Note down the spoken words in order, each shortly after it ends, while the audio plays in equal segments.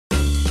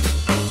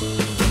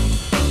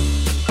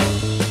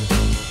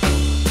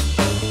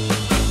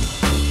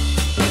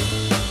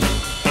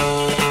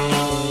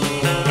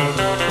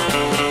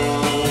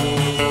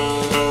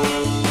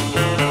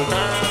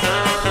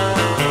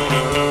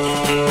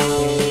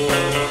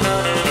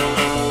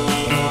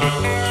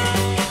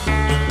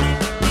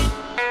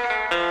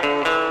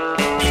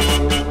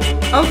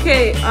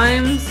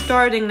I'm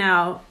starting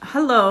now.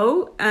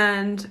 Hello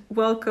and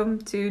welcome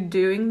to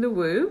Doing the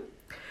Woo,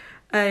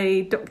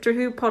 a Doctor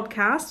Who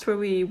podcast where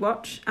we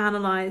watch,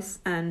 analyse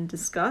and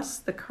discuss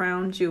the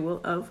crown jewel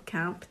of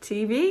camp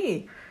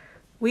TV.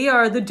 We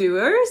are the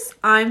doers.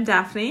 I'm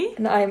Daphne.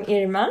 And I'm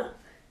Irma.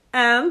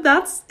 And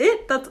that's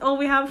it. That's all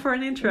we have for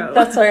an intro.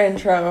 That's our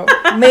intro.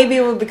 Maybe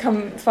it will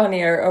become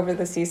funnier over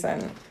the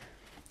season.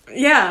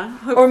 Yeah,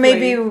 hopefully. Or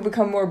maybe it will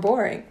become more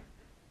boring.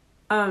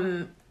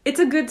 It's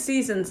a good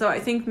season, so I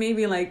think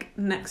maybe like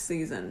next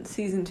season,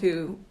 season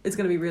 2, is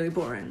going to be really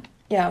boring.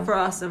 Yeah. For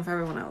us and for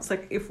everyone else.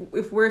 Like, if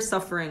we're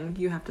suffering,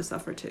 you have to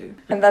suffer too.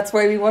 And that's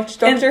why we watch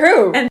Doctor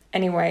Who.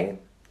 Anyway.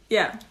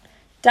 Yeah.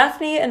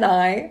 Daphne and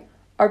I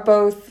are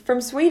both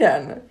from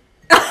Sweden.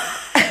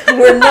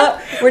 We're not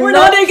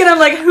thinking of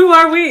like, who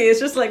are we? It's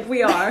just like,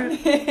 we are.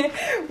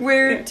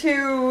 We're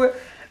two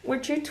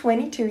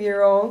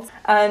 22-year-olds.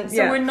 And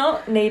so we're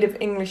not native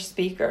English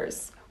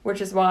speakers, which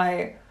is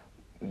why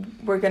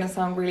we're gonna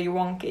sound really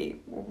wonky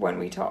when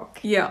we talk.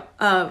 Yeah,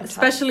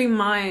 especially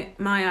my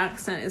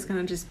accent is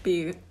gonna just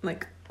be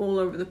like all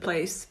over the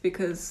place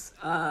because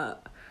I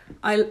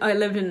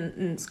lived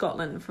in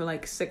Scotland for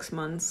like 6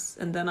 months,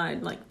 and then I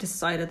like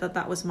decided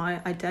that was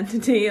my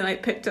identity, and I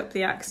picked up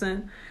the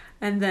accent,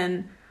 and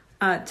then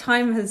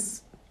time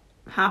has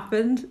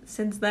happened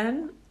since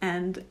then,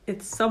 and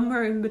it's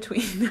somewhere in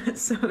between.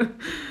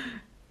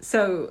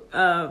 so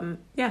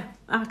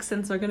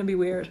accents are gonna be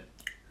weird.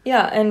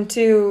 Yeah, and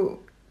to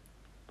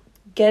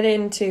get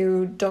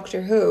into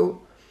Doctor Who,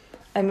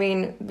 I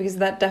mean, because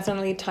that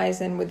definitely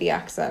ties in with the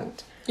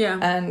accent. Yeah.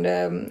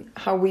 And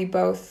how we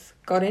both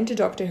got into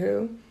Doctor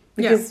Who.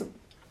 Because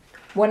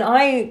when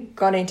I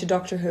got into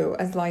Doctor Who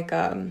as like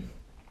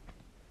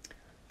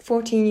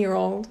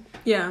 14-year-old,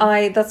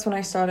 that's when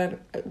I started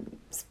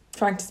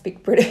trying to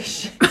speak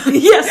British.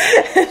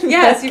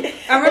 Yes.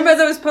 I remember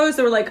those posts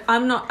that were like,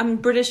 I'm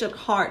British at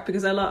heart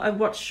because I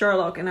watched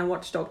Sherlock and I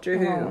watched Doctor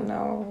Who. Oh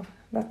no.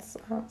 That's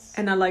us.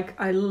 And I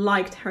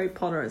liked Harry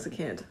Potter as a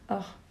kid.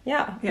 Oh,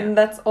 yeah. And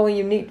that's all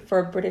you need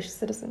for British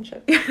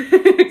citizenship.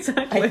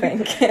 Exactly. I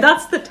think.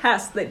 That's the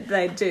test that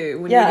they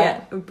do when you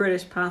get a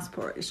British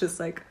passport. It's just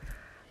like,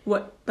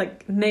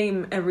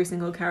 name every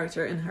single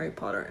character in Harry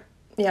Potter.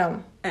 Yeah.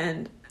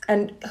 And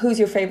who's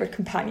your favorite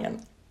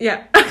companion?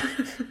 Yeah.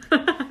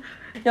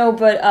 No,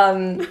 but,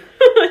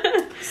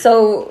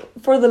 so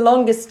for the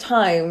longest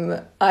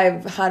time,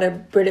 I've had a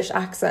British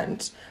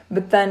accent,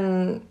 but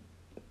then,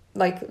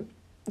 like,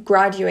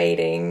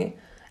 graduating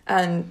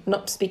and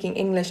not speaking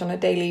English on a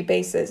daily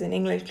basis in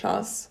English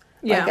class.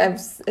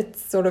 It's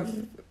sort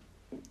of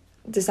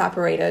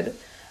disapparated.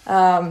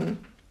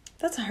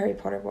 That's a Harry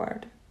Potter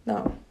word.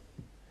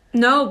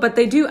 No, but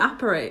they do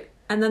apparate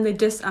and then they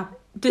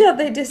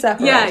they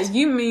disapparate. Yeah,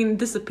 you mean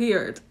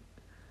disappeared.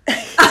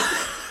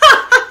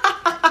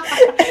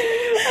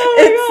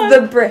 It's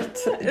the Brit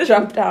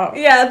jumped out.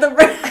 Yeah, the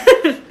Brit.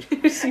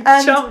 She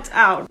jumped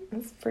out.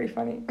 It's pretty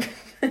funny.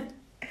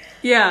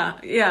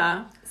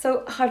 Yeah.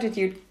 So how did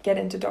you get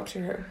into Doctor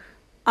Who?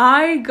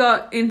 I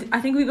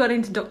think we got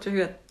into Doctor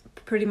Who at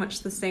pretty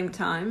much the same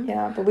time.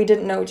 Yeah, but we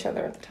didn't know each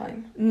other at the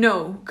time.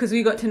 No, because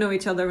we got to know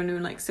each other when we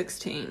were like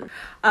 16.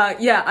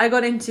 I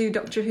got into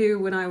Doctor Who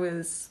when I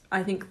was,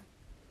 I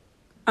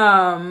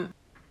don't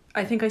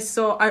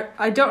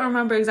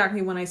remember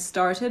exactly when I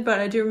started, but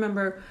I do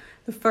remember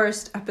the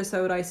first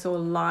episode I saw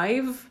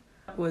live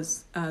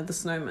was The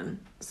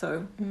Snowman.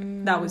 So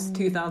that was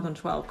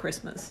 2012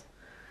 Christmas.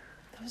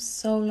 That was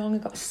so long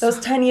ago. That was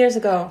 10 years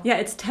ago. Yeah,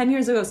 it's 10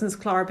 years ago since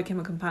Clara became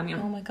a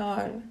companion. Oh my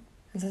god.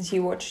 And since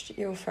you watched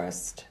your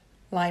first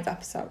live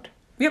episode.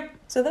 Yep.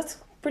 So that's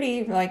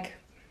pretty, like,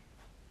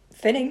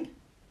 fitting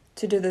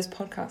to do this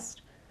podcast.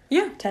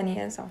 Yeah. 10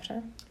 years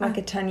after. Like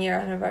a 10-year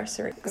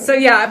anniversary. So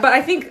yeah, but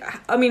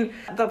I mean,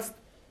 that's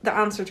the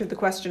answer to the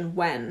question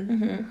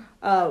when.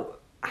 Mm-hmm.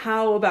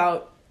 How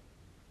about...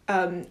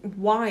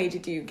 why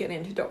did you get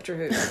into Doctor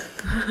Who?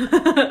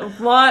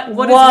 What is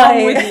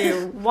wrong with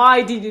you?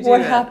 Why did you do it?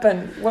 What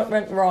happened? What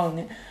went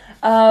wrong?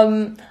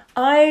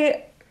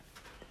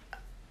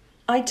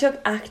 I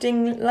took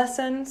acting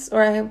lessons,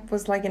 or I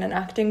was like in an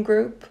acting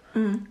group,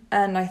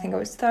 and I think I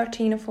was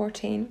 13 or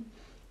 14,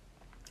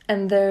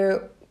 and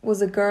there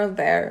was a girl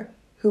there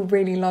who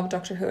really loved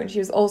Doctor Who, and she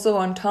was also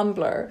on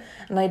Tumblr,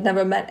 and I'd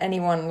never met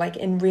anyone like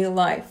in real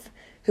life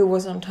who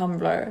was on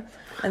Tumblr.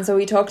 And so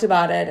we talked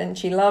about it, and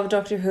she loved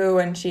Doctor Who,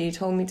 and she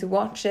told me to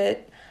watch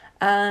it,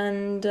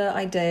 and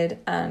I did,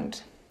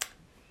 and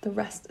the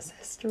rest is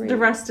history. The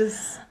rest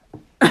is...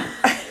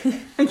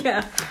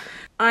 Yeah.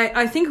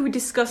 I think we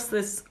discussed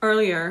this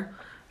earlier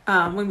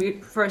when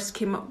we first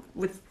came up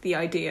with the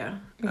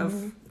idea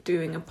of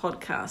doing a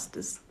podcast.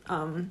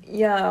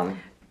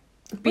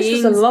 Which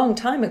was a long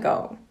time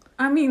ago.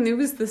 I mean, it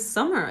was this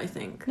summer, I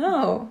think.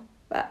 No,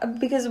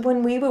 because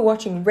when we were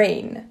watching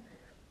Rain...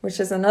 which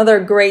is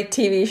another great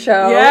TV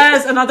show.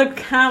 Yes, another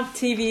camp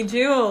TV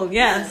jewel,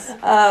 yes.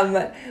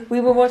 We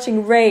were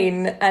watching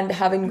Rain and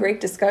having great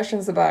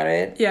discussions about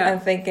it. Yeah.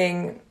 And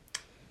thinking,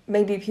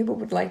 maybe people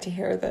would like to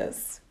hear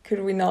this.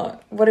 Could we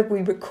not? What if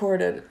we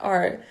recorded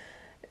our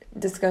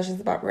discussions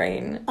about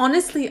Rain.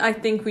 Honestly, I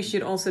think we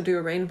should also do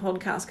a Rain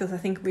podcast because I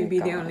think we'd be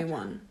the only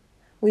one.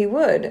 We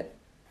would.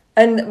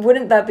 And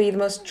wouldn't that be the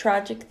most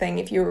tragic thing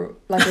if you're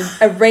like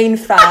a Rain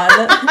fan?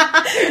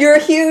 You're a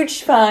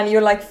huge fan,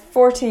 you're like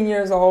 14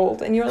 years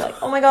old, and you're like,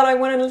 oh my god, I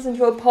want to listen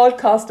to a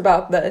podcast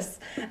about this.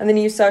 And then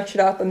you search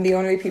it up, and the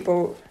only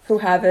people who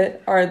have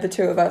it are the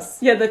two of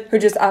us. Yeah, who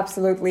just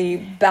absolutely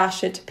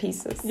bash it to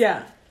pieces.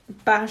 Yeah.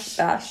 Bash.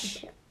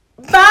 Bash.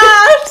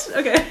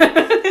 Okay.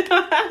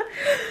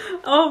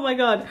 Oh my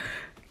god.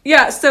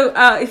 Yeah, so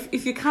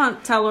if you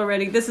can't tell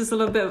already, this is a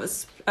little bit of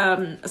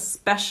a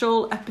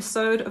special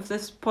episode of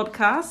this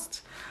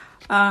podcast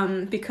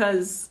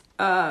because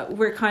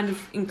we're kind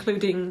of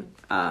including...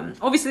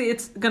 obviously,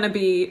 it's going to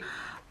be,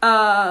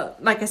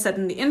 like I said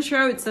in the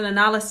intro, it's an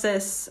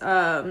analysis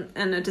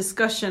and a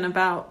discussion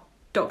about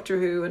Doctor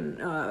Who.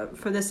 And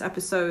for this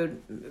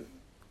episode,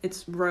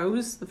 it's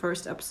Rose, the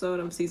first episode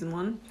of season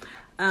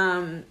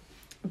 1.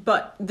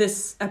 But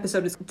this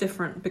episode is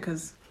different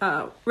because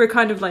we're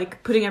kind of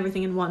like putting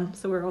everything in one.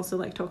 So we're also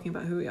like talking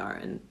about who we are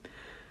and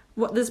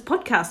what this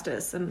podcast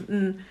is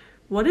and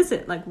what is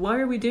it? Like, why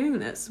are we doing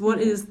this? What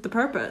is the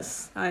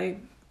purpose?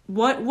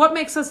 What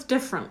makes us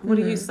different? What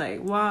do you say?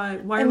 Why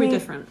are we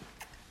different?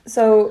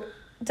 So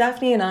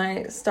Daphne and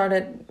I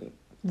started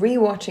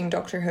rewatching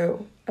Doctor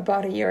Who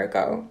about a year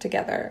ago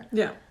together.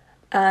 Yeah.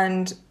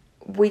 And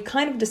we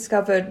kind of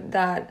discovered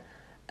that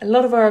a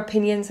lot of our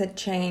opinions had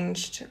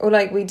changed, or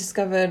like we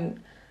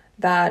discovered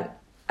that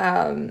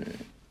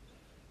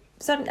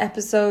certain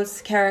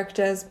episodes,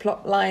 characters,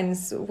 plot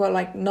lines were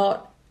like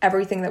not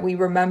everything that we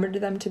remembered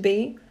them to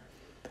be,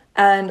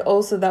 and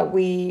also that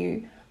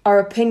our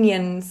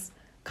opinions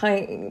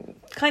kind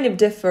of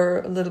differ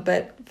a little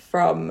bit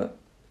from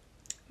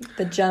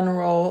the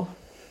general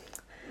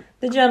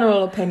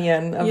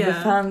opinion of the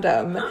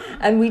fandom,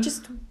 and we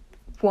just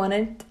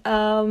wanted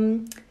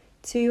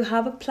to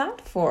have a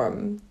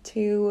platform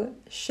to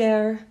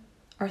share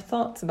our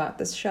thoughts about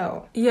this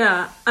show.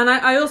 Yeah, and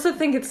I also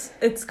think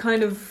it's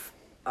kind of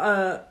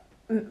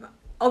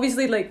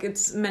obviously like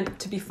it's meant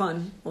to be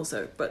fun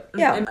also, but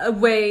a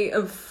way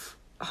of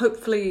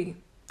hopefully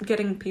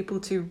getting people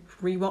to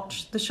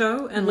rewatch the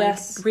show and like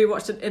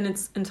rewatch it in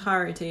its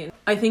entirety.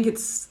 I think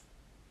it's,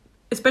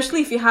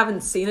 especially if you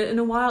haven't seen it in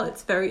a while,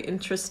 it's very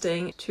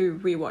interesting to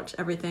rewatch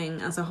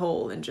everything as a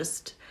whole and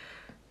just...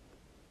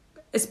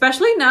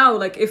 Especially now,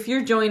 like, if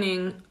you're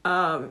joining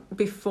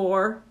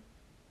before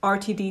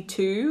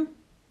RTD2,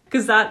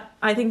 because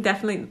I think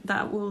definitely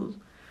that will...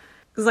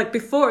 Because, like,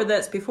 before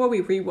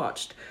we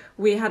rewatched,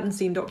 we hadn't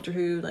seen Doctor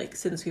Who, like,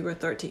 since we were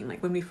 13,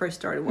 like, when we first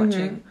started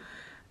watching. Mm-hmm.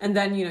 And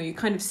then, you know, you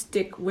kind of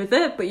stick with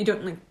it, but you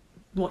don't, like,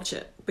 watch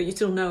it. But you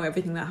still know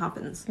everything that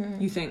happens,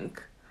 you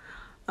think.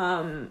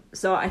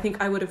 So I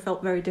think I would have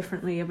felt very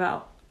differently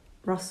about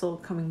Russell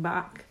coming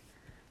back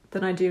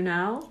than I do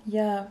now.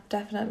 Yeah,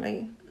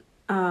 definitely.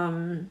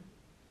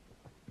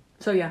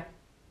 So yeah,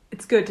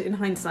 it's good in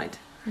hindsight.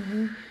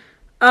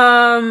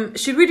 Mm-hmm.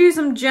 Should we do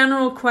some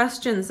general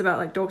questions about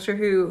like Doctor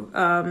Who?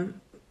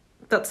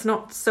 That's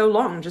not so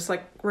long, just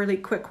like really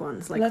quick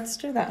ones. Like, let's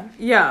do that.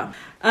 Yeah.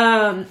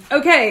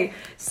 Okay,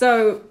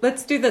 so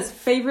let's do this.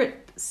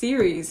 Favorite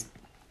series?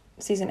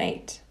 Season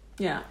 8.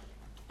 Yeah.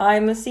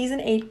 I'm a season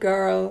 8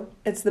 girl.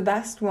 It's the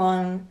best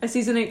one. A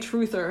season 8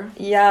 truther.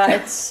 Yeah,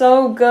 it's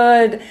so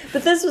good.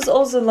 But this was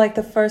also like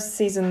the first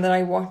season that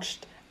I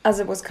watched as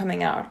it was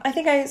coming out. I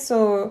think I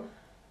saw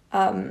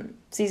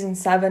season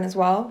 7 as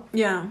well.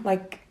 Yeah.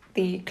 Like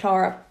the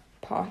Clara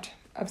part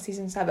of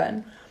season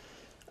 7.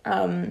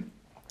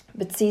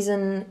 But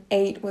season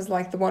 8 was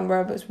like the one where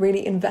I was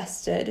really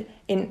invested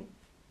in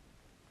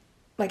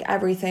like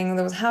everything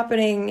that was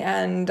happening,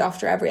 and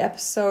after every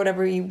episode,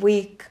 every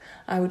week,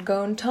 I would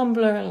go on Tumblr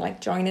and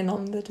like join in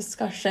on the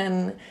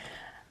discussion.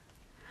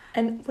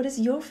 And what is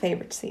your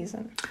favorite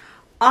season?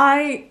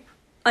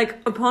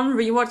 Upon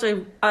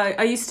rewatch,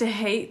 I used to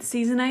hate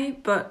season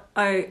 8, but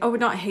I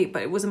would not hate,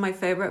 but it wasn't my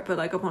favorite. But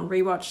like upon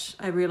rewatch,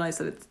 I realized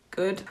that it's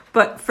good.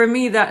 But for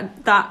me,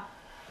 that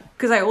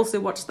because I also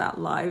watched that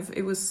live,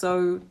 it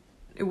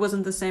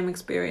wasn't the same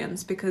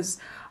experience because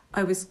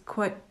I was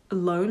quite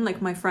alone.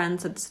 Like my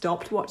friends had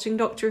stopped watching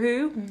Doctor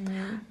Who,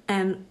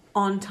 and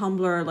on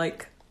Tumblr,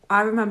 like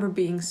I remember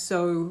being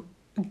so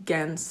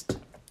against.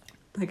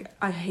 Like,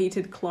 I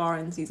hated Clara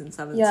in season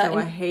 7, so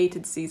I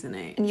hated season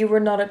 8. And you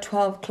were not a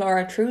 12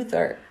 Clara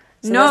truther.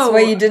 So no, that's why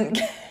you didn't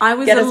get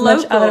as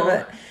much out of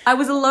it. I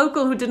was a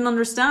local who didn't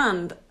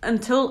understand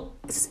until...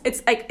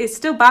 It's like, it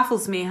still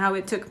baffles me how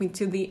it took me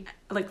to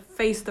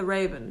Face the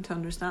Raven to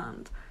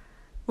understand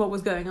what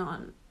was going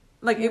on.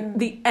 Like,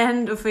 the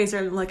end of Face the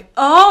Raven, like,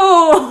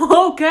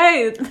 oh,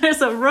 okay,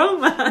 there's a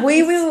romance.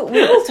 We will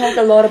talk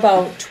a lot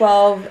about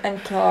 12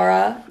 and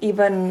Clara,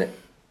 even,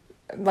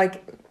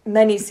 like...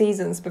 many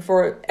seasons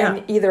before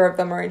either of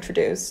them are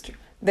introduced.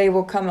 They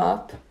will come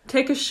up.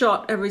 Take a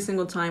shot every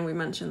single time we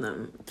mention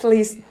them.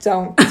 Please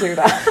don't do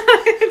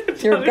that.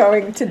 You're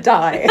going to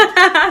die.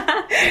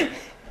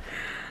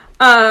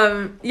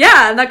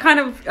 That kind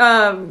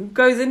of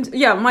goes into...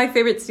 Yeah, my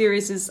favorite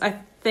series is, I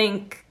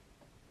think,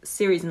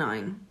 Series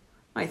 9.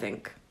 I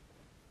think.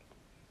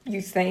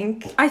 You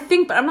think? I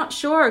think, but I'm not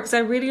sure because I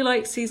really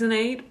like season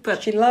 8.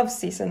 But she loves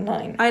season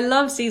 9. I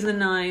love season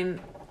 9.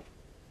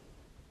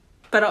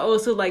 But I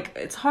also like,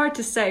 it's hard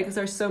to say because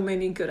there's so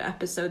many good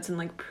episodes in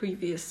like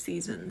previous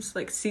seasons.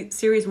 Like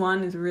series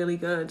 1 is really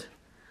good.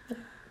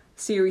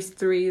 Series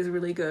 3 is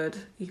really good,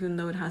 even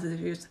though it has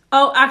its issues.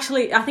 Oh,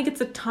 actually, I think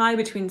it's a tie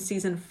between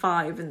season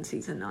 5 and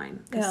season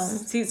 9. Yeah.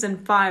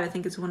 Season 5, I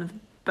think, is one of the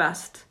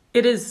best.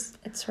 It is.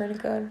 It's really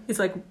good. It's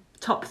like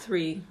top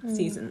 3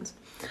 seasons.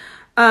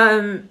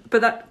 But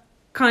that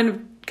kind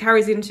of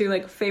carries into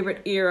like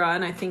favorite era,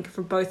 and I think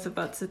for both of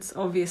us, it's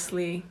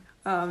obviously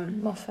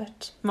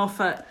Moffat.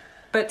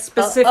 But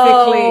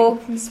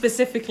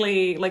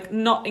specifically, like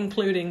not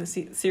including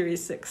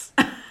series 6.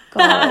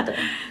 God.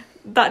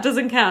 That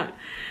doesn't count.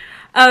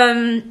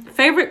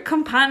 Favorite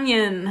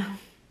companion?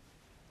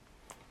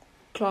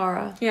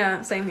 Clara.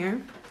 Yeah, same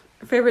here.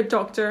 Favorite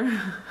doctor?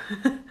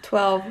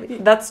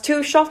 12. That's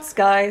 2 shots,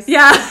 guys.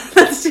 Yeah,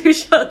 that's 2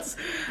 shots.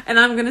 And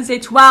I'm gonna say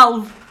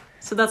 12.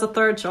 So that's a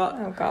third shot.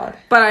 Oh, God.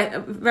 But a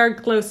very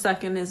close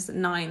second is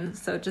 9.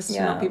 So just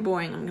to not be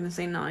boring, I'm gonna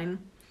say 9.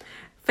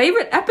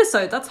 Favorite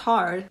episode? That's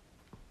hard.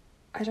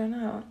 I don't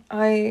know.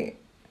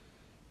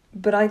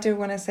 But I do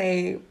want to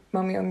say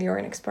Mummy on the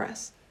Orient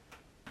Express.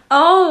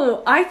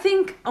 Oh, I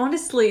think,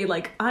 honestly,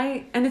 like,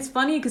 and it's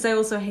funny because I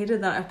also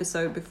hated that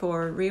episode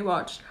before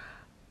rewatch.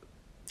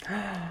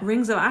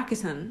 Rings of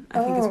Akaton,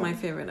 I think is my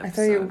favourite episode. I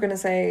thought you were going to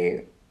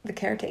say The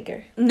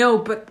Caretaker. No,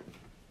 but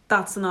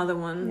that's another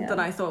one that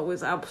I thought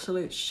was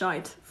absolute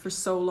shite for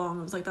so long.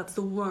 I was like, that's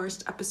the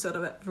worst episode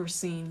I've ever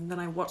seen. Then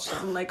I watched it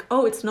and like,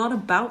 oh, it's not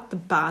about the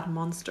bad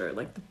monster,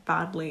 like the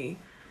badly...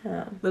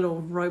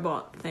 little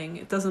robot thing.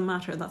 It doesn't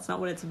matter. That's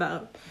not what it's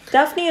about.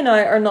 Daphne and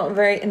I are not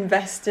very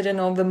invested in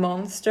all the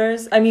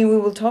monsters. I mean, we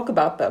will talk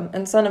about them,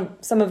 and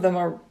some of them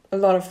are a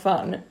lot of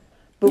fun.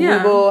 But we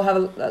will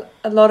have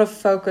a lot of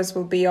focus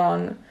will be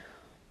on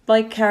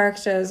like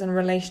characters and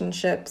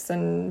relationships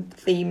and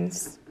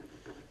themes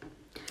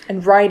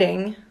and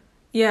writing.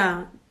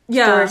 Yeah.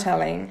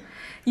 Storytelling.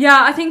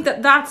 Yeah, I think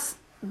that's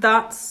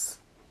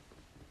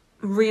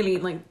really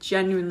like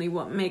genuinely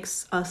what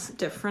makes us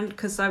different,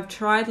 because I've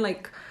tried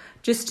like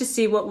just to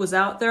see what was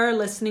out there,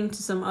 listening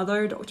to some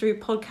other Doctor Who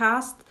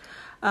podcasts,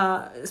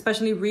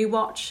 especially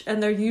Rewatch,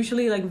 and they're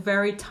usually like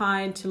very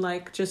tied to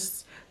like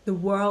just the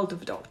world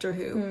of Doctor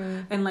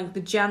Who and like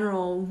the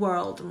general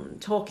world, and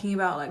talking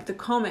about like the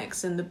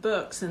comics and the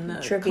books and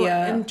the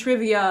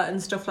trivia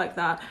and stuff like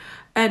that.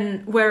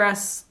 And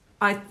whereas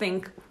I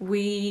think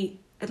we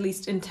at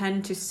least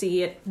intend to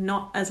see it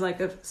not as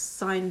like a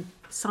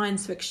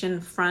science fiction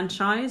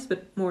franchise,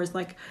 but more as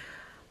like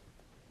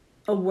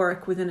a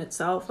work within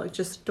itself, like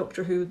just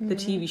Doctor Who, the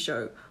TV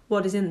show.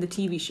 What is in the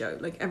TV show?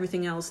 Like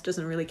everything else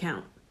doesn't really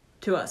count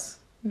to us.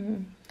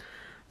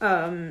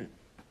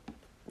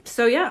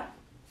 So yeah,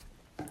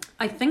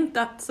 I think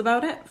that's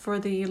about it for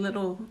the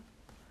little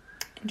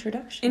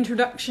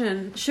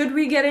introduction. Should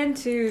we get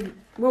into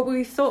what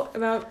we thought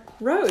about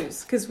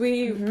Rose? Because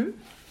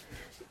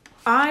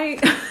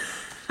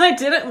I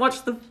didn't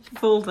watch the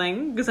full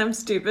thing because I'm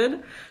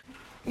stupid.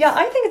 Yeah,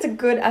 I think it's a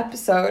good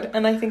episode,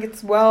 and I think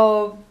it's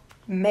well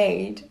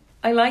made.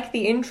 I like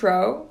the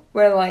intro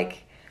where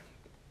like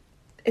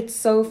it's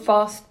so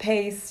fast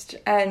paced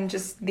and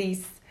just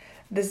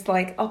this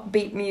like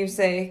upbeat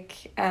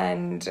music,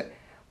 and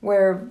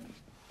we're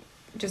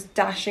just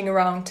dashing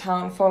around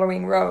town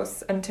following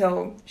Rose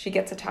until she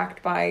gets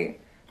attacked by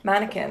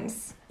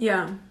mannequins.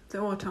 Yeah, the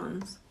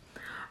autons.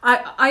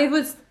 I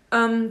was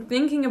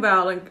thinking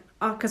about like,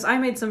 because I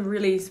made some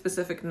really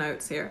specific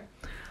notes here.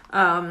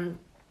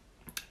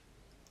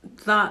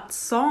 That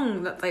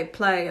song that they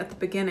play at the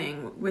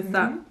beginning with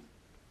that,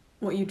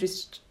 what you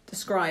just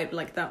described,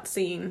 like that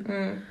scene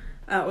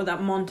or that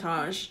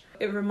montage,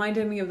 it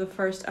reminded me of the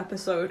first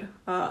episode,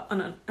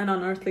 An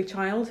Unearthly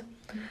Child.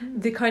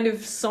 The kind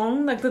of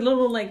song, like the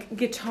little like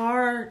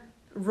guitar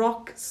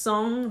rock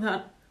song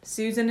that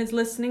Susan is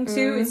listening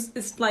to,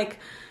 it's like,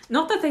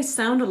 not that they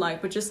sound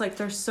alike, but just like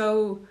they're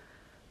so,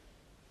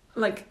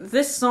 like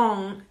this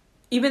song,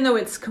 even though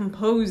it's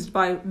composed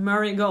by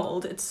Murray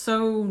Gold, it's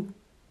so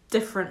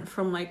different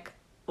from like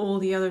all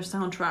the other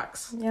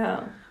soundtracks.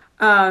 Yeah.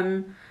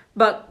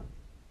 But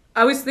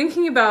I was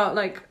thinking about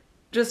like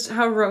just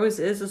how Rose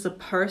is as a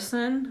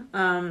person,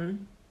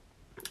 and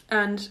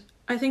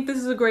I think this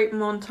is a great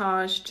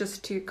montage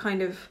just to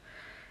kind of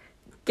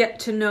get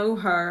to know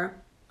her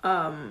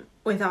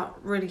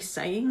without really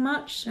saying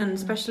much, and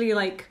especially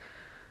like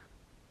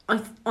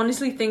I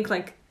honestly think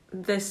like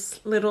this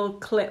little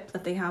clip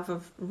that they have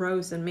of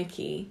Rose and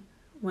Mickey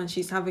when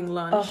she's having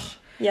lunch.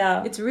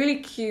 Yeah, it's really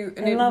cute,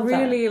 and it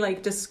really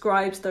like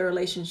describes their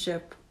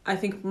relationship, I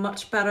think,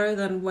 much better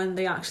than when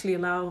they actually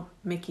allow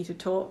Mickey to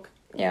talk.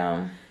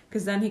 Yeah,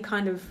 because then he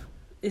kind of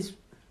is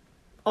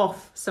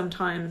off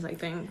sometimes, I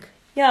think.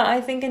 Yeah,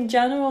 I think in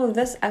general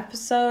this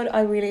episode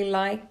I really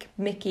like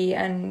Mickey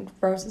and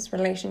Rose's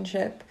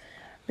relationship,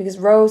 because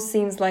Rose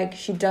seems like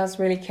she does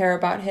really care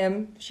about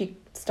him. She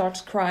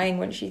starts crying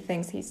when she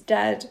thinks he's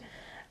dead,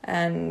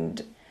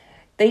 and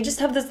they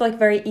just have this like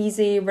very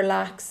easy,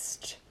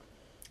 relaxed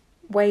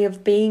way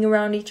of being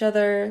around each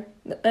other.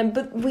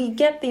 But we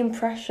get the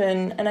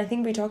impression, and I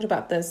think we talked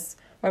about this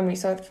when we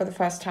saw it for the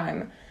first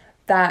time,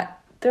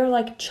 that they're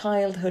like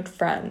childhood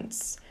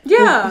friends.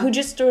 Yeah. Who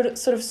just sort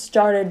of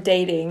started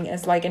dating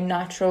as like a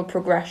natural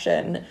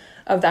progression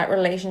of that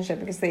relationship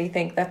because they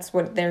think that's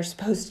what they're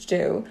supposed to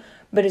do.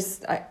 But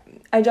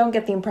I don't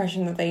get the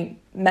impression that they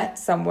met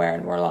somewhere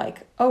and were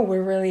like, oh,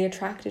 we're really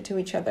attracted to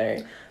each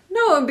other.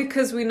 No,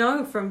 because we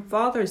know from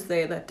Father's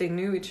Day that they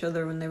knew each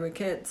other when they were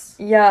kids.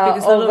 Yeah,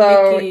 because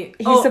although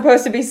he's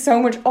supposed to be so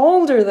much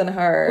older than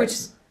her.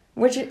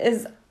 Which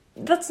is...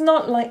 That's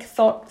not like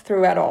thought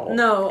through at all.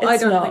 No, I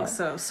don't think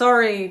so.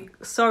 Sorry,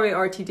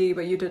 RTD,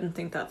 but you didn't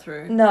think that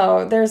through.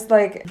 No,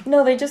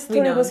 they just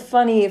thought it was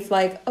funny if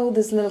like, oh,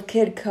 this little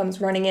kid comes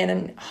running in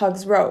and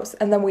hugs Rose,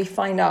 and then we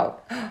find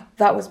out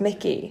that was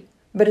Mickey.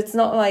 But it's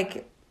not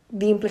like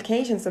the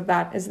implications of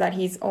that is that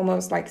he's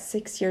almost like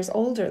 6 years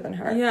older than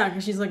her. Yeah,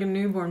 because she's like a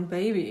newborn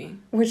baby.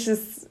 Which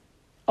is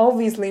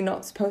obviously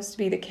not supposed to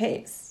be the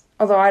case.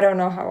 Although I don't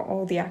know how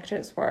old the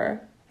actors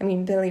were. I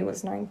mean, Billy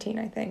was 19,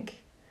 I think.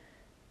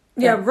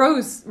 Yeah,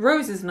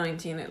 Rose is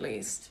 19 at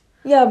least.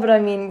 Yeah, but I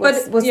mean,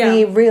 what's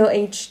the real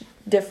age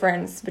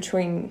difference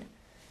between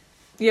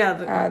the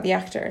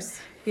actors?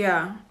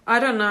 Yeah, I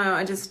don't know.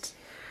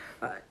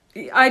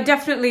 I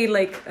definitely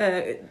like.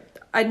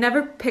 I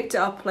never picked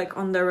up like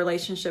on their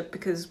relationship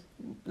because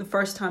the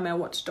first time I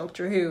watched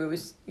Doctor Who, it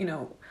was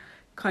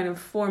kind of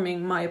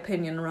forming my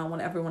opinion around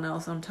what everyone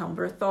else on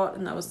Tumblr thought,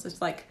 and that was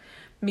just like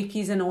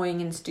Mickey's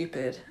annoying and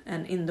stupid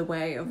and in the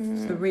way of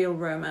the real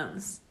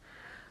romance.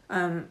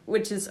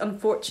 Which is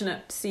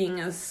unfortunate, seeing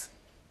as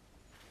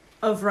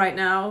of right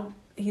now,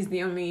 he's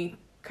the only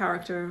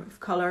character of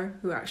colour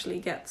who actually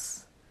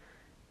gets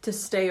to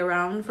stay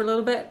around for a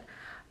little bit,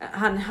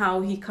 and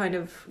how he kind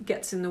of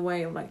gets in the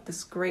way of like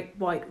this great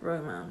white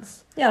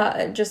romance.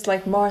 Yeah, just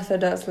like Martha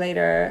does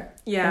later.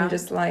 Yeah, and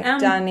just like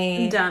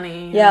Danny.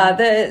 Yeah,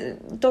 the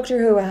Doctor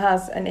Who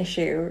has an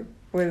issue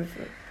with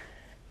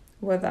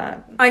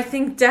that. I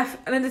think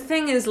and the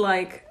thing is,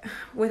 like,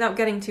 without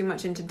getting too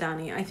much into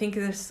Danny, I think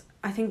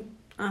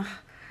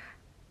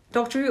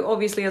Doctor Who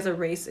obviously has a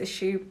race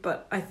issue,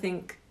 but I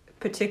think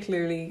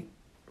particularly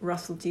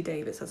Russell T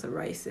Davies has a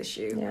race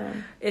issue. Yeah.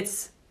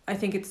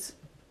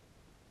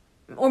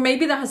 Or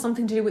maybe that has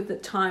something to do with the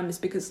times,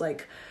 because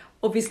like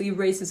obviously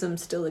racism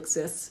still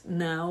exists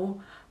now.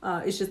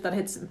 It's just that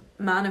it's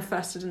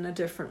manifested in a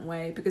different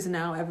way because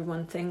now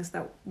everyone thinks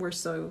that we're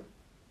so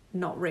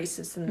not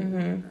racist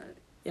and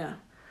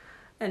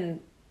and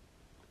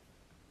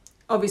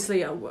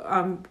obviously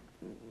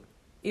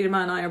Irma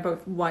and I are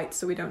both white,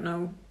 so we don't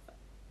know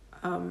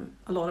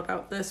a lot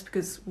about this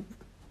because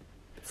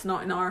it's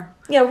not in our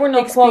we're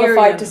not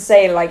qualified to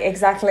say like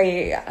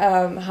exactly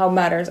how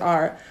matters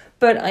are,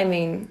 but I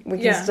mean we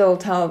can still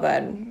tell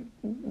that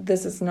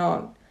this is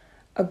not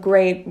a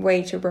great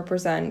way to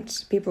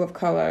represent people of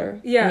color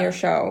in your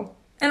show.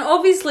 And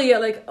obviously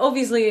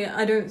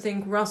I don't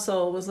think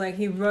Russell was like,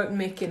 he wrote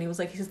Mickey and he was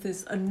like, he's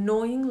this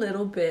annoying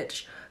little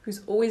bitch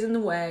who's always in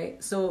the way,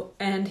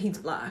 and he's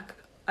black.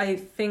 I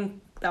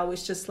think that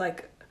was just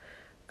like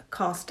a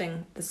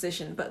casting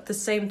decision, but at the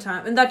same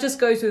time, and that just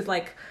goes with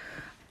like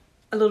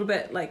a little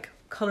bit like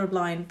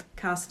colorblind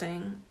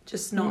casting,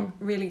 just not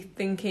really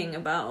thinking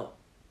about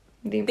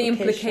the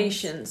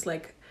implications.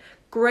 Like,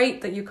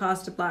 great that you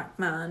cast a black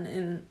man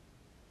in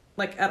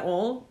like at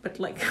all, but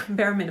like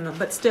bare minimum,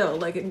 but still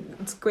like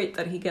it's great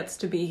that he gets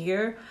to be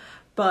here,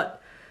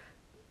 but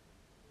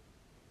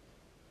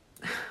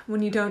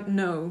when you don't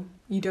know,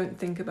 you don't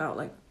think about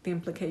like the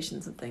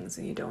implications of things,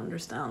 and you don't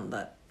understand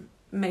that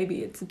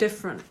maybe it's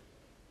different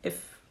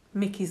if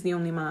Mickey's the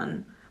only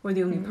man or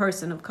the only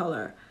person of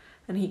colour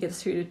and he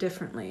gets treated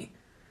differently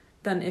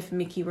than if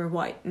Mickey were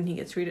white and he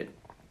gets treated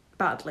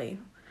badly.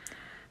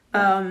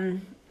 So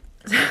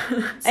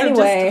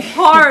anyway, just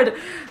hard,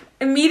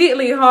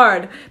 immediately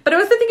hard. But I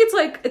also think it's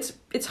like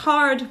it's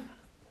hard.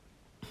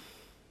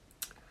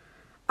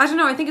 I don't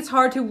know, I think it's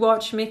hard to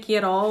watch Mickey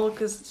at all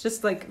because it's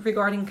just like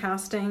regarding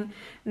casting,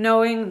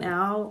 knowing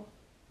now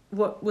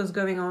what was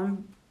going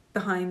on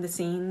behind the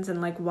scenes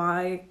and like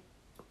why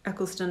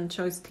Eccleston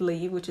chose to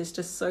leave, which is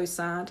just so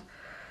sad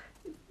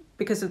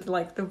because of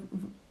like the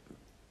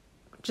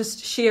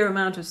just sheer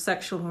amount of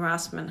sexual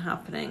harassment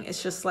happening.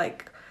 It's just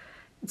like,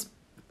 it's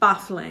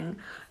baffling.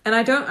 And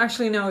I don't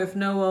actually know if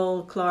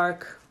Noel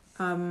Clarke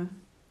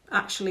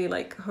actually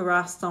like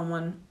harassed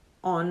someone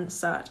on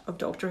set of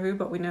Doctor Who,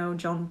 but we know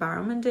John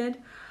Barrowman did.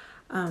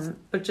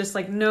 But just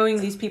like knowing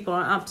these people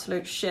are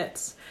absolute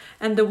shits,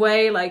 and the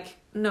way like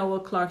Noel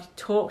Clarke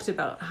talked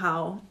about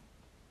how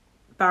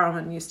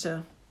Barrowman used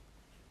to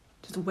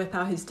just whip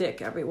out his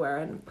dick everywhere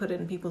and put it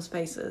in people's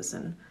faces,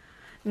 and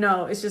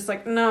no, it's just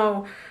like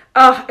no,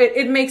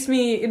 it makes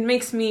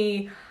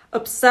me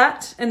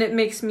upset, and it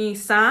makes me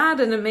sad,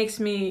 and it makes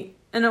me,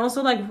 and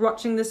also like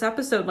watching this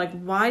episode, like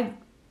why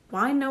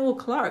Noel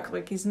Clarke,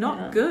 like he's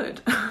not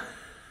good.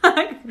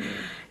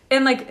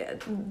 And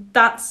like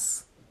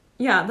that's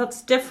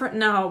different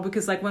now,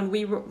 because like when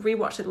we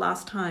rewatched it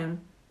last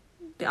time,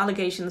 the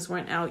allegations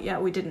weren't out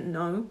yet. We didn't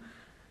know.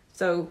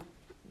 So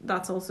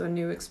that's also a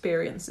new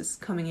experience, is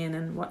coming in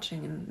and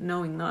watching and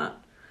knowing that.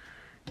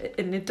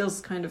 And it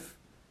does kind of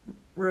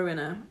ruin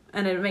it.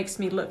 And it makes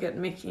me look at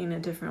Mickey in a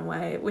different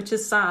way, which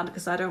is sad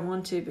because I don't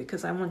want to,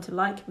 because I want to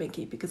like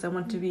Mickey, because I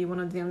want to be one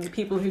of the only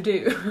people who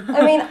do.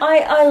 I mean,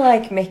 I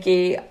like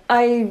Mickey.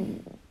 I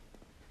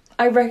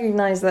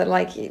recognize that,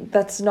 like,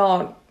 that's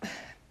not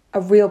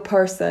a real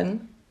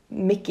person.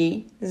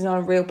 Mickey is not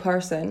a real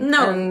person.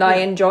 No. And I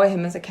enjoy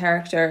him as a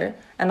character,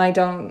 and I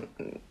don't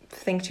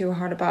think too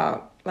hard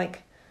about,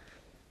 like,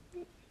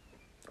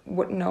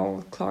 what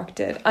Noel Clarke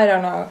did. I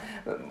don't know.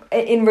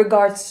 In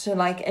regards to,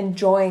 like,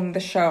 enjoying the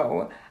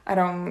show, I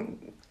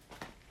don't...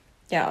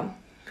 Yeah.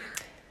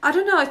 I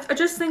don't know. I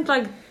just think,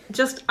 like,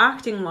 just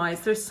acting-wise,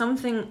 there's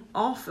something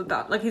off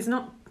about... Like, he's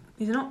not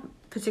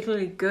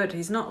particularly good.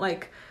 He's not,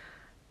 like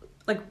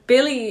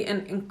Billy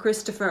and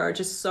Christopher are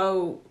just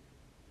so,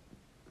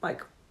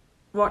 like,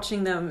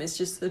 watching them is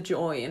just a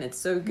joy, and it's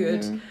so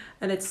good. Mm-hmm.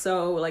 And it's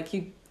so, like,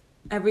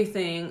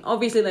 everything,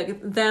 obviously,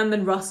 like, them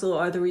and Russell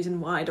are the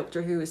reason why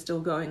Doctor Who is still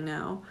going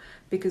now,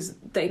 because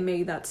they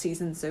made that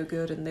season so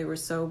good and they were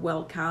so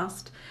well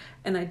cast.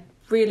 And I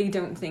really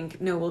don't think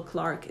Noel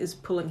Clarke is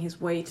pulling his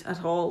weight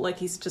at all. Like,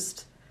 he's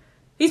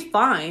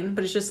fine,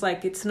 but it's just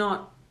like, it's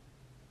not...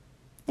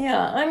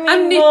 Yeah, I mean,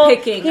 I'm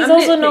nitpicking. He's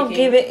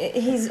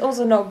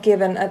also not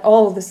given at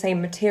all the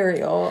same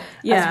material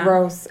as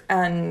Rose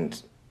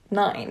and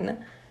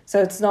Nine,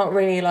 so it's not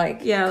really, like,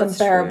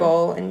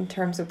 comparable in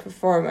terms of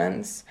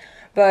performance.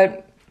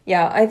 But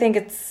yeah, I think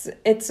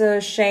it's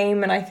a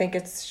shame, and I think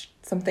it's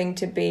something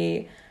to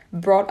be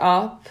brought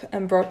up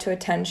and brought to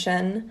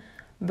attention.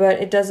 But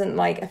it doesn't,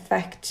 like,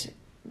 affect,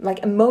 like,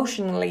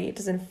 emotionally, it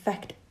doesn't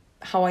affect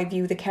how I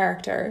view the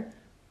character.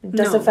 It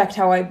does affect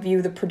how I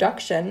view the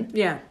production.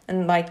 Yeah.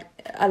 And, like,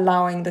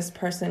 allowing this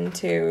person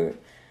to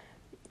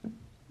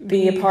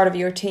be a part of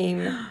your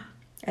team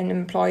and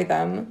employ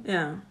them.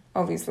 Yeah.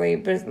 Obviously.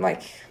 But,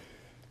 like,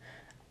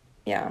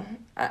 yeah.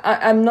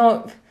 I'm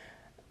not...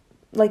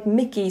 Like,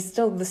 Mickey's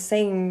still the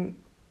same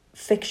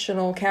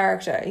fictional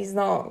character. He's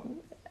not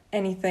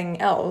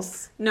anything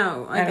else.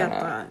 No, I get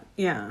that.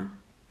 Yeah.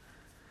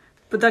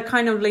 But that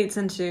kind of leads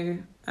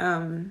into...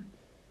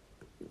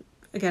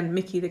 Again,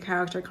 Mickey, the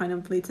character, kind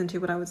of leads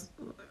into what I was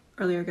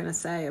earlier going to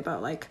say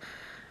about, like,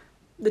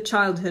 the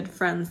childhood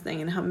friends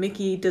thing, and how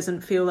Mickey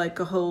doesn't feel like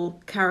a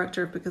whole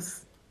character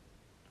because,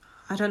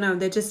 I don't know,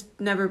 they just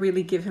never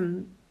really give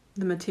him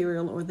the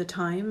material or the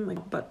time.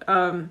 Like, but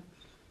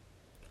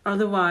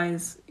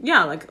otherwise,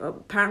 yeah, like,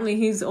 apparently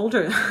he's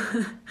older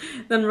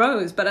than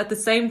Rose, but at the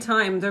same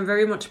time, they're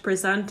very much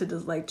presented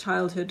as, like,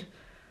 childhood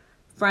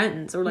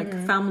friends or, like,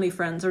 family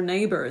friends or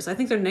neighbours. I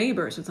think they're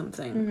neighbours or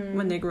something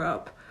when they grow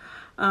up.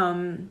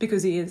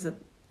 Because he is at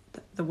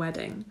the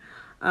wedding.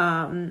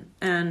 And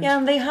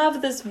they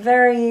have this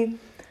very,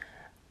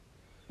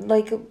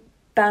 like,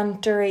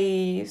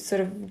 bantery sort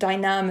of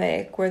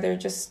dynamic where they're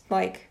just,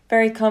 like,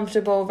 very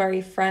comfortable,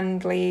 very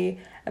friendly,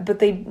 but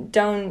they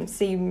don't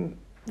seem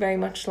very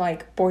much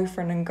like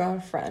boyfriend and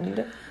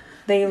girlfriend.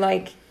 They,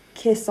 like,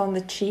 kiss on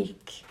the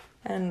cheek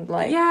and,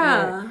 like...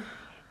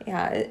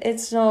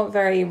 it's not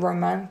very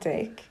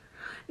romantic.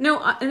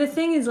 No, and the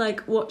thing is,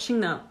 like,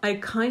 watching that, I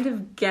kind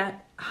of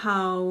get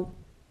how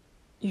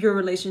your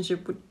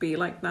relationship would be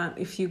like that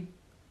if you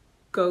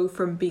go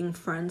from being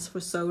friends for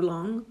so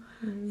long.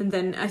 And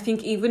then I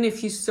think even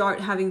if you start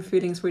having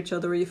feelings for each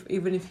other,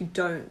 even if you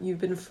don't, you've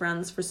been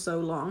friends for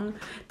so long,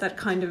 that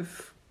kind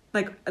of,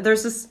 like,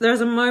 there's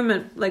a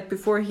moment, like,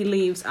 before he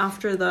leaves,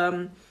 after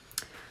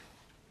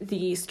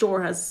the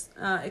store has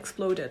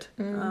exploded,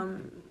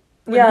 when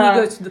he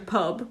goes to the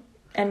pub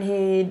and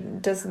he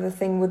does the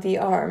thing with the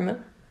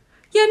arm.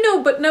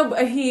 Yeah, but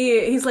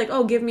he's like,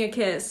 oh, give me a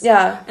kiss.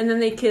 Yeah. And then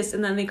they kiss,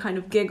 and then they kind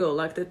of giggle.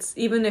 Like, that's,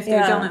 even if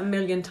they've done it a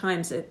million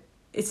times, it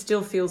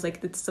still feels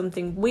like it's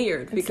something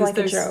weird. It's because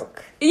like a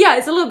joke. Yeah,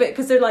 it's a little bit,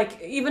 because they're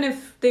like, even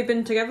if they've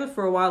been together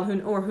for a while,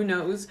 who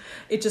knows,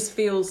 it just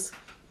feels...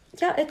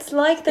 Yeah, it's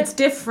like it's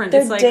different.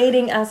 They're it's like,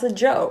 dating as a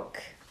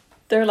joke.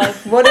 They're like,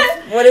 what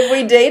if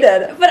we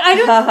dated? But I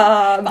don't.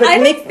 But I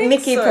don't think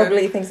Mickey so.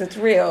 probably thinks it's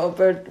real,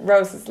 but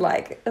Rose is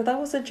like, oh, that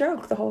was a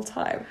joke the whole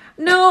time.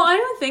 No, I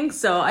don't think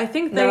so. I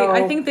think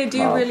they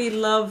do really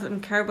love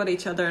and care about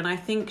each other, and I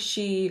think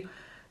she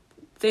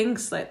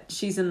thinks that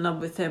she's in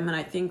love with him, and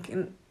I think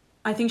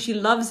she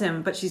loves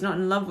him, but she's not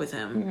in love with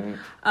him.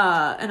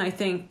 And I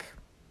think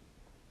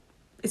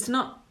it's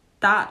not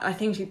that. I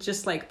think it's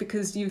just, like,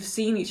 because you've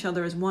seen each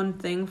other as one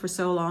thing for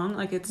so long.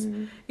 Like, it's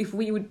if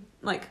we would,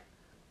 like.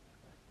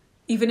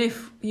 Even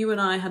if you and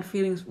I had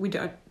feelings, we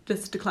don't,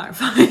 just to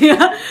clarify,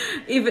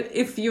 even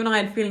if you and I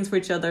had feelings for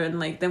each other and,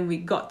 like, then we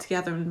got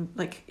together and,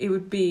 like, it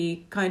would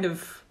be kind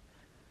of,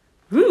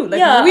 weird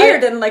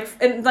and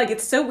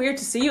it's so weird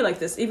to see you like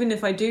this, even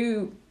if I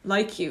do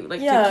like you, like,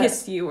 to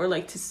kiss you or,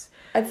 like, to...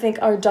 I think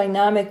our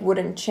dynamic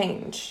wouldn't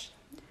change.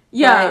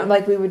 Yeah. Right?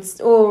 Like, we would,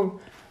 or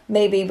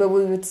maybe, but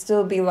we would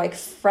still be, like,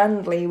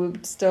 friendly. We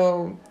would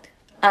still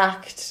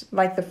act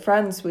like the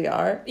friends we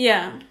are.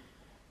 Yeah.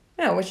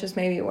 Yeah, which is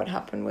maybe what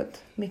happened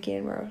with Mickey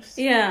and Rose.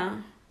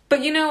 Yeah.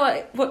 But you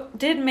know what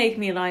did make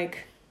me like,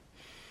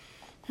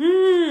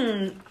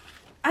 I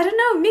don't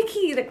know,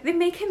 Mickey, like, they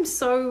make him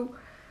so,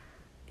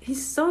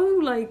 he's so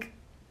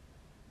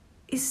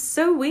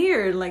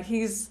weird. Like,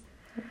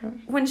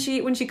 when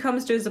she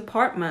comes to his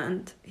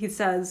apartment, he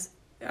says,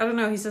 I don't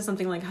know, he says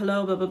something like,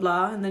 hello, blah, blah,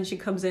 blah. And then she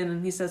comes in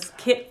and he says,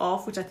 kit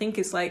off, which I think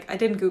is like, I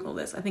didn't Google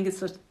this. I think it's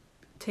just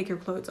take your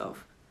clothes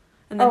off.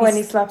 And then and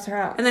he slaps her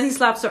ass. And then he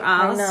slaps her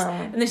ass. I know.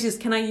 And then she says,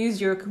 can I use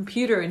your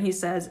computer? And he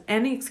says,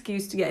 any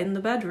excuse to get in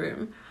the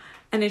bedroom.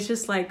 And it's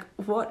just like,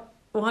 what?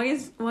 Why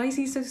is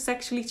he so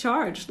sexually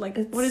charged? Like,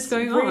 what is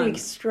going on?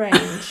 It's really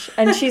strange.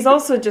 And she's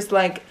also just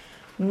like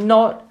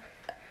not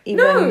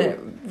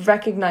even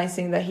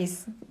recognizing that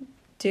he's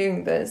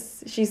doing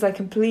this. She's like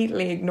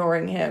completely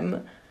ignoring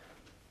him.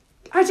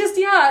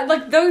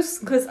 Like those,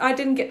 because I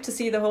didn't get to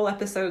see the whole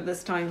episode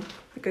this time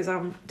because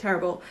I'm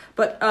terrible.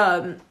 But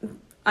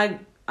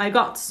I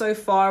got so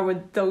far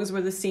with those were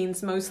the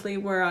scenes mostly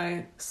where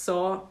I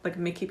saw like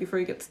Mickey before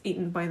he gets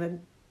eaten by the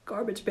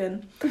garbage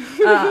bin.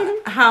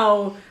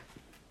 How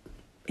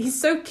he's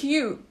so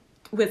cute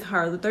with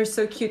her, that they're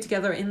so cute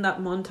together in that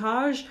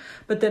montage,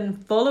 but then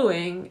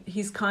following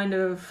he's kind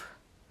of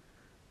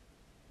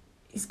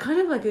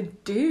like a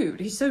dude.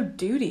 He's so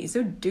dudey. He's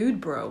so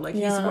dude bro. Like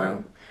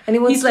and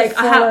he's like,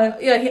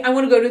 I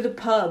want to go to the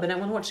pub and I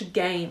want to watch a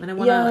game and I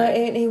want to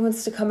and he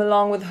wants to come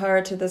along with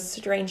her to this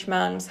strange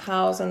man's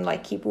house and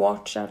like keep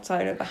watch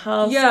outside of the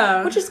house.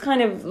 Yeah, which is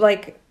kind of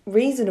like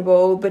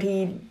reasonable, but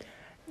he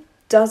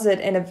does it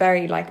in a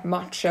very like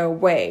macho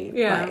way.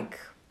 Yeah, like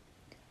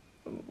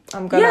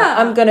I'm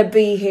gonna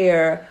be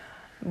here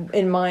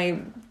in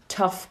my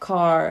tough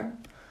car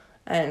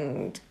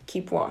and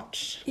keep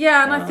watch.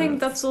 Yeah, and I think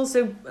that's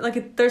also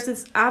like there's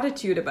this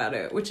attitude about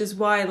it, which is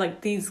why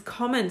like these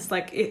comments,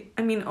 like it,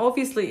 I mean,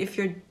 obviously if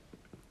you're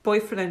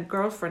boyfriend and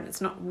girlfriend,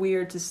 it's not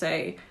weird to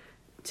say,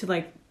 to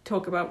like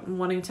talk about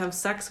wanting to have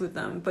sex with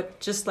them, but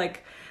just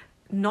like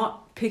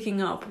not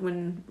picking up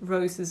when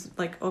Rose is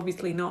like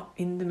obviously not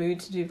in the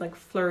mood to do like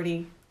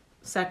flirty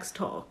sex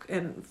talk,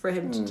 and for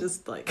him to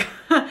just like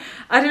I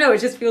don't know, it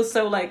just feels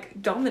so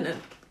like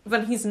dominant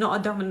when he's not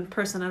a dominant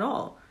person at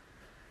all.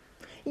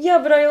 Yeah,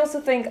 but I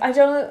also think, I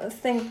don't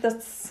think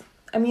that's,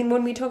 I mean,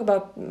 when we talk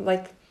about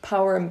like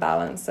power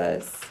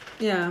imbalances,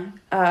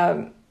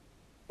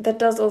 that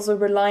does also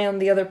rely on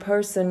the other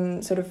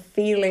person sort of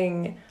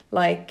feeling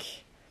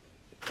like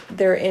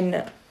they're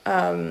in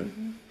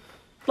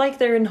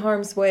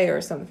harm's way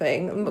or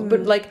something.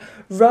 But like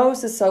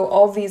Rose is so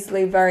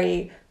obviously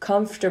very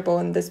comfortable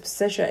in this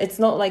position. It's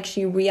not like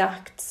she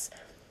reacts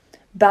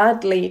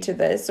badly to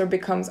this or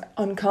becomes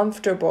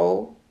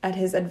uncomfortable at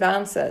his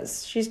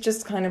advances. She's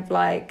just kind of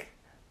like,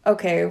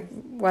 okay,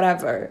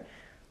 whatever.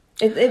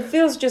 It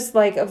feels just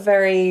like a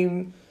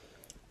very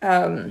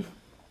I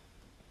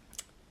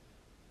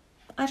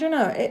don't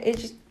know, it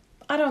just,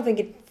 I don't think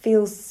it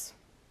feels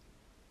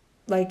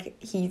like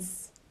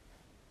he's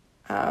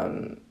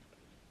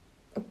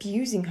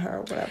abusing her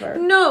or whatever.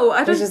 No,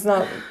 I don't. Which is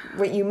not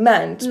what you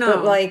meant. No.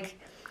 But like,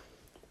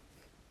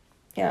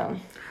 yeah.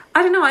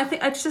 I don't know.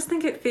 I just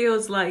think it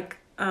feels like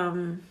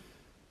a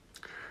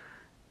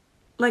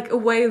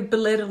way of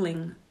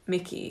belittling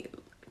Mickey.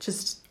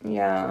 Just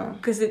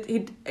because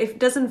it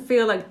doesn't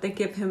feel like they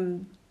give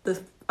him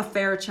a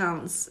fair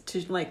chance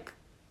to like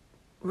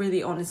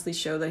really honestly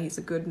show that he's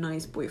a good,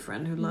 nice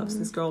boyfriend who loves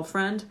his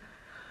girlfriend.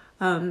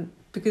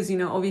 Because, you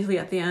know, obviously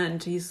at the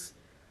end he's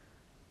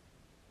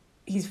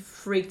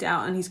freaked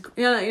out and he's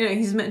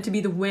he's meant to be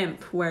the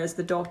wimp, whereas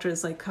the doctor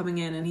is like coming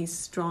in and he's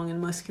strong and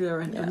muscular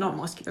and not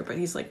muscular, but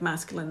he's like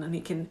masculine,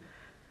 and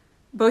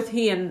both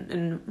he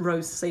and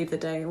Rose save the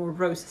day, or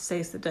Rose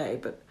saves the day,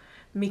 but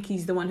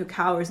Mickey's the one who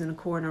cowers in a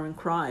corner and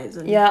cries.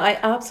 And I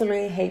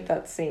absolutely hate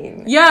that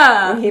scene.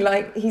 Yeah.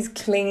 When he's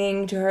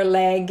clinging to her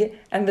leg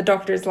and the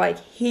doctor's like,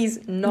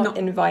 he's not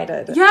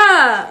invited.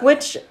 Yeah.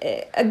 Which,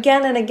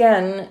 again and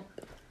again,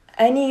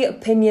 any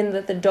opinion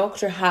that the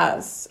doctor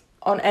has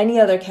on any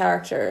other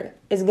character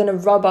is going to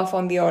rub off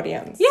on the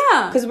audience.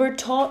 Yeah. Because we're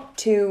taught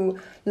to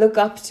look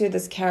up to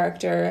this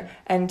character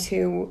and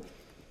to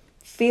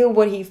feel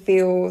what he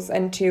feels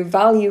and to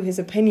value his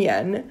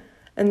opinion.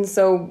 And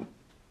so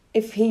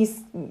if he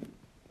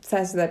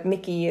says that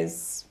Mickey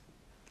is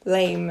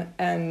lame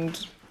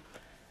and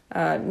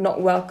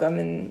not welcome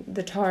in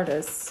the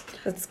TARDIS,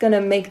 that's going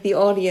to make the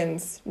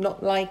audience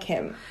not like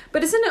him.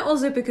 But isn't it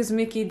also because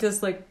Mickey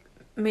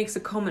makes a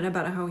comment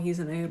about how he's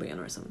an alien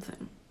or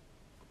something?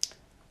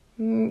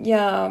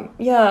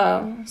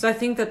 Yeah. So I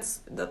think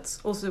that's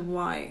also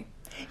why.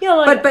 Yeah,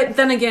 like, but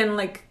then again,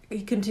 like,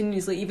 he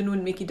continuously, even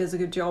when Mickey does a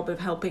good job of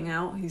helping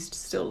out, he's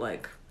still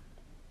like...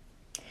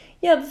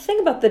 Yeah, the thing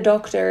about the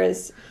doctor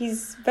is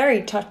he's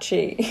very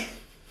touchy,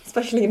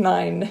 especially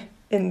 9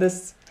 in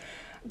this.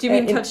 Do you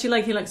mean touchy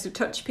like he likes to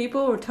touch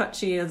people, or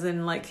touchy as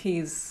in like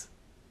he's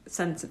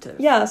sensitive?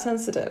 Yeah,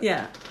 sensitive.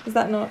 Yeah. Is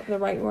that not the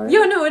right word?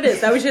 Yeah, no, it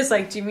is. I was just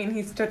like, do you mean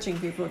he's touching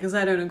people? Because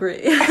I don't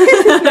agree.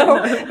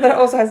 No, that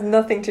also has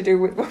nothing to do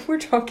with what we're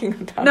talking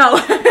about. No.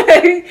 The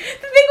thing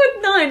with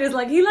Nine is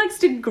like, he likes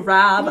to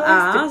grab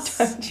ass.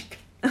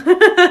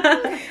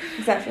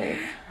 Exactly.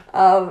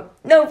 No,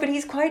 but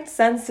he's quite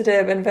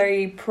sensitive and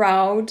very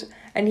proud,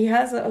 and he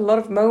has a lot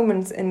of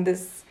moments in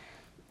this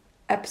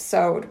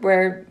episode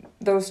where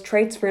those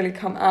traits really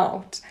come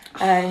out,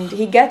 and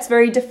he gets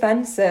very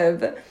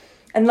defensive.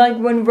 And like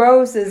when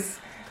Rose is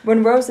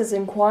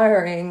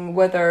inquiring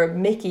whether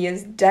Mickey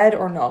is dead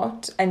or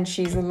not, and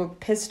she's a little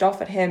pissed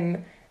off at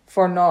him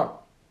for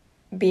not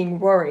being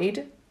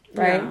worried,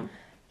 right? Yeah.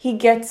 He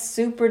gets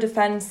super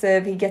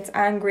defensive, he gets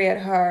angry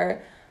at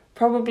her,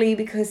 probably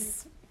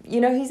because, you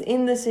know, he's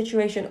in this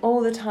situation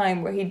all the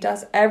time where he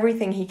does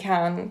everything he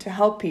can to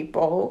help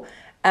people,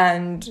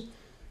 and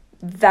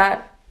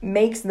that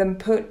makes them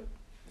put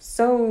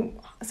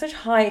such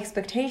high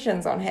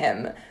expectations on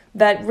him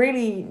that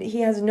really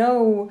he has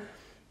no...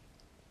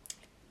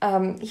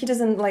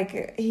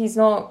 he's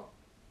not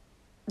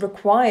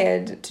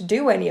required to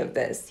do any of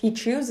this. He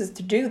chooses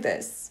to do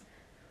this.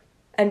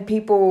 And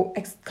people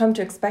come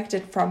to expect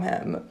it from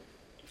him.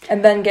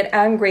 And then get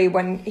angry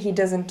when he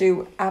doesn't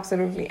do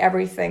absolutely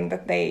everything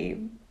that they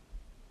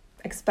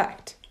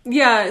expect.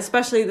 Yeah,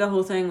 especially the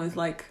whole thing with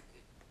like,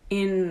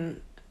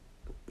 in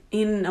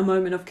a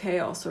moment of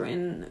chaos or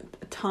in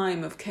a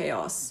time of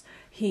chaos,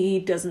 he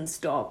doesn't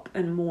stop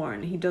and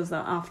mourn. He does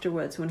that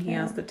afterwards when he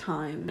has the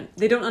time.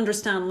 They don't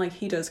understand like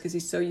he does because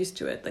he's so used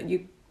to it that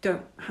you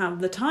don't have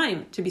the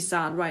time to be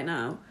sad right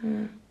now.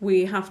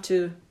 We have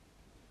to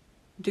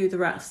do the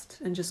rest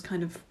and just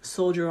kind of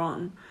soldier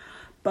on.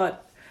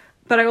 But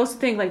I also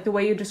think like the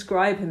way you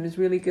describe him is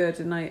really good,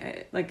 and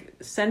I like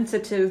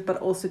sensitive but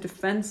also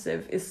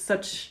defensive is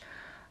such...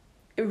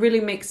 It really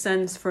makes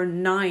sense for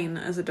Nine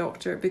as a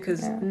doctor,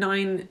 because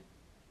Nine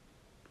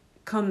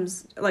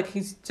comes, like,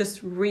 he's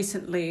just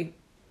recently,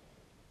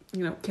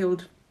 you know,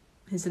 killed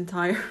his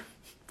entire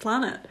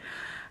planet,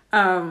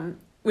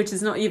 which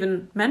is not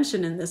even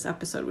mentioned in this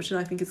episode, which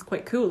I think is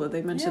quite cool that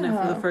they mention it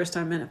for the first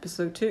time in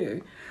episode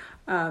 2.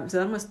 So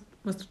that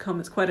must come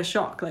as quite a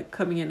shock, like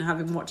coming in and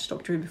having watched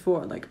Doctor Who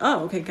before, like,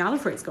 oh, okay,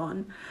 Gallifrey's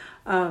gone.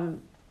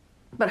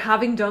 But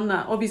having done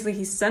that, obviously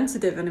he's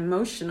sensitive and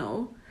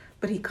emotional,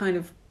 but he kind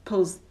of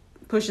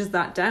pushes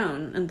that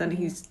down, and then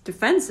he's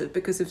defensive,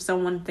 because if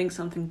someone thinks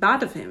something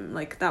bad of him,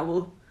 like that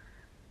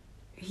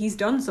he's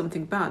done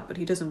something bad, but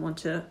he doesn't want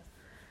to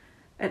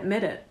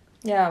admit it.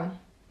 Yeah.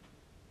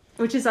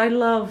 Which is I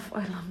love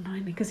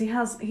Nine, because he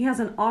has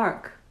an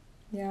arc.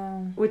 Yeah.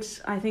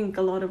 Which I think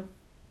a lot of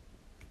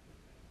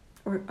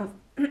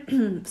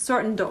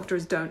certain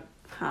doctors don't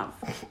have.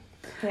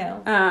 Yeah.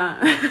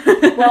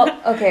 Well,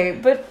 okay,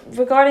 but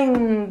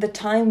regarding the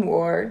Time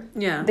War,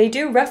 they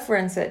do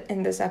reference it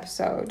in this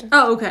episode.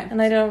 Oh, okay.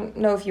 And I don't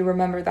know if you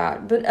remember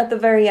that, but at the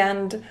very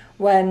end,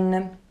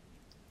 when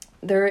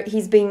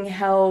he's being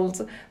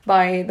held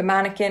by the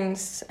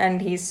mannequins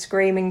and he's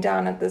screaming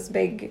down at this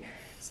big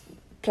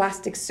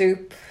plastic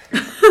soup,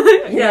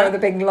 you know, the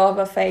big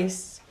lava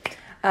face,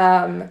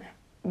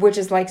 which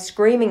is like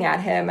screaming at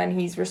him, and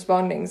he's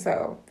responding,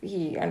 so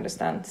he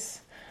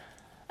understands.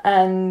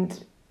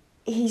 And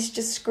he's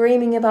just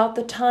screaming about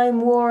the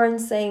Time War and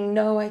saying,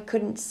 no, I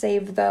couldn't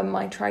save them.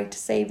 I tried to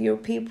save your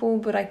people,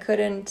 but I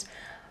couldn't.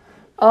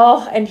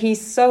 Oh, and he's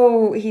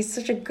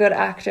such a good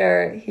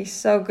actor. He's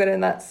so good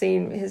in that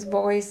scene. His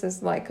voice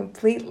is like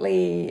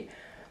completely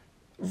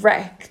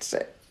wrecked.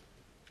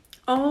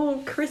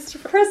 Oh,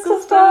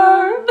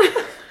 Christopher.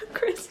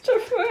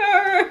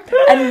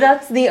 And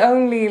that's the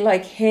only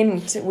like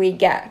hint we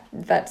get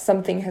that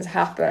something has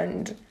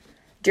happened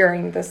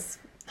during this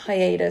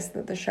hiatus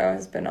that the show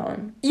has been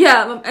on.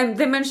 Yeah, and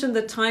they mentioned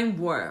the Time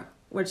War,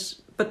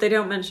 but they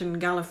don't mention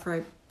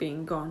Gallifrey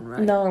being gone,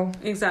 right? No.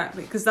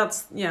 Exactly, because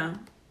that's,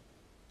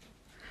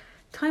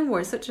 Time War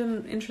is such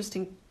an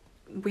interesting,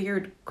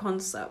 weird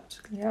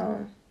concept. Yeah.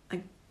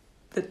 Like,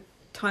 the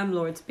Time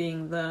Lords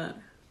being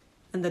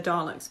and the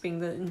Daleks being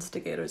the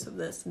instigators of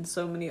this, and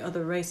so many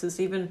other races,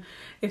 even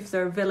if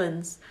they're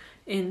villains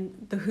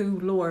in the Who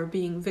lore,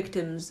 being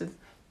victims of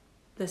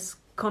this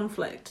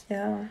conflict.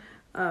 Yeah.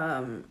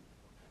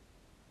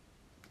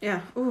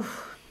 Yeah.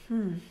 Oof.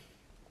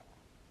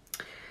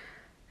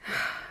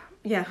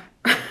 Yeah.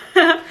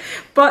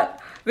 But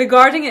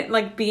regarding it,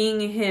 like, being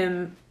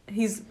him,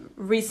 he's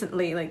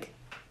recently, like,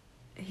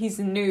 he's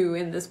new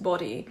in this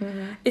body.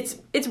 Mm-hmm.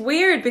 It's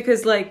weird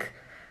because, like,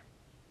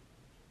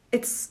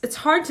 it's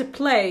hard to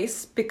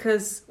place,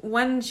 because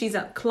when she's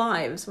at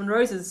Clive's, when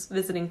Rose is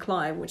visiting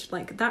Clive, which,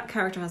 like, that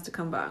character has to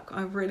come back.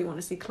 I really want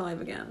to see Clive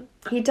again.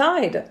 He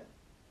died.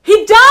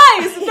 He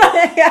dies!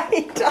 Yeah,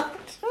 he died.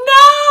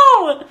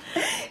 No!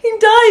 He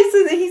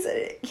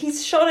dies.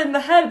 He's shot in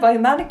the head by a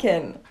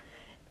mannequin.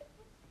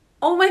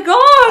 Oh my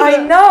god! I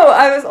know.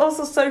 I was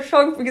also so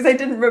shocked because I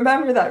didn't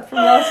remember that from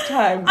last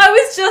time. I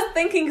was just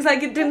thinking, because I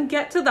didn't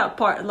get to that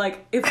part.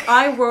 Like, if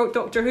I wrote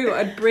Doctor Who,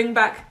 I'd bring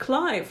back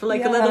Clive for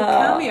like a little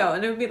cameo,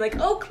 and it would be like,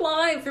 oh,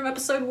 Clive from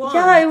episode 1.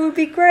 Yeah, it would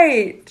be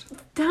great.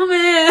 Damn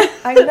it!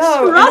 I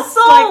know.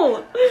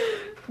 Russell!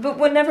 But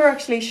we're never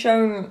actually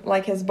shown,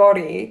 like, his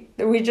body.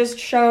 We're just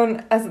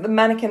shown as the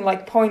mannequin,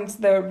 like, points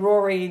the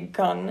Rory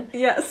gun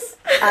Yes.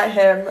 at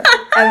him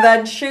and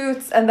then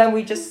shoots, and then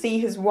we just see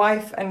his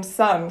wife and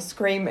son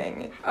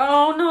screaming.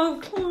 Oh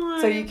no,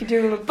 Clive. So you could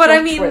do a little But I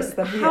plot mean, twist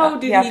that how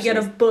did he get a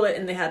actually- bullet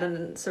in the head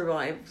and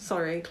survive?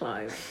 Sorry,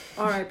 Clive.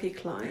 R.I.P.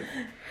 Clive.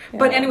 Yeah.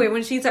 But anyway,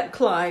 when she's at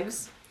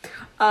Clive's,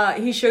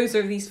 he shows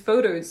her these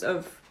photos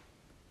of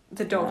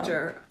the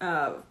doctor.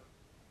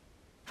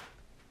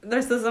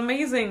 There's this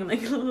amazing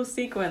like little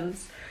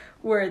sequence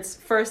where it's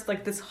first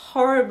like this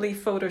horribly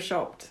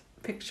photoshopped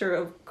picture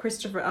of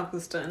Christopher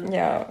Eccleston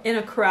in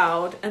a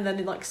crowd, and then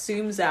it like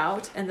zooms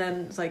out, and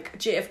then it's like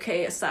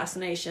JFK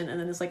assassination, and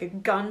then it's like a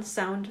gun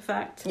sound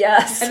effect.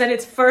 Yes. And then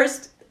it's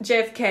first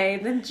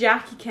JFK, then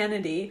Jackie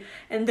Kennedy,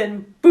 and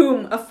then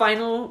boom, a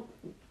final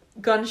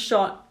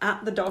gunshot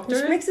at the doctor.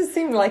 Which makes it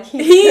seem like he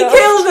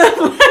killed him.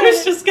 I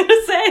was just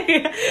gonna say,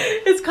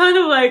 it's kind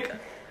of like,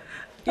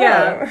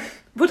 yeah. Oh.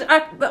 But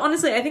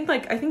honestly, I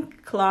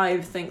think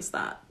Clive thinks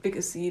that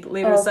because he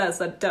later says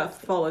that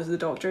death follows the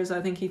doctor. So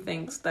I think he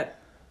thinks that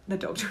the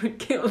doctor would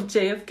kill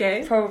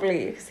JFK.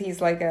 Probably because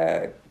he's like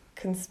a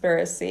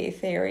conspiracy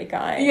theory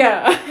guy.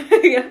 Yeah,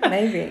 yeah,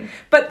 maybe.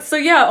 But so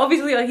yeah,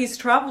 obviously like he's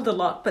traveled a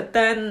lot. But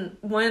then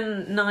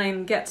when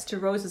Nine gets to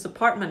Rose's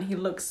apartment, he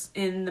looks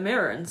in the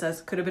mirror and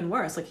says, "Could have been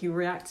worse." Like he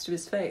reacts to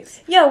his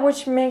face. Yeah,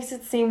 which makes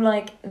it seem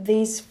like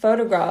these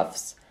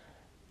photographs,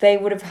 they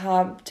would have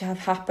had to have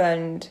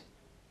happened.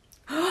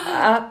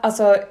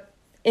 Also,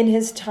 in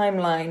his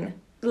timeline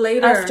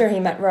Later, after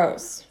he met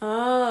Rose.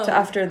 Oh, So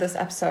after this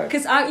episode.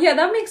 Because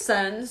that makes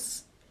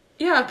sense.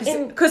 Yeah,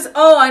 because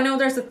I know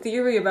there's a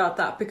theory about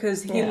that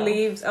because he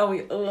leaves. I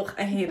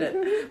hate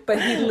it.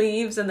 But he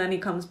leaves and then he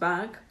comes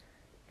back.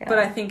 Yeah. But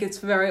I think it's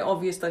very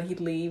obvious that he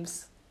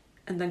leaves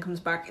and then comes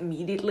back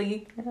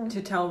immediately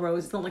to tell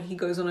Rose. It's not like he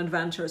goes on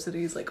adventures that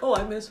he's like, oh,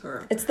 I miss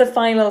her. It's the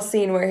final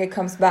scene where he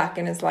comes back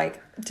and is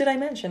like, did I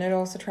mention it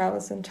also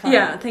travels in time?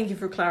 Yeah, thank you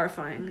for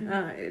clarifying.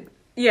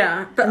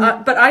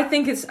 But I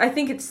think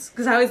it's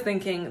because I was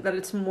thinking that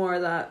it's more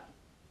that,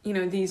 you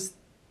know, these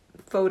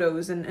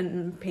photos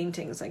and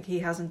paintings, like he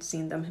hasn't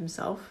seen them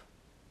himself.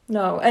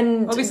 No,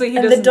 and obviously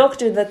the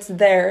doctor that's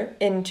there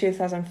in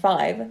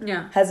 2005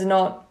 has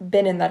not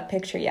been in that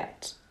picture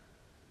yet.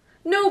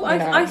 No, I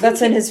think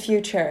that's in his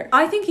future.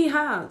 I think he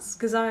has,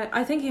 because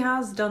I think he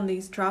has done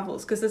these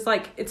travels, because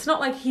it's not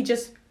like he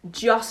just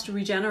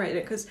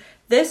regenerated, because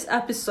this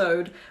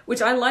episode,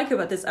 which I like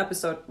about this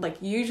episode, like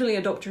usually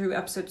a Doctor Who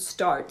episode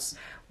starts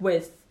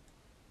with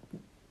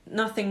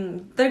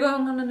nothing, they're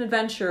going on an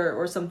adventure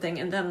or something,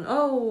 and then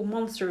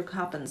monster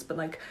happens, but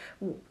like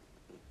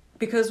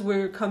because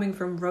we're coming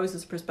from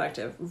Rose's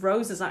perspective,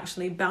 Rose is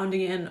actually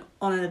bounding in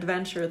on an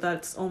adventure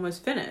that's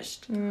almost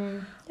finished.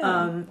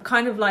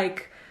 Kind of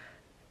like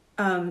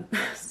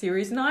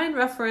Series 9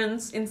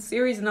 reference. In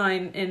Series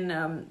 9,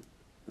 in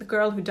The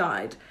Girl Who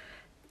Died,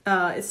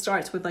 it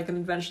starts with like an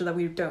adventure that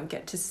we don't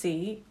get to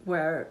see,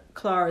 where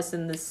Clara's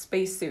in this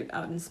spacesuit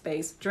out in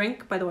space.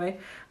 Drink, by the way.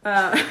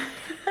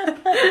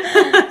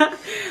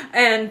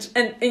 And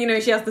you know,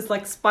 she has this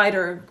like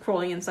spider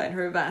crawling inside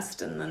her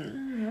vest, and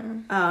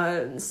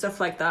then stuff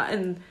like that.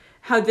 And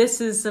how this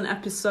is an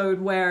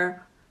episode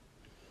where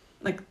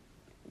like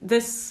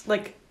this,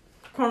 like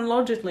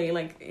chronologically,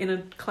 like in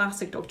a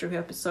classic Doctor Who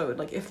episode,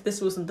 like if this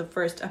wasn't the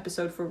first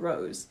episode for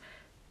Rose,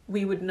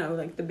 we would know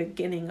like the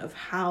beginning of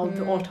how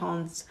the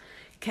Autons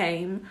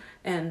came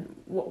and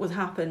what was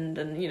happened,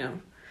 and you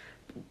know,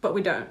 but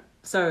we don't.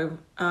 So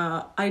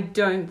I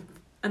don't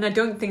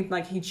think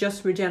like he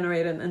just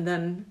regenerated and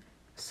then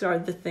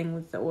started the thing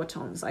with the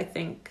Autons. I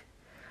think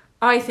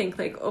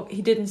like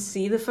he didn't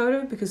see the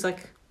photo because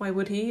like why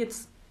would he?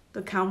 It's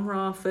the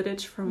camera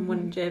footage from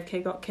when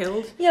JFK got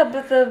killed. Yeah,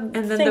 but the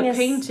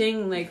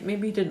painting, like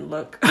maybe he didn't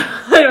look.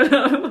 I don't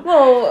know.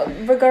 Well,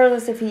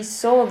 regardless if he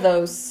saw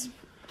those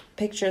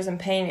pictures and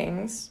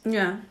paintings,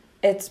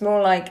 it's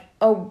more like,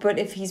 but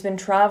if he's been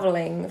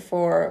traveling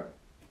for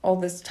all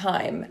this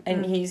time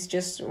and he's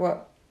just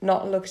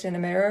not looked in a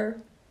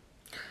mirror.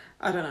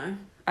 I don't know.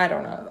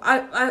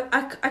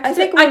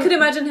 I could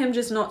imagine him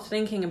just not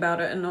thinking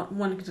about it and not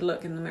wanting to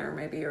look in the mirror,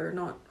 maybe, or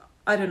not.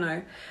 I don't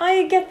know.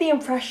 I get the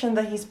impression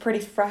that he's pretty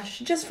fresh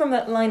just from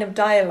that line of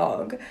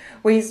dialogue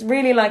where he's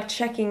really like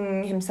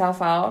checking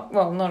himself out.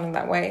 Well, not in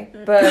that way,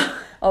 but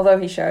although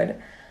he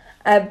should.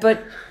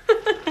 But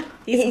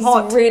he's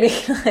really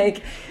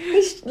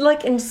he's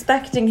like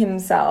inspecting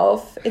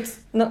himself. It's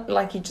not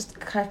like he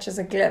just catches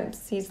a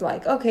glimpse. He's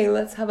like, okay,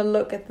 let's have a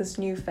look at this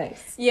new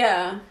face.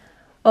 Yeah.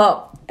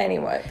 Well,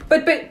 anyway.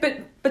 But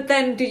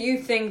then do you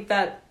think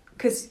that,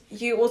 because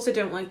you also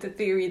don't like the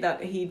theory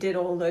that he did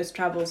all those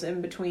travels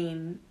in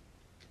between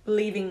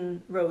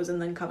leaving Rose and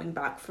then coming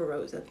back for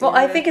Rose at the end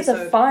I think it's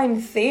a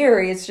fine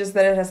theory. It's just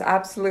that it has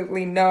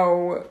absolutely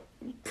no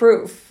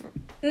proof.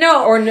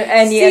 No. Or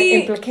any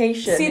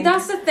implication. See,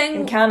 that's the thing.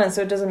 In canon,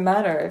 so it doesn't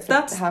matter if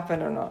it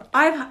happened or not.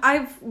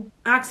 I've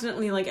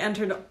accidentally like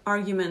entered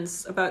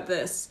arguments about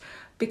this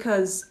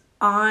because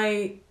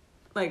it's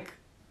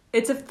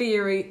a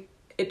theory,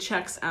 it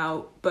checks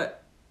out,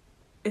 but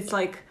it's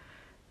like,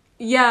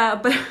 yeah,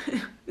 but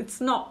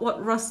it's not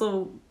what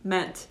Russell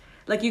meant.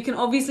 Like, you can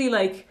obviously,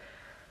 like,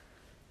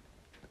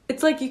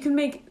 it's like you can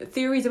make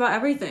theories about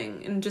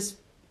everything and just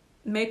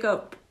make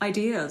up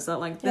ideas that,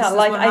 like, this is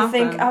like, what I happened.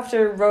 think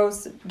after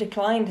Rose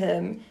declined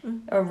him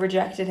or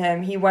rejected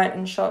him, he went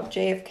and shot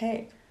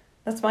JFK.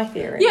 That's my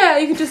theory. Yeah,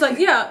 you could just, like,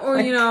 yeah, or,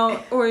 Like- you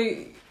know, or,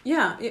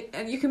 yeah,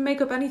 and you can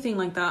make up anything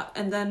like that,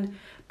 and then,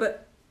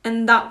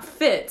 and that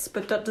fits,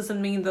 but that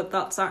doesn't mean that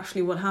that's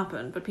actually what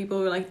happened. But people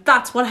were like,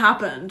 that's what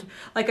happened.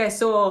 Like, I've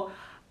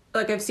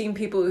seen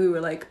people who were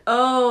like,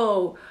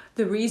 oh,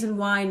 the reason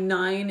why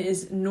 9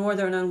 is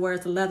northern and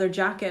wears a leather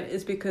jacket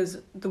is because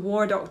the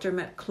war doctor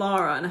met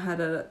Clara and had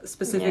a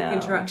specific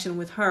interaction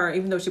with her,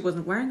 even though she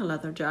wasn't wearing a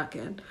leather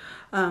jacket.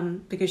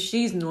 Because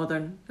she's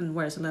northern and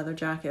wears a leather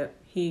jacket,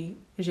 he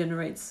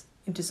generates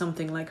into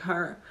something like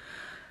her.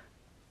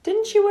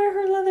 Didn't she wear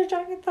her leather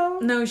jacket though?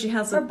 No, she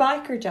has her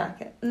biker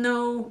jacket.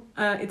 No,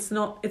 it's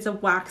not. It's a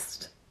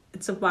waxed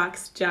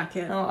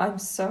jacket. Oh, I'm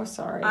so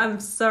sorry.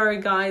 I'm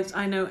sorry, guys.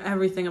 I know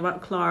everything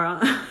about Clara.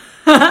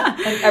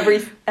 And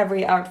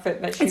every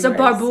outfit that she wears. It's a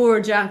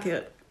Barbour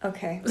jacket.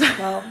 Okay,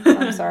 well,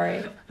 I'm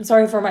sorry. I'm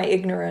sorry for my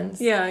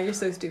ignorance. Yeah, you're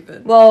so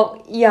stupid.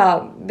 Well,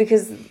 yeah,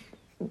 because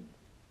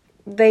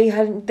they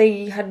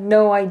had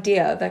no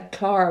idea that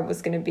Clara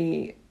was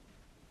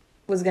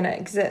gonna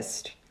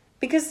exist.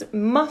 Because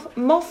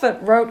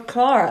Moffat wrote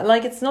Clara.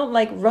 Like, it's not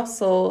like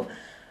Russell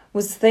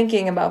was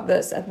thinking about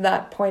this at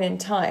that point in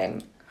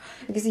time.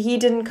 Because he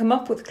didn't come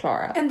up with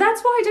Clara. And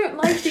that's why I don't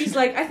like these,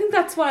 like, I think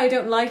that's why I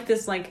don't like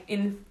this, like,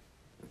 in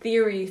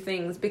theory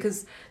things.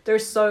 Because they're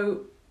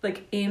so,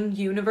 like, in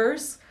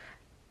universe.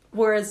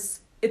 Whereas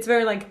it's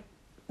very, like,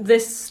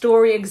 this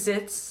story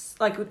exists.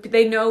 Like,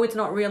 they know it's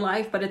not real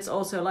life, but it's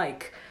also,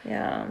 like...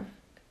 Yeah.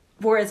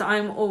 Whereas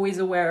I'm always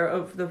aware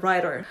of the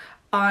writer.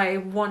 I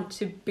want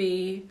to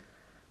be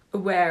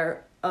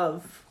aware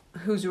of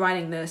who's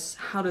writing this,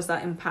 how does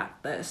that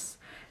impact this,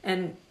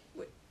 and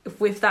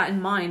with that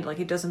in mind, like,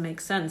 it doesn't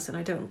make sense, and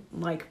I don't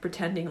like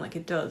pretending like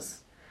it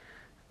does,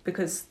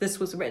 because this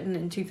was written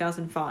in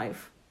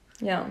 2005.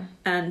 Yeah.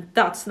 And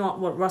that's not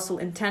what Russell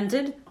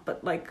intended,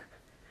 but, like,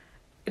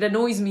 it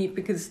annoys me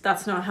because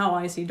that's not how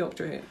I see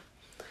Doctor Who.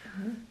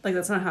 Mm-hmm. Like,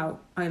 that's not how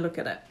I look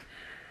at it.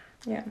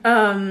 Yeah.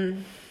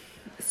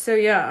 So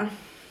yeah.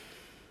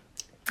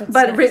 That's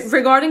But nice.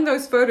 regarding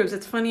those photos,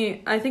 it's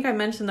funny. I think I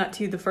mentioned that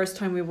to you the first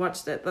time we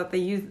watched it, that they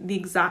used the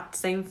exact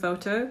same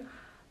photo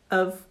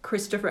of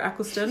Christopher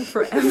Eccleston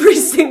for every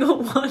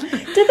single one. Did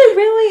they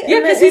really? Yeah,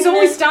 because he's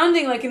always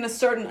standing, like, in a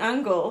certain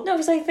angle. No,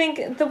 because I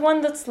think the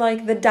one that's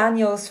like the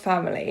Daniels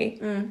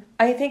family,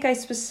 I think I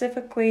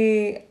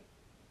specifically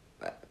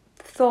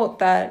thought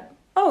that,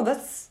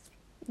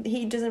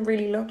 he doesn't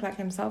really look like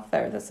himself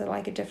there. That's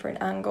like a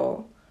different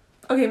angle.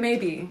 Okay,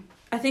 maybe.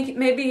 I think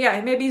maybe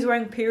he's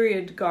wearing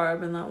period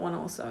garb in that one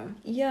also.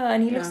 Yeah,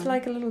 and he looks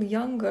like a little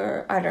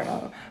younger. I don't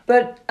know.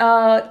 But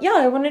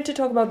I wanted to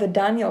talk about the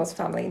Daniels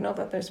family. Not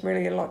that there's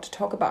really a lot to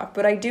talk about,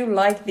 but I do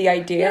like the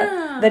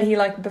idea that he,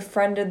 like,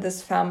 befriended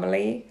this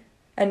family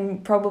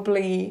and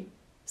probably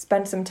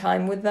spent some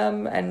time with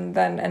them and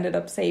then ended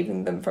up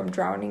saving them from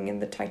drowning in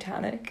the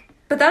Titanic.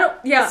 But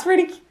that, yeah. It's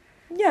really,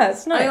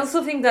 it's nice. I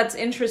also think that's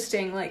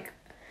interesting, like,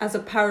 as a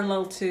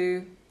parallel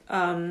to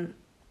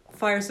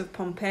Fires of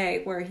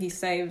Pompeii, where he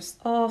saves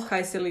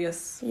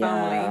Caecilius'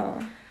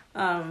 family.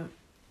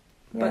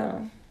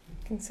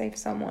 Can save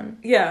someone.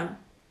 Yeah.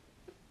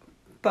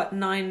 But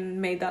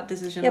 9 made that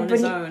decision on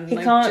his own, he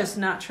like, can't, just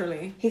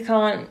naturally. He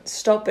can't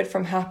stop it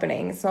from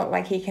happening. It's not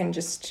like he can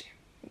just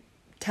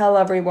tell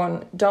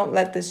everyone, don't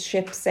let this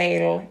ship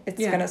sail,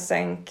 it's gonna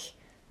sink.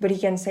 But he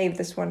can save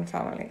this one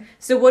family.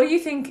 So what do you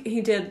think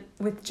he did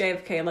with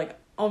JFK? Like,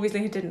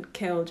 obviously he didn't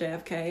kill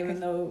JFK, even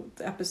though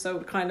the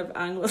episode kind of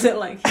angles it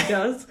like he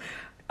does.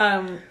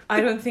 I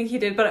don't think he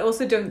did, but I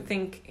also don't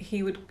think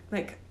he would,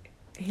 like,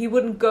 he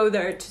wouldn't go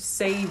there to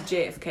save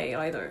JFK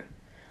either.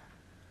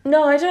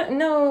 No, I don't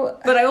know.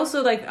 But I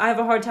also, like, I have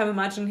a hard time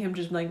imagining him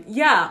just like,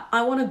 yeah,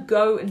 I want to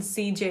go and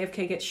see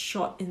JFK get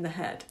shot in the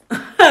head.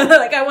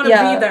 Like, I want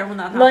to be there when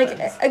that happens.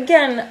 Like,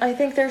 again, I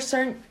think there's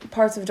certain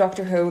parts of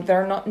Doctor Who that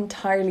are not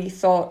entirely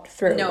thought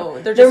through. No,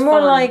 they're more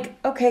fun. like,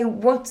 okay,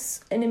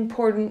 what's an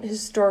important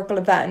historical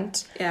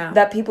event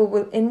that people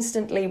will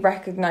instantly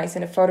recognize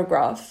in a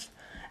photograph,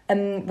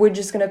 and we're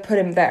just going to put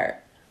him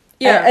there.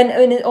 Yeah.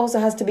 And it also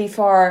has to be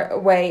far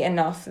away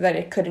enough that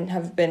it couldn't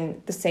have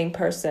been the same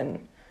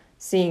person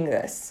seeing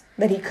this,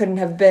 that he couldn't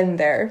have been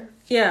there.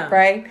 Yeah.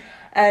 Right?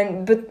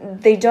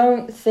 But they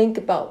don't think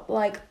about,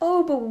 like,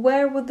 but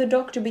where would the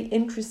Doctor be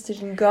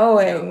interested in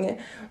going? No.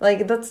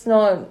 Like, that's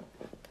not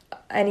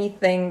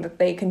anything that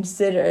they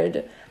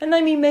considered. And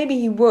I mean, maybe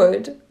he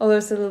would, although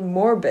it's a little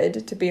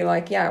morbid to be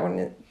like, I want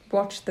to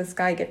watch this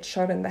guy get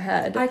shot in the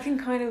head. I can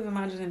kind of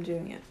imagine him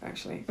doing it,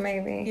 actually.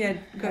 Maybe. Yeah,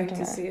 going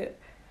to see it.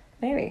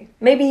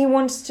 Maybe he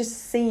wants to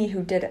see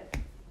who did it.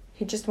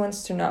 He just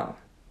wants to know.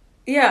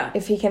 Yeah.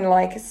 If he can,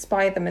 like,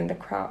 spy them in the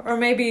crowd. Or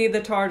maybe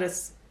the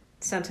TARDIS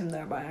sent him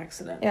there by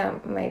accident. Yeah,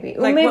 maybe.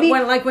 Like maybe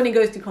when he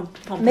goes to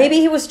Pompeii. maybe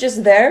he was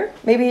just there.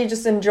 Maybe he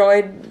just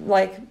enjoyed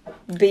like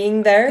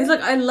being there. He's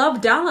like, I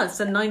love Dallas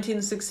in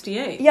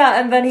 1968. Yeah,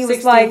 and then he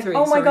was like,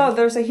 "Oh my sorry. god,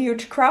 there's a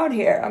huge crowd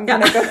here. I'm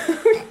gonna go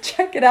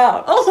check it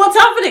out." Oh, what's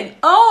happening?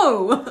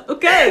 Oh,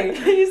 okay.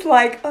 He's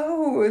like,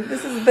 "Oh,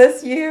 this is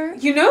this year."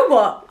 You know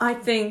what I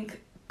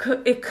think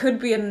it could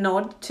be a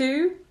nod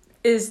to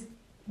is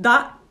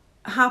that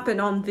happened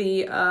on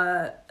the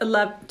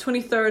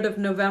 23rd of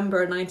November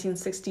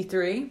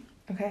 1963,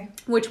 Okay.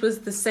 which was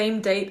the same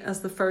date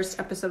as the first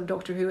episode of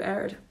Doctor Who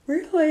aired.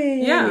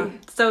 Really? Yeah.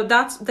 So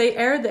they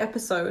aired the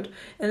episode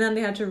and then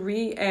they had to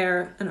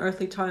re-air An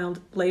Earthly Child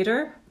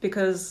later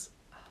because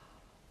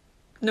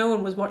no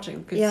one was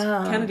watching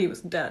because Kennedy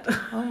was dead.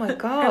 Oh my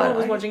god. Everyone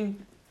was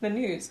watching the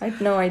news. I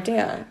had no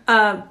idea.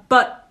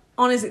 But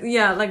honestly,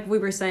 yeah, like we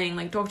were saying,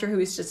 like Doctor Who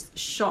is just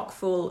chock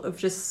full of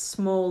just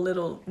small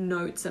little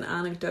notes and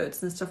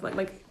anecdotes and stuff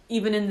like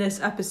even in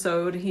this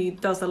episode, he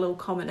does a little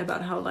comment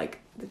about how like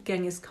the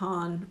Genghis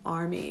Khan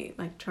army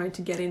like tried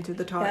to get into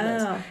the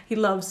TARDIS. Yeah. He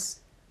loves,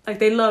 like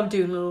they love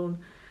doing little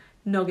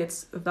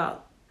nuggets of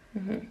that.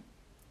 Mm-hmm.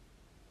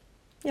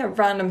 Yeah,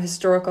 random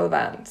historical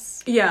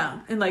events.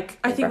 Yeah, and like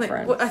I think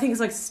reference. I think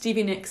it's like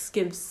Stevie Nicks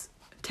gives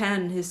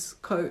 10 his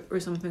coat or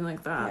something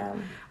like that. Yeah.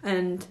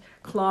 And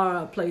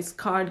Clara plays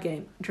card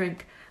games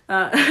with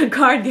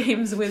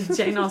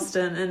Jane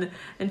Austen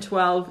and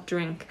 12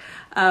 drink.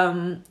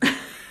 And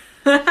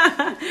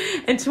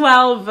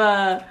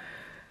 12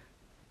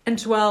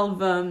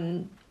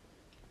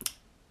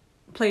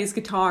 plays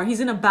guitar. He's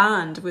in a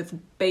band with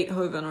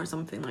Beethoven or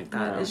something like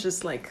that. Yeah. It's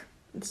just like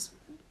it's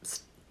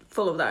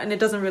full of that, and it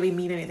doesn't really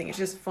mean anything. It's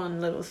just fun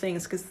little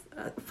things because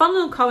fun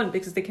little comment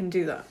because they can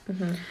do that.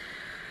 Mm-hmm.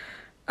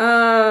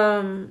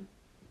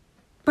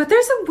 But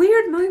there's a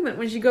weird moment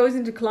when she goes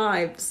into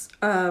Clive's,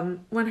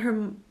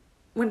 when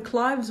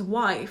Clive's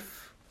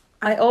wife.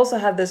 I also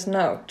have this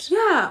note.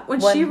 Yeah,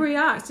 when she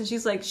reacts and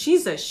she's like,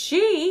 she's a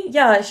she.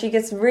 Yeah, she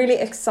gets really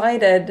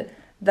excited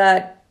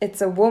that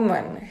it's a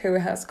woman who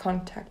has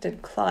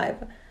contacted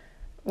Clive,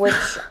 which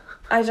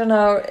I don't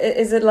know.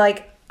 Is it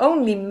like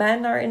only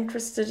men are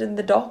interested in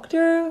the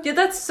Doctor? Yeah,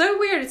 that's so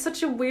weird. It's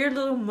such a weird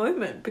little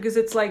moment because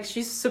it's like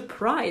she's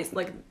surprised.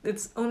 Like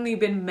it's only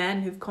been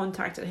men who've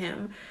contacted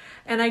him.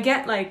 And I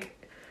get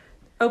like,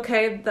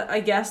 okay,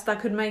 I guess that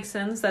could make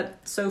sense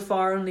that so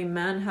far only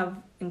men have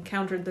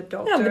encountered the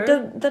Doctor. Yeah,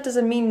 but that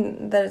doesn't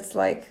mean that it's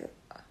like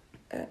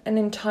an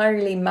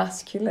entirely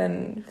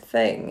masculine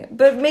thing.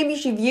 But maybe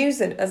she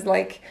views it as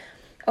like,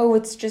 oh,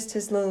 it's just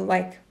his little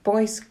like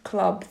boys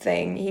club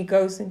thing. He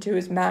goes into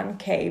his man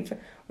cave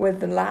with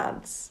the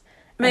lads.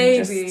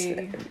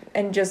 Maybe.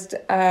 And just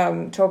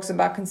talks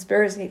about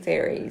conspiracy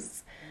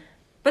theories.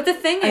 But the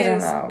thing I don't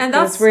is, know, and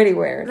that's really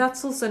weird.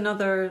 That's also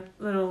another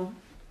little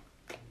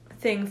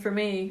thing for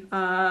me,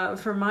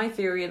 for my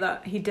theory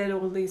that he did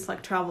all these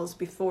like travels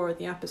before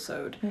the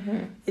episode,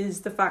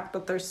 is the fact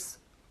that there's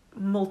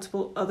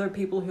multiple other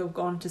people who have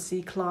gone to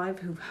see Clive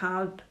who've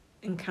had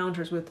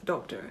encounters with the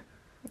Doctor.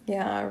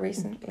 Yeah,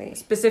 recently.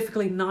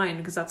 Specifically 9,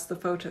 because that's the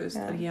photos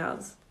that he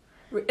has.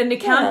 And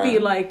it can't be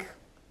like...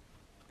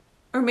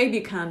 Or maybe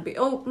it can be.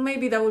 Oh,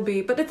 maybe that would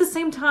be. But at the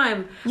same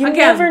time... You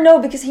never know,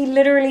 because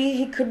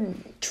he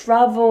could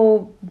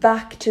travel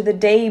back to the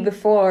day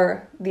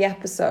before the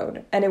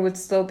episode and it would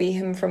still be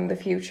him from the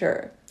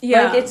future.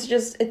 Yeah. Like,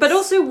 it's But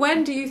also,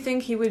 when do you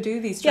think he would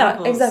do these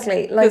travels? Yeah,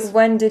 exactly. Like,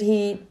 when did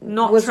he...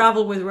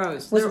 travel with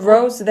Rose? Was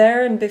Rose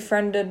there and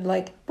befriended,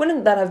 like...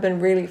 Wouldn't that have been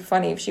really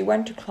funny if she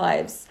went to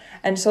Clive's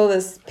and saw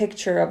this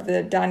picture of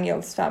the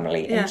Daniels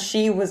family and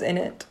she was in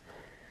it?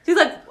 She's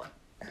like...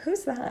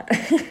 Who's that?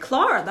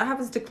 Clara. That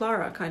happens to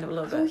Clara kind of a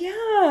little bit. Oh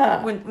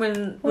yeah. With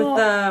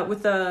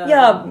the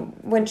yeah,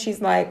 when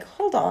she's like,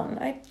 hold on,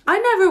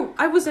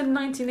 I was in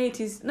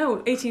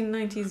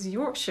 1890s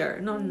Yorkshire,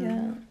 not in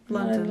London.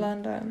 Not in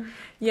London.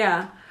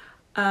 Yeah.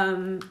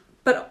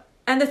 But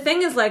the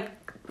thing is, like,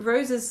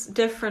 Rose is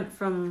different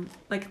from,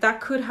 like, that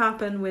could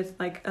happen with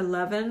like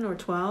 11 or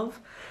 12,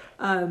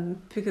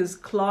 because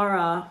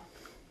Clara,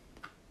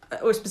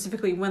 or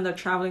specifically when they're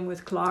traveling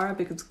with Clara,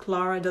 because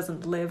Clara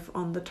doesn't live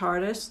on the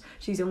TARDIS.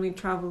 She only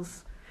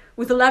travels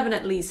with 11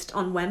 at least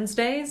on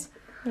Wednesdays.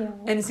 Yeah.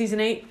 And in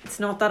season 8, it's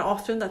not that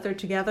often that they're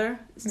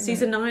together.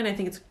 Season 9, I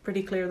think it's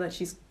pretty clear that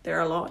she's there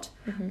a lot.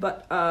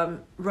 But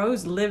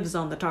Rose lives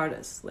on the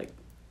TARDIS. Like,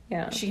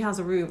 she has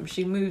a room.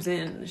 She moves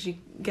in. She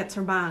gets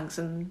her bags,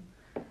 and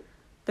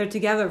they're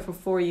together for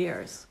 4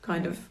 years.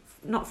 Kind of,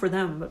 not for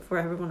them, but for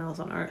everyone else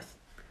on Earth.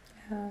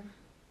 Yeah.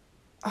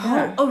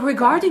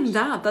 Regarding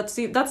that's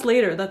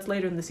later. That's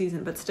later in the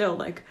season, but still,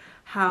 like,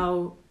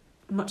 how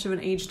much of an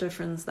age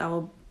difference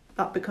that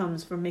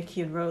becomes for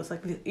Mickey and Rose.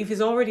 Like, if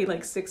he's already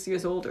like 6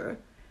 years older,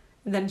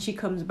 and then she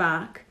comes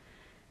back,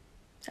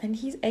 and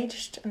he's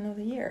aged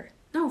another year.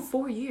 No,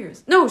 4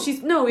 years. She's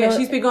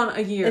been gone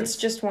a year. It's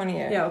just 1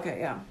 year. Yeah. Okay.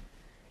 Yeah.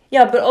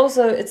 Yeah, but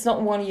also it's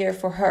not 1 year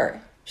for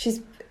her.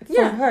 She's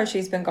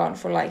been gone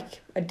for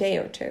like a day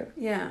or two.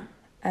 Yeah.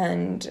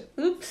 And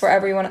for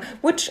everyone,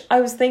 which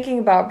I was thinking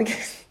about,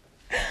 because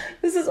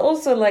This is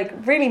also like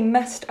really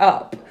messed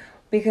up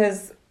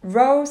because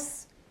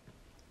Rose,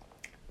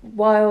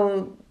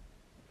 while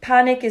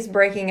panic is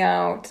breaking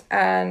out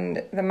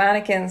and the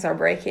mannequins are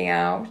breaking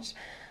out,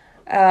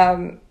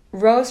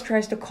 Rose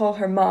tries to call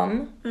her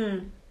mum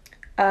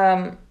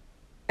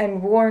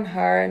and warn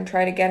her and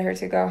try to get her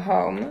to go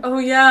home. Oh,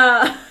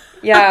 yeah.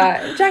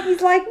 Yeah,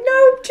 Jackie's like,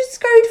 no,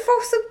 just going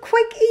for some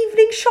quick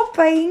evening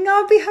shopping.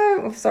 I'll be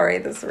home. Oh, sorry,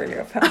 that's really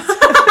offensive.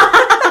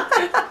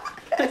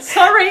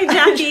 Sorry,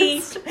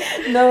 Jackie.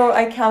 No,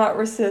 I cannot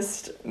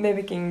resist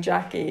mimicking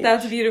Jackie.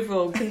 That's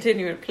beautiful.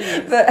 Continue it,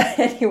 please. But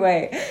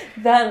anyway,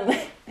 then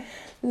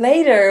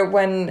later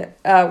when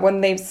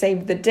they've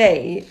saved the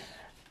day,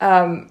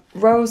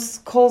 Rose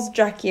calls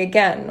Jackie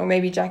again, or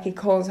maybe Jackie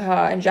calls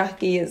her, and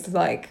Jackie is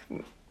like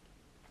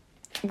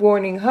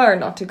warning her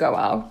not to go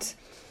out.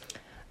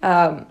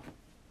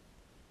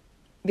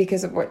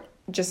 Because of what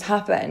just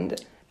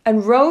happened,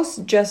 and Rose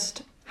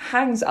just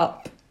hangs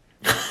up.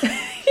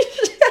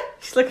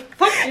 She's like,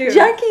 fuck you.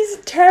 Jackie's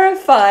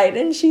terrified,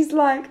 and she's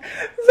like,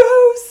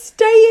 Rose,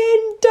 stay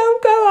in,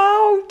 don't go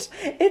out,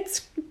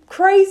 it's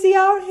crazy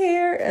out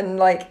here. And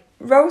like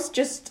Rose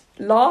just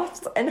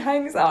laughs and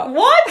hangs up.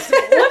 What is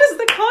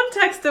the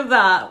context of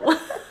that?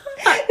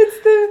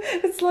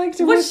 It's like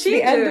towards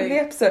the end of the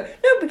episode.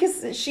 No,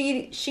 because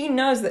she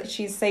knows that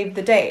she's saved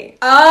the day.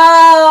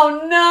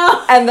 Oh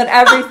no. And that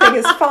everything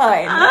is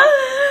fine.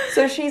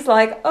 So she's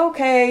like,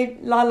 okay,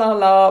 la la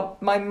la,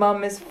 my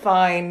mum is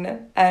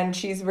fine and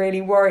she's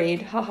really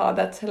worried. Haha,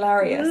 that's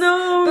hilarious.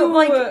 No. But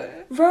like,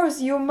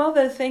 Rose, your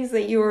mother thinks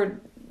that you're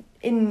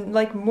in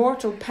like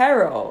mortal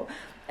peril,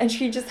 and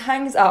she just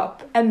hangs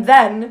up and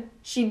then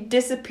she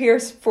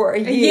disappears for a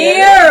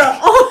year.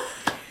 Oh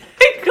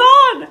my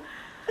god.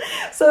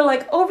 So,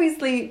 like,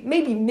 obviously,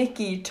 maybe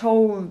Mickey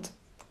told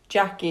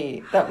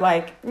Jackie that,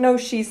 like, no,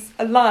 she's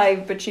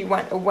alive, but she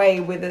went away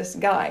with this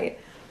guy.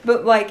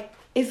 But, like,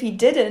 if he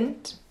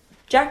didn't,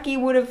 Jackie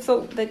would have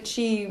thought that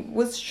she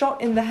was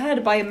shot in the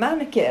head by a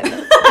mannequin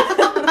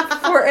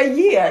for a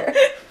year.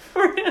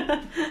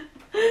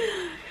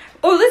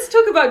 Oh, let's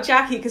talk about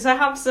Jackie, because I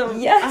have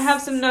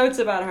some notes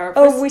about her.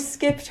 We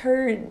skipped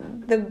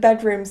the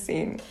bedroom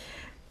scene.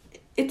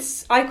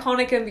 It's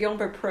iconic and beyond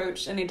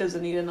reproach, and it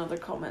doesn't need another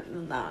comment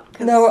than that.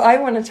 No, I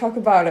want to talk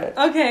about it.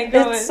 Okay,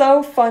 go It's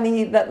so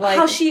funny that, like...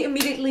 how she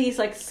immediately is,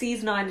 like,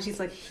 sees Nine, and she's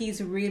like,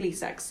 he's really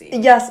sexy.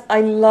 Yes,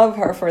 I love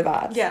her for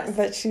that. Yes.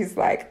 That she's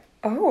like,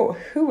 oh,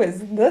 who is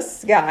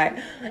this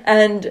guy?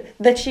 And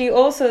that she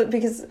also...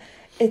 Because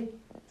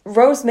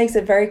Rose makes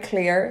it very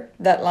clear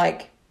that,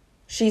 like,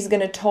 she's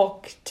going to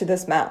talk to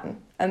this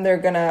man, and they're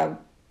going to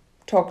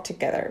talk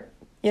together.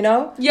 You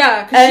know?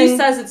 Yeah, because she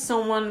says it's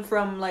someone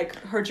from, like,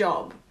 her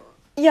job.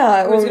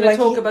 Yeah. Who's going to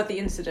talk about the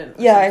incident.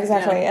 Yeah,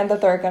 exactly. Yeah. And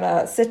that they're going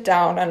to sit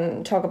down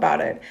and talk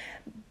about it.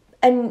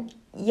 And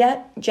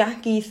yet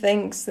Jackie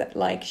thinks that,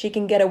 like, she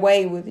can get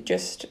away with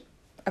just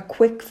a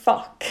quick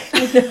fuck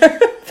in her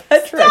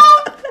bedroom.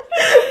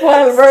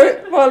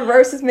 While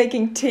Rose is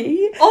making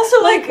tea.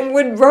 Also, like,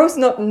 would Rose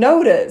not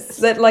notice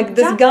that, like,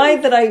 this guy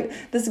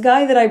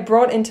that I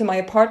brought into my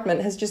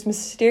apartment has just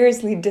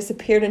mysteriously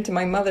disappeared into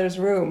my mother's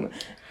room?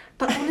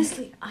 But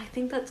honestly, I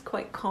think that's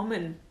quite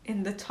common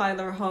in the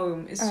Tyler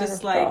home. It's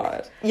just like,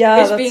 God. Yeah,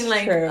 it's that's being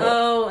like, true.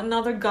 oh,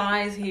 another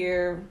guy's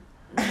here.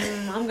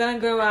 I'm gonna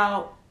go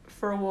out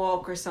for a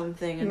walk or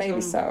something.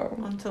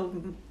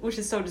 Which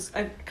is so just,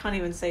 I can't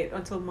even say it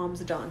until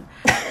Mom's done.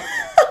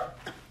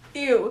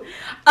 Ew.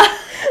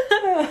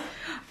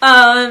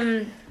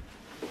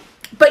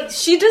 But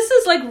she just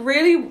is like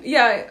really,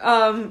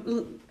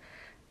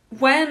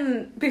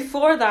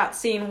 before that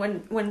scene,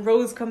 when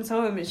Rose comes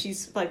home and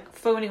she's like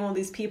phoning all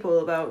these people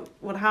about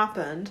what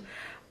happened,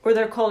 or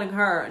they're calling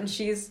her, and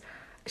she does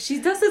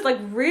this like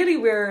really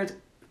weird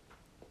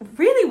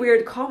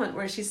comment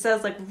where she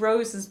says, like,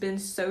 Rose has been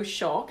so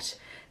shocked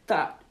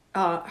that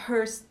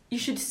you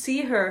should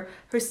see her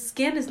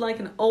skin is like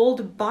an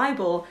old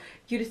Bible.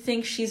 You'd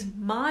think she's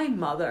my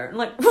mother. I'm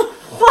like,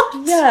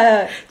 what?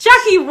 Yeah.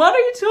 Jackie, what are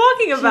you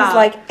talking about? She's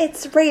like,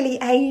 it's really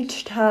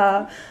aged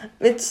her.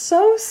 It's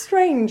so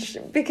strange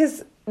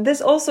because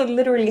this also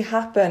literally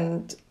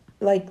happened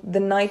like the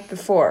night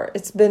before.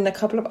 It's been a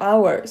couple of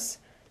hours.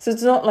 So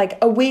it's not like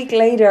a week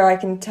later I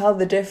can tell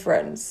the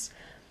difference.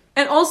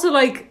 And also,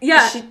 like,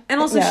 she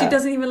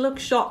doesn't even look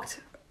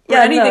shocked or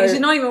anything. No. She's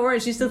not even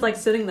worried. She's just like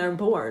sitting there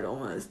bored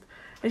almost.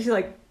 And she's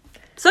like,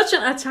 such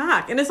an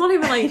attack. And it's not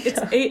even like,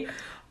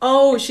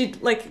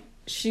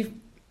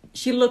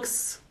 she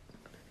looks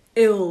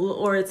ill,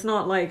 or it's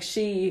not like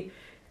this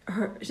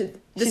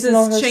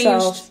has changed.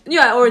 Herself.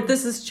 Yeah, or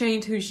this has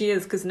changed who she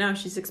is because now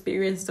she's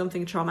experienced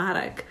something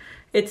traumatic.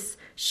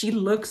 She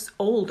looks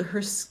old.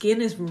 Her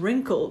skin is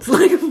wrinkled.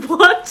 Like,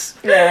 what?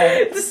 Yeah.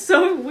 It's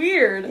so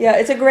weird. Yeah,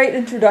 it's a great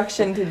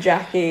introduction to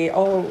Jackie.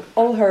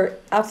 All her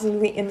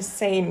absolutely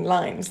insane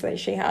lines that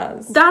she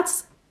has.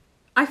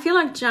 I feel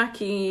like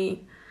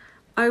Jackie,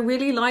 I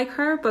really like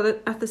her,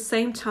 but at the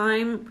same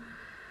time,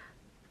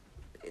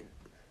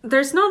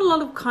 there's not a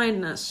lot of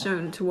kindness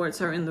shown towards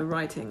her in the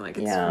writing. Like,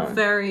 it's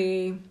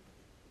very...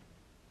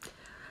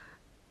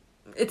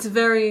 it's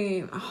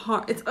very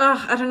hard. It's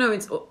I don't know.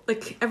 It's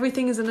like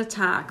everything is an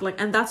attack. Like,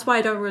 and that's why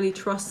I don't really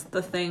trust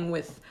the thing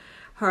with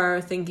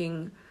her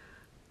thinking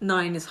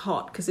 9 is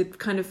hot, because it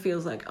kind of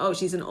feels like, oh,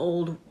 she's an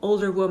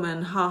older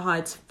woman. Haha,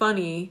 it's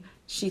funny.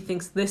 She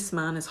thinks this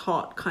man is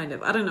hot. Kind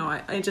of. I don't know.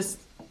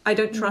 I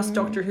don't trust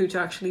Doctor Who to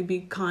actually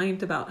be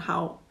kind about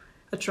how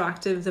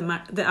attractive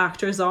the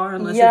actors are,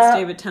 unless it's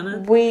David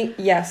Tennant.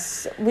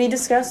 We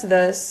discussed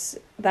this,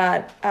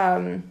 that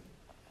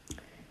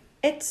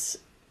it's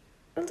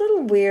a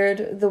little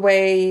weird the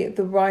way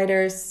the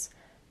writers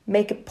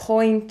make a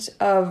point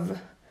of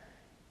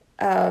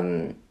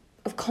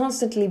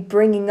constantly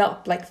bringing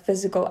up like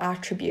physical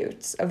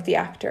attributes of the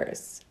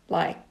actors,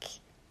 like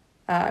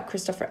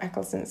Christopher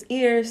Eccleston's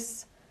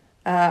ears,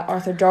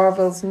 Arthur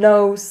Darvill's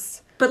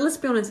nose. But let's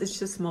be honest, it's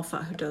just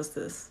Moffat who does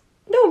this.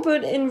 No,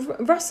 but in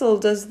Russell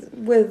does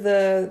with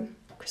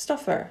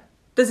Christopher.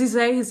 Does he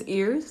say his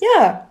ears?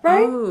 Yeah,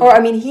 right? Oh. Or, I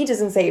mean, he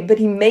doesn't say it, but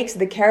he makes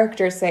the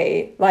character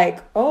say,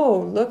 like,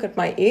 oh, look at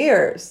my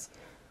ears.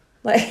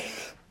 Like,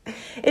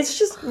 it's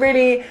just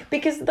really...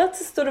 Because that's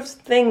the sort of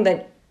thing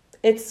that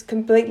it's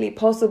completely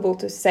possible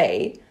to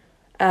say.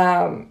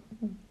 But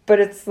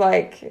it's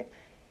like...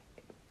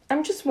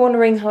 I'm just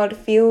wondering how it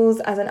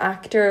feels as an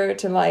actor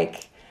to,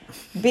 like,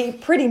 be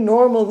pretty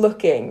normal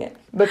looking,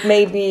 but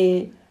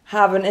maybe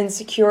have an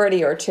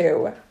insecurity or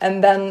two.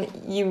 And then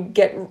you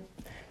get...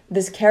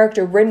 this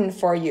character written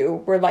for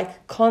you where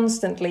like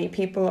constantly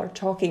people are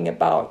talking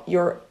about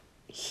your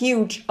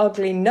huge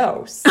ugly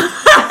nose.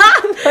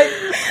 Like,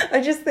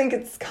 I just think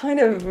it's kind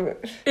of...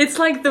 It's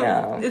like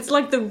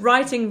the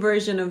writing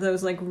version of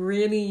those like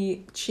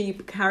really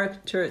cheap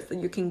characters that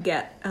you can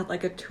get at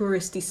like a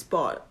touristy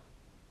spot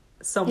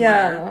somewhere.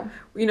 Yeah.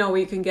 You know, where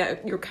you can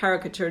get your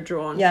caricature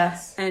drawn.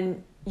 Yes.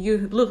 And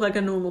you look like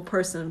a normal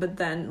person, but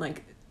then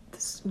like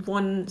this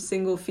one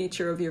single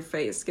feature of your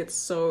face gets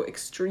so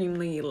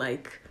extremely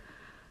like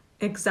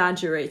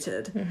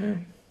exaggerated. Mm-hmm.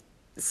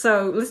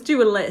 So let's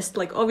do a list.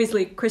 Like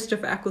obviously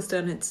Christopher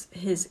Eccleston, it's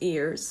his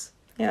ears.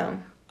 Yeah.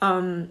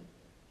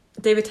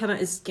 David Tennant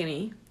is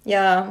skinny.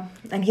 Yeah,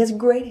 and he has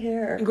great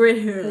hair.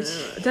 Great hair.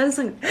 That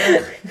isn't.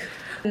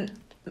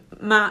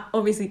 Matt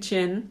obviously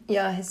chin.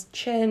 Yeah, his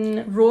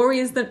chin. Rory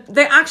is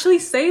they actually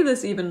say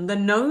this even, the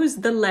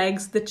nose, the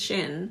legs, the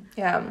chin.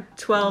 Yeah.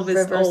 12 is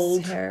River's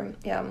old. Hair.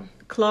 Yeah.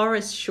 Clara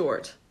is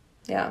short.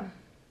 Yeah.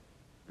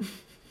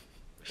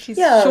 She's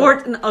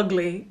short and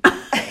ugly.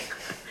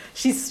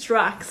 She's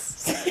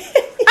Strax.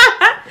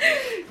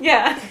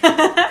 Yeah.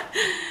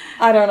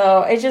 I don't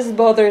know. It just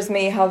bothers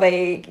me how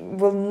they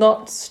will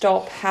not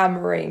stop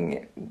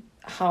hammering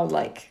how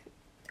like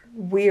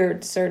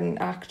weird certain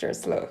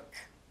actors look.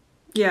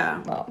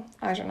 Yeah. Well,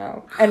 I don't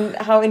know. And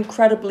how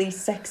incredibly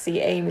sexy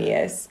Amy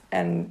is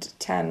and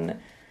 10.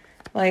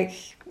 Like,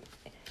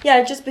 yeah,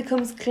 it just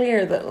becomes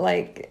clear that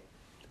like...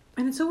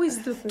 And it's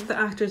always the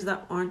actors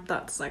that aren't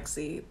that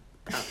sexy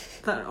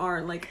that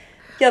are like...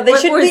 Yeah, they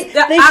should be...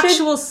 The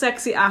actual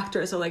sexy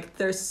actors are like,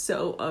 they're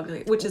so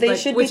ugly. They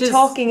should be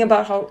talking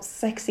about how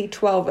sexy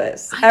 12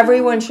 is.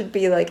 Everyone should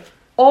be like,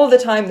 all the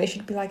time they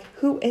should be like,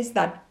 who is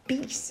that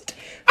beast?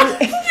 No!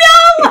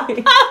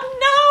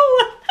 No!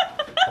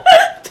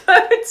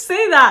 Don't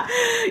say that.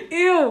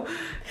 Ew.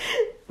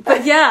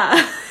 But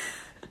yeah.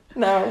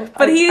 No,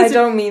 but I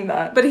don't mean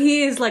that. But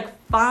he is like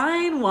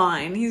fine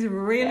wine. He's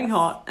really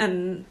hot,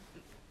 and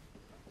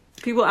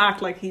people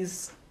act like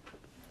he's...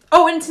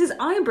 Oh, and it's his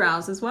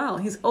eyebrows as well.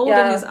 He's old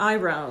in his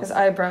eyebrows. His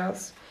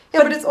eyebrows.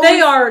 Yeah, but it's they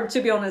are,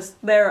 to be honest,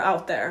 they're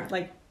out there.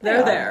 Like,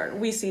 they're there.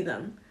 We see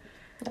them.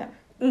 Yeah.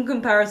 In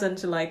comparison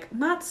to, like,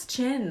 Matt's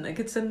chin. Like,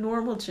 it's a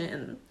normal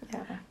chin.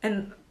 Yeah.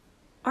 And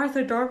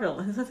Arthur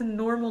Darvill has a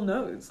normal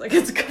nose. Like,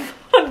 it's...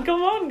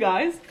 Come on,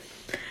 guys.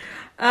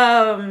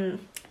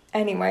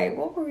 Anyway,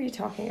 what were we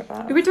talking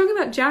about? We were talking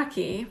about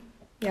Jackie.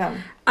 Yeah.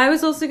 I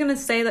was also going to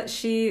say that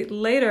she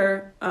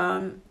later,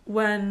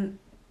 when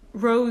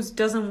Rose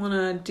doesn't want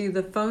to do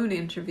the phone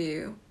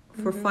interview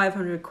for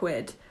 500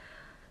 quid,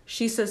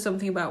 she says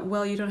something about,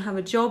 well, you don't have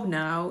a job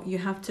now, you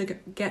have to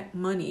get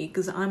money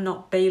because I'm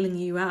not bailing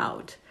you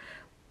out.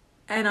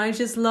 And I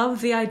just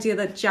love the idea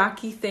that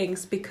Jackie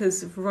thinks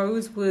because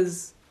Rose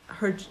was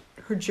her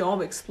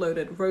job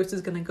exploded, Rose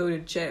is going to go to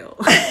jail.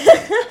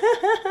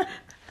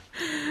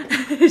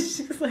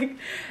 She's like,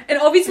 and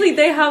obviously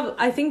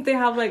I think they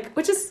have like,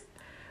 which is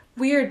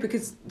weird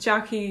because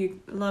Jackie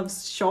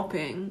loves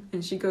shopping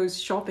and she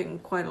goes shopping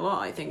quite a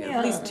lot. I think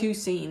at least 2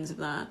 scenes of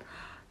that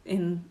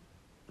in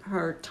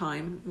her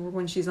time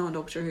when she's on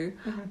Doctor Who.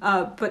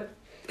 But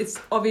it's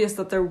obvious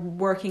that they're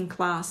working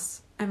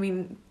class. I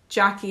mean,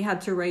 Jackie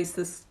had to raise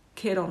this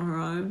kid on her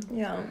own.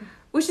 Yeah.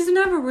 Which is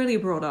never really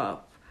brought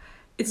up.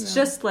 It's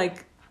just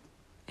like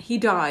he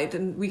died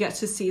and we get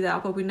to see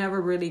that, but we never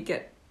really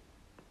get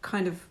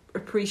kind of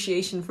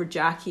appreciation for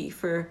Jackie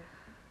for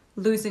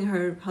losing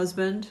her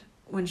husband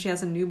when she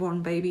has a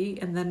newborn baby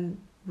and then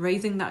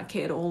raising that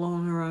kid all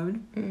on her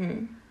own.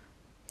 Mm-hmm.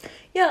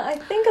 Yeah, I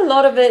think a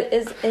lot of it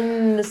is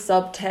in the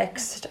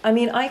subtext. I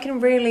mean, I can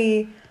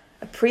really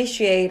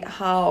appreciate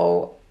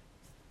how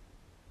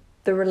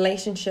the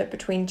relationship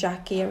between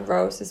Jackie and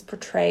Rose is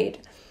portrayed.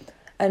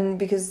 And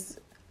because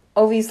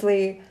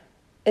obviously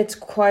it's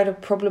quite a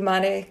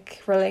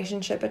problematic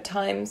relationship at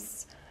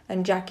times,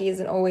 and Jackie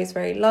isn't always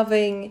very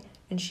loving,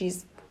 and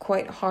she's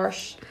quite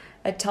harsh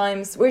at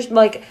times. Whereas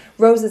like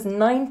Rose is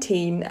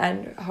 19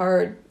 and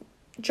her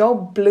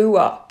job blew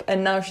up,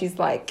 and now she's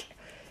like,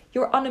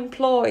 you're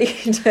unemployed.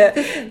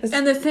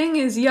 And the thing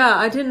is,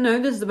 I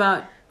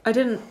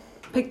didn't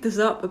pick this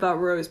up about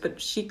Rose, but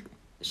she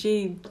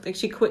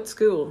quit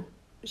school.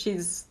 Which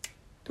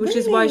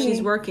is why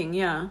she's working,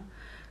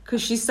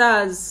 because she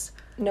says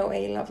no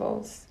A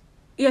levels.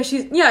 She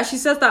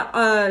says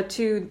that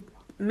to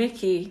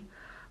Mickey,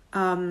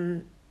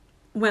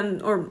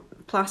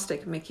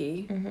 Plastic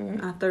Mickey,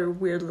 at their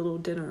weird little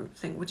dinner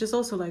thing, which is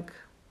also like,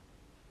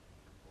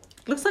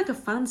 looks like a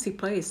fancy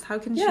place. How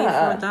can she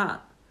afford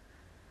that?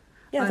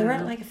 Yeah, they're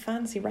at like a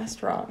fancy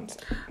restaurant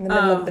in the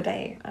middle of the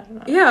day. I don't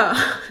know.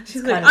 Yeah,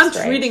 she's like, I'm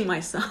treating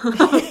myself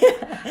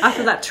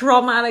after that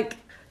traumatic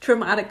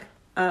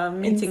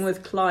meeting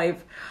with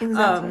Clive.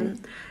 Exactly.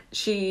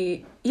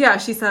 She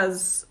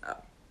says,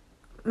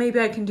 maybe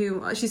I can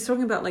do. She's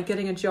talking about like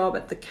getting a job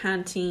at the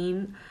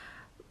canteen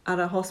at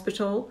a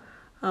hospital,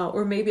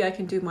 or maybe I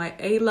can do my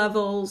A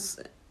levels.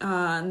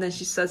 And then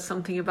she says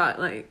something about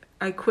like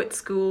I quit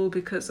school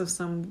because of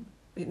some.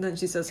 And then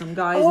she says some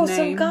guy's name. Oh,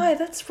 some guy,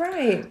 that's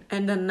right.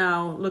 And then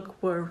now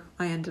look where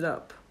I ended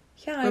up.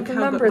 Yeah, look, I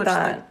remember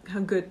that.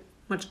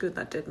 Much good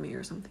that did me,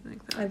 or something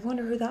like that. I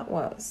wonder who that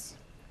was.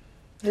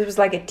 If it was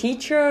like a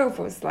teacher, if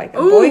it was like a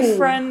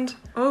boyfriend.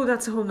 Oh,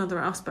 that's a whole nother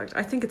aspect.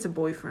 I think it's a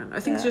boyfriend. I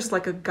think it's just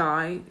like a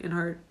guy in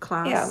her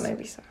class. Yeah,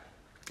 maybe so.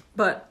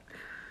 But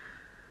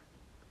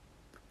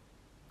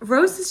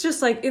Rose is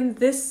just like, in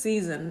this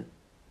season,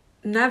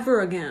 never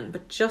again,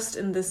 but just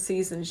in this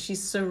season,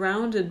 she's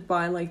surrounded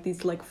by like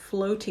these like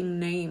floating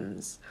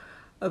names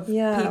of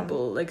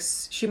people. Like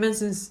she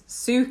mentions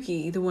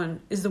Suki, the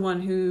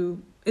one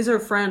who is her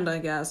friend, I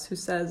guess, who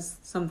says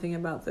something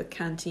about the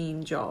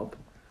canteen job.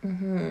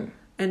 Mm-hmm.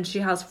 And she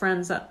has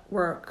friends at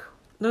work.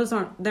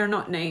 They're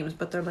not names,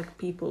 but they're like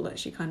people that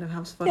she kind of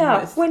has fun with.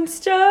 Yeah,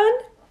 Winston.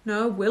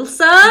 No,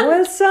 Wilson.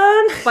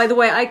 By the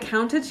way, I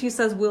counted. She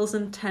says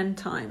Wilson 10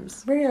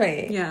 times.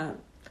 Really? Yeah.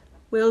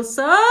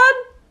 Wilson.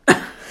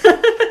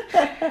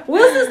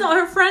 Wilson's not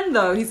her friend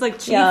though. He's like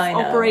chief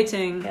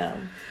operating. Yeah.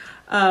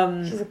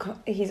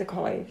 He's a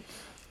colleague.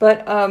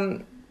 But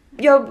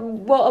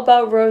what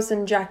about Rose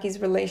and Jackie's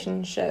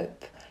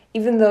relationship?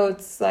 Even though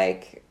it's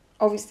like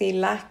obviously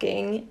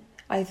lacking,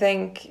 I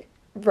think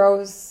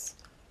Rose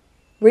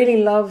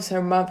really loves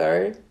her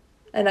mother,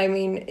 and I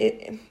mean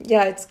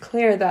it's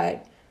clear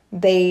that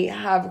they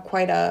have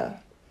quite a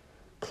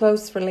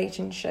close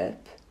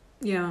relationship.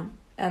 Yeah.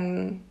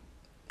 And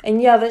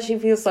that she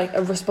feels like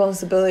a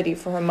responsibility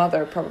for her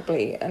mother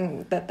probably,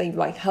 and that they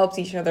like helped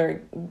each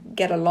other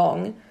get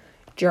along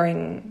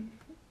during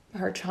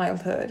her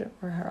childhood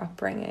or her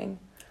upbringing.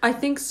 I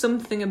think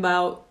something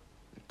about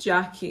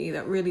Jackie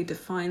that really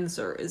defines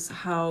her is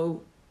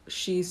how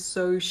she's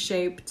so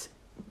shaped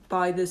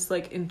by this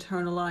like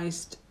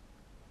internalized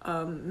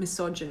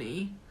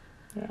misogyny.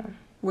 Yeah.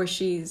 Where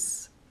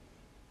she's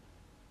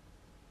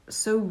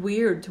so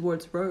weird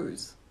towards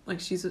Rose. Like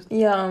she's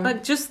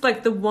like just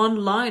like the one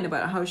line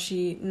about how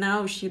she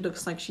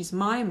looks like she's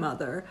my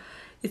mother.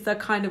 It's that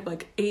kind of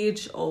like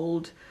age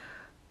old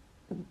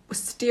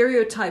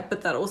stereotype,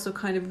 but that also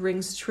kind of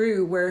rings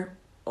true, where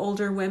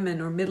older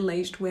women or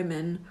middle-aged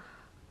women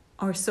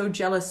are so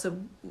jealous of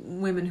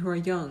women who are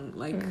young.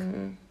 Like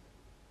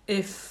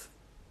if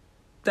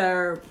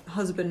their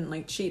husband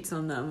like cheats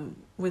on them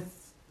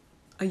with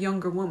a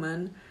younger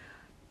woman,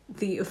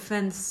 the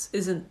offense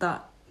isn't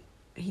that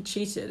he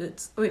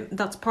cheated.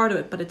 That's part of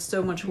it, but it's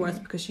so much worse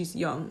because she's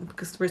young,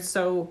 because we're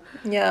so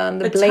and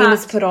the blame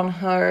is put on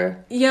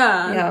her.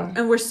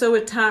 And we're so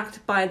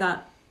attacked by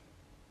that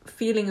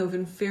feeling of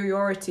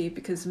inferiority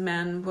because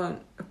men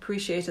won't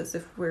appreciate us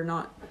if we're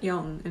not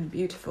young and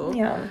beautiful.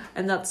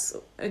 And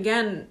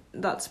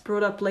that's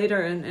brought up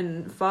later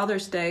in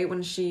Father's Day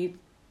when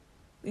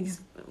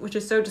which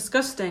is so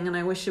disgusting, and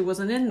I wish it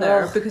wasn't in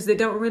there. Because they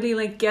don't really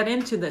like get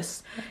into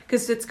this,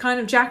 because it's kind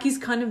of Jackie's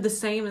kind of the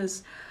same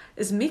as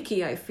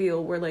Mickey, I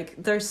feel, where like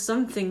there's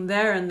something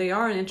there and they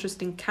are an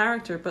interesting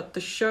character, but the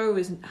show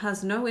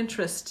has no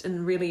interest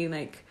in really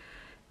like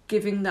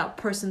giving that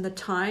person the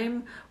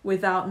time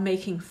without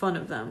making fun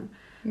of them.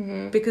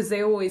 Because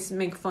they always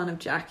make fun of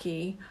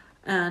Jackie,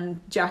 and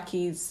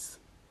Jackie's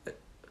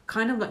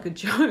kind of like a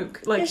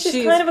joke. Like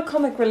she's kind of a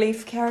comic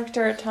relief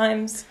character at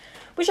times,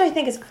 which I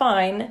think is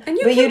fine. And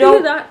you can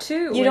do that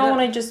too. You don't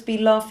want to just be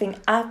laughing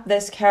at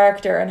this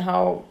character and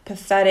how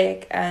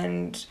pathetic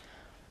and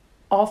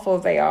awful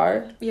they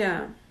are.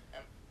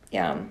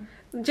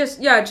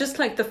 Just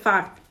like the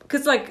fact,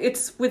 because like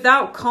it's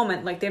without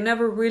comment, like they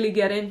never really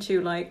get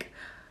into like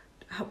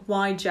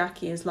why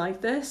Jackie is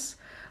like this.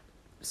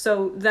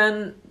 So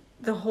then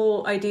the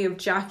whole idea of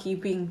Jackie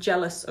being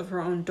jealous of her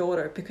own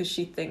daughter because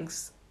she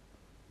thinks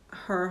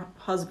her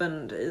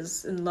husband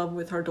is in love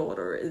with her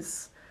daughter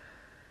is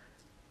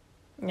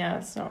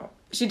it's not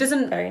she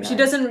doesn't Very nice.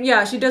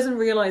 she doesn't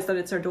realize that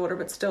it's her daughter,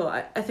 but still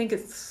I think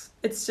it's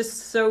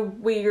just so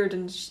weird,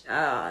 and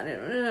I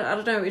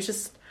don't know, it's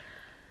just,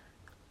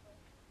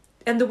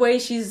 and the way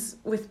she's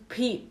with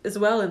Pete as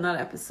well in that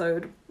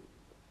episode,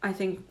 I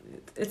think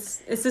it's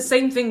the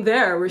same thing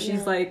there, where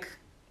she's like,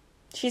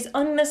 she's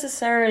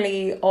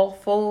unnecessarily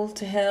awful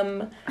to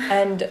him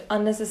and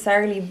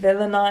unnecessarily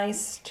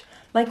villainized.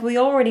 Like, we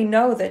already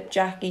know that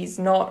Jackie's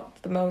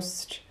not the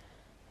most,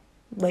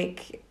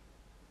 like,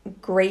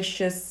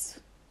 gracious,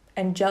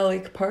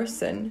 angelic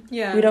person.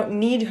 Yeah. We don't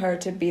need her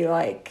to be,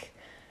 like,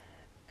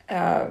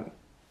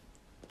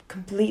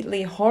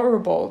 completely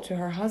horrible to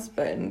her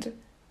husband.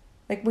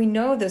 Like, we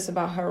know this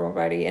about her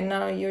already, and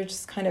now you're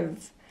just kind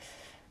of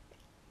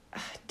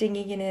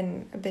digging it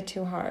in a bit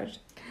too hard.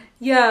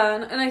 Yeah,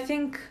 and I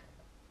think,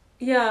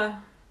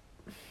 yeah,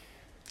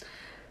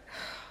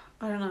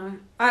 I don't know.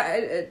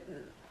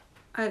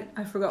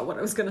 I forgot what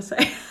I was gonna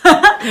say,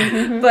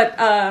 but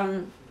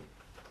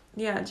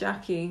yeah,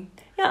 Jackie.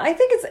 Yeah, I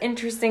think it's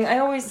interesting. I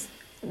always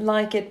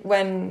like it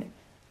when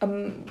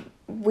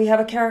we have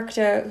a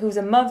character who's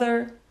a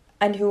mother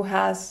and who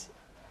has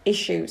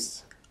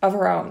issues of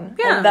her own,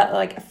 and that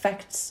like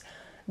affects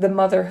the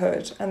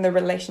motherhood and the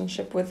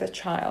relationship with the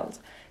child.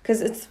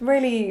 Because it's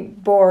really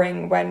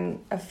boring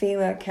when a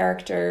female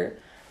character,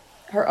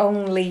 her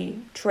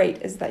only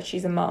trait is that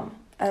she's a mom.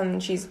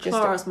 And she's just...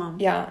 Clara's mom.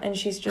 Yeah, and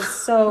she's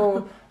just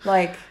so,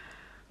 like,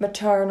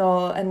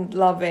 maternal and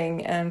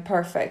loving and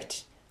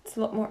perfect. It's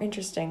a lot more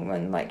interesting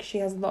when, like, she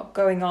has a lot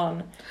going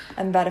on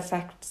and that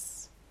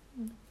affects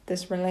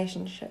this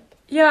relationship.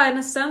 Yeah, in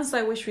a sense,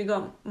 I wish we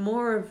got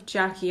more of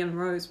Jackie and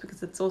Rose,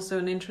 because it's also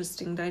an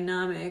interesting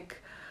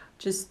dynamic,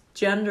 just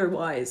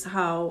gender-wise,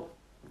 how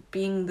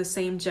being the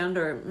same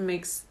gender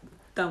makes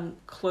them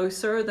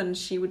closer than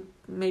she would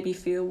maybe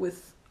feel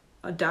with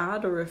a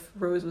dad, or if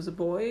Rose was a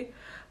boy.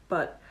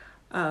 But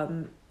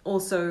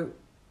also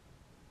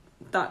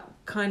that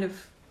kind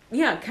of,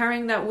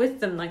 carrying that with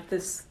them, like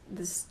this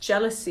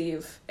jealousy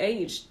of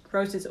age.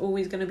 Rose is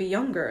always going to be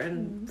younger,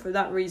 and for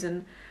that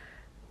reason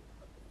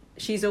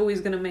she's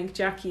always going to make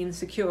Jackie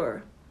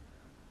insecure.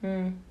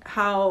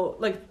 How,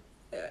 like,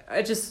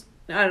 I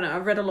don't know,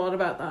 I've read a lot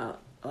about that,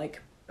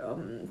 like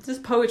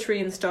just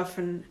poetry and stuff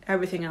and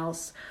everything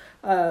else,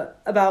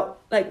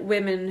 about like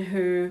women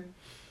who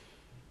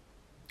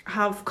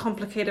have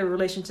complicated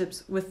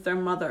relationships with their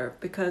mother,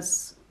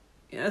 because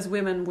as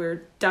women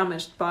we're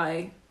damaged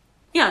by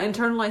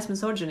internalized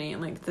misogyny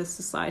and like this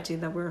society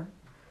that we're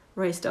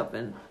raised up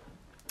in.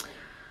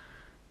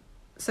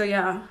 So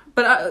yeah,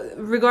 but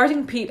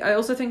regarding Pete, I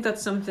also think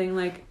that's something,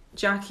 like,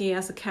 Jackie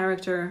as a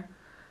character,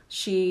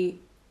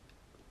 she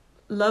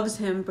loves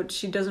him, but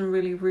she doesn't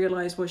really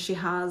realize what she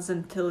has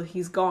until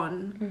he's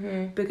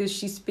gone, because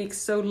she speaks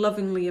so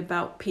lovingly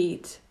about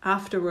Pete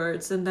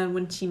afterwards, and then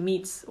when she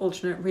meets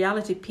alternate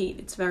reality Pete,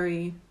 it's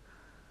very,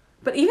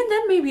 but even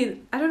then,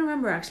 maybe, I don't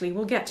remember actually,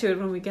 we'll get to it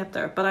when we get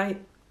there, but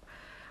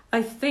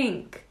I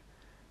think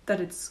that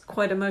it's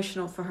quite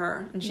emotional for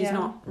her, and she's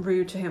not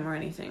rude to him or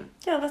anything.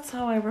 Yeah, that's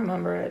how I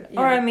remember it.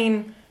 Or I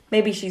mean,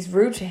 maybe she's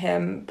rude to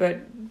him, but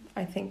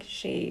I think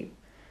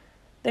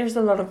there's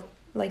a lot of,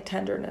 like,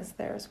 tenderness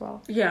there as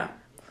well. Yeah.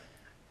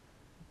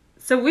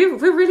 So we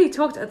really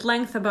talked at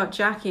length about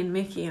Jackie and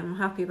Mickey. I'm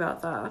happy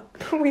about that.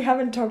 We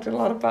haven't talked a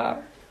lot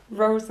about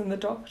Rose and the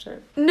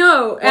Doctor.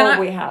 No, and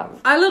we have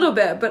a little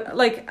bit, but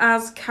like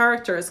as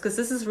characters, because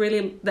this is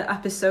really the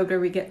episode where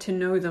we get to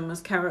know them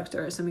as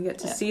characters and we get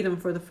to see them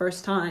for the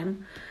first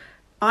time.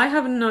 I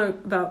have a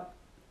note about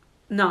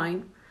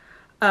 9,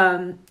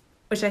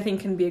 which I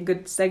think can be a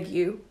good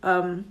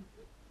segue.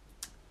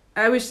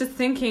 I was just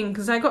thinking,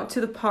 because I got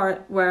to the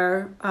part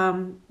where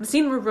the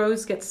scene where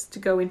Rose gets to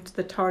go into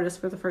the TARDIS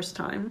for the first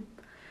time,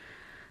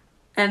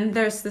 and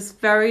there's this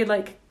very,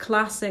 like,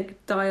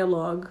 classic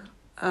dialogue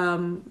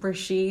where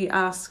she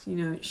asks,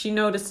 she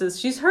notices,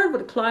 she's heard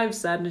what Clive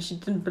said and she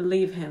didn't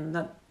believe him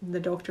that the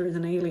Doctor is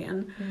an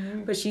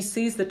alien, but she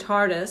sees the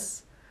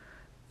TARDIS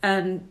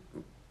and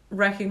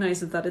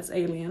recognizes that it's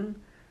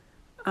alien,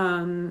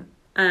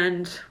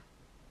 and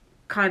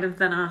kind of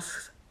then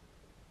asks,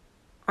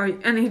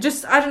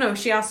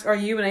 she asks, are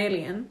you an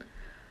alien?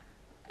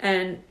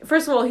 And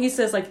first of all, he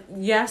says, like,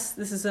 yes,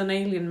 this is an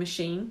alien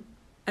machine.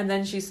 And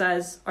then she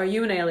says, are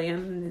you an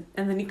alien?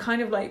 And then he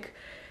kind of, like,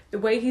 the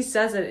way he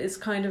says it is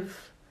kind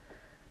of,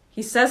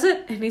 he says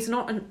it and he's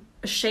not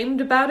ashamed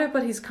about it,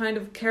 but he's kind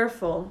of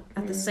careful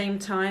at the same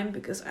time,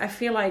 because I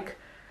feel like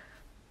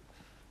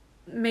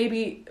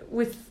maybe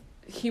with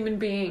human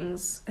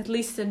beings, at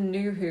least in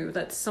New Who,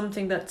 that's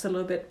something that's a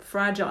little bit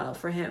fragile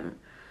for him,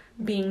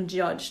 being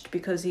judged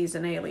because he's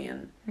an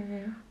alien.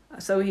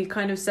 So he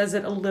kind of says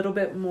it a little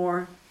bit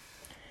more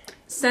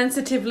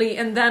sensitively,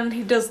 and then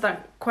he does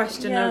that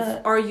question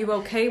of, are you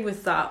okay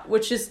with that,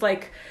 which is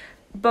like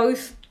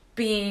both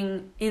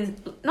being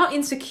not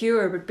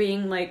insecure, but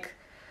being, like,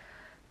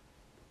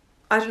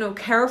 I don't know,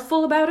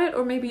 careful about it,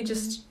 or maybe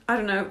just, I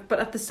don't know, but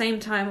at the same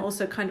time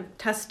also kind of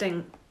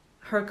testing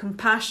her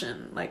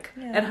compassion, like,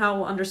 and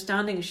how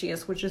understanding she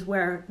is, which is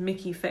where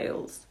Mickey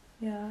fails.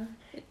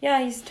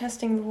 Yeah, he's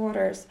testing the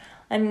waters.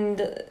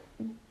 And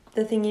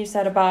the thing you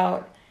said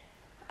about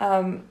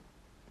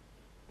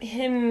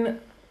him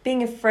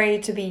being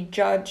afraid to be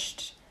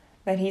judged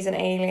that he's an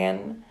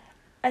alien,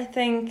 I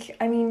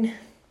mean,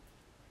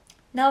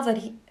 now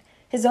that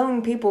his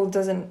own people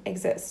doesn't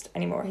exist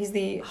anymore. He's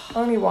the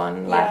only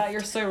one left. Yeah,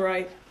 you're so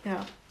right.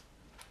 Yeah.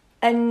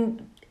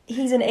 And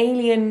he's an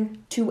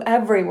alien to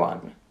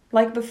everyone.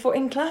 Like before,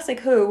 in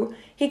classic Who,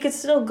 he could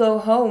still go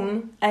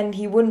home and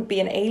he wouldn't be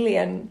an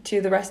alien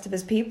to the rest of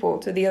his people,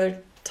 to the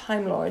other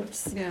Time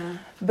Lords. Yeah.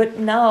 But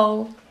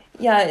now,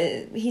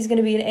 he's going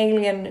to be an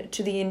alien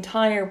to the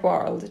entire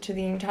world, to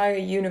the entire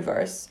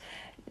universe.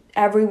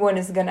 Everyone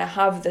is going to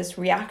have this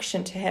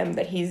reaction to him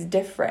that he's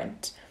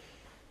different.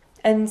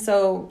 And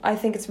so I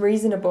think it's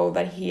reasonable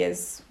that he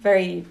is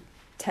very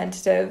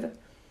tentative.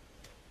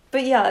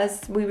 But yeah,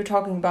 as we were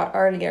talking about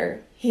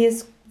earlier, he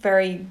is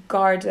very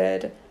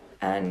guarded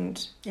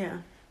and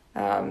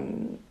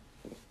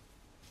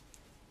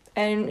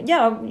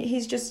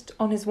he's just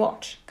on his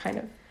watch, kind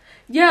of.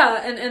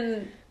 Yeah,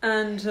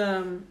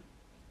 and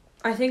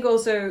I think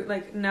also,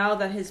 like, now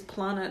that his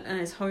planet and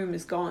his home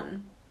is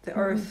gone, the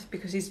Earth,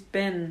 because he's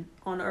been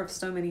on Earth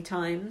so many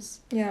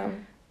times. Yeah.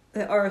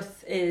 The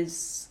Earth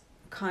is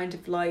kind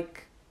of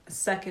like a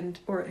second,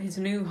 or his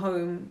new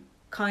home,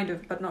 kind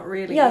of, but not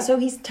really. Yeah, so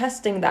he's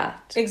testing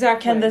that.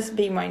 Exactly. Can this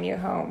be my new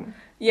home?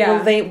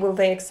 Yeah. Will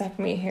they accept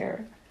me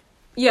here?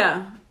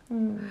 Yeah.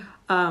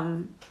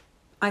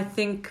 I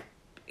think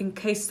in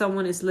case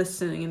someone is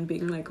listening and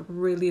being like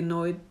really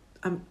annoyed,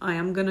 I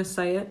am gonna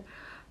say it.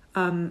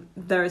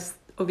 There's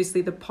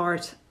obviously the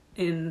part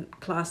in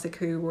Classic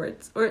Who where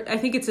I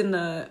think it's in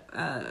the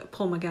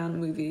Paul McGann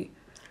movie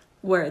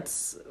where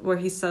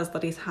he says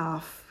that he's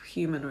half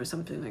human or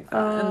something like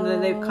that, and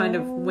then they've kind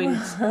of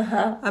winked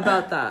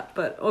about that.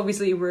 But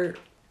obviously we're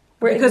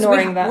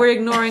ignoring that. We're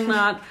ignoring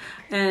that,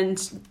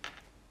 and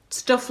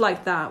stuff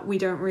like that we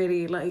don't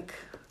really like.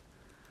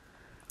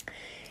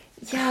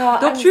 Yeah,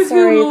 Doctor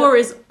Who lore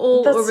is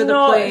all over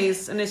the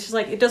place, and it's just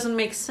like it doesn't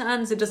make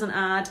sense, it doesn't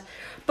add.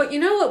 But you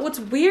know what's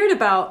weird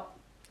about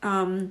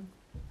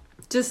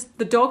just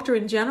the Doctor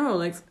in general,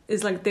 like,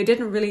 is like they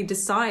didn't really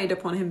decide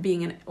upon him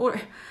being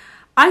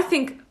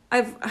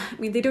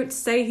they don't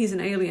say he's an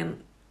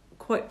alien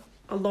quite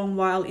a long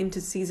while into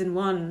season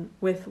 1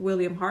 with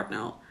William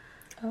Hartnell.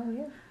 Oh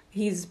yeah.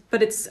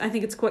 I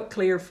think it's quite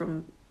clear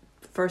from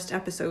the first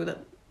episode that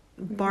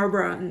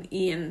Barbara and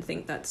Ian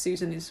think that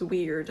Susan is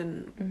weird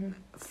and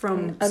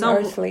from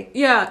unearthly.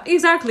 Yeah,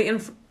 exactly,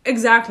 and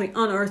exactly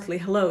unearthly.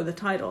 Hello, the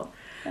title,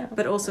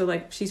 but also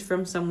like she's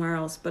from somewhere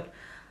else. But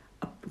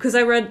because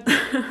I read,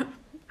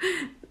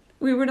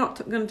 we were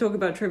not going to talk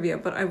about trivia,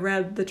 but I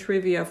read the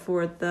trivia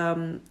for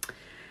the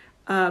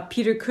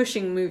Peter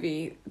Cushing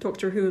movie,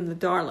 Doctor Who and the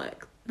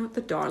Daleks. Not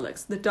the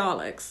Daleks, the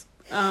Daleks.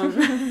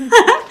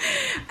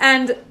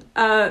 And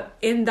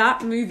in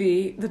that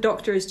movie, the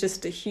Doctor is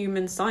just a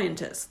human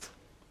scientist.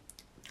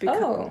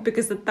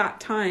 Because at that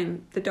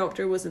time, the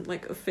Doctor wasn't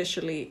like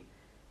officially,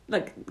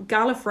 like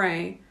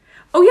Gallifrey.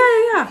 Oh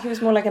yeah. He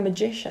was more like a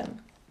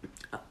magician.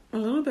 A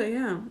little bit,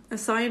 yeah. A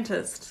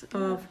scientist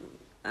of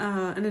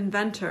an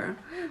inventor,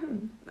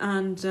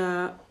 and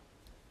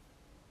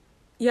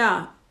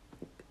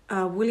William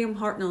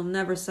Hartnell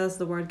never says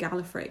the word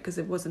Gallifrey because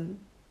it wasn't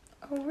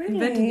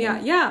invented.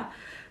 Yeah.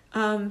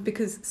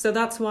 Because so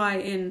that's why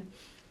in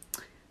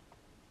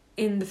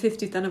the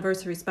 50th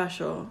anniversary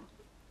special,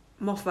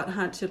 Moffat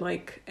had to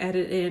like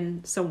edit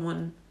in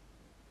someone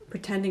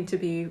pretending to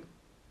be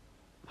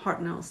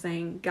Hartnell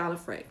saying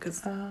Gallifrey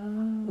because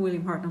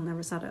William Hartnell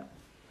never said it.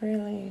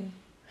 Really?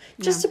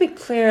 Just to be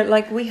clear,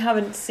 like, we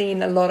haven't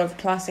seen a lot of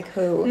Classic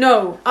Who.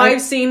 No,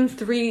 I've seen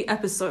 3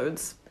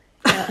 episodes.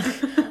 Yeah.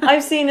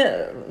 I've seen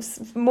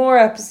more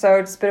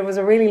episodes, but it was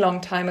a really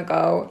long time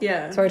ago.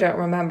 Yeah. So I don't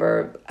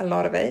remember a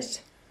lot of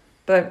it.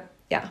 But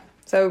yeah,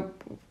 so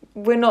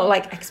we're not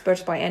like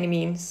experts by any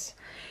means.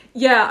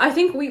 Yeah, I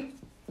think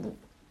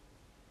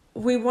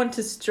we want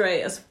to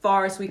stray as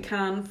far as we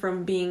can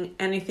from being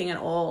anything at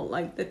all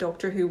like the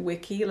Doctor Who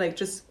wiki. Like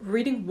just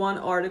reading one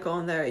article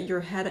on there, your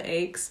head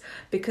aches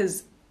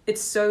because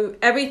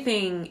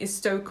everything is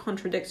so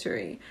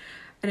contradictory,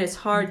 and it's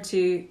hard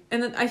to.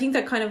 And I think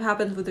that kind of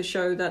happens with the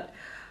show that.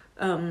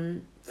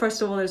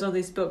 First of all, there's all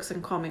these books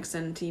and comics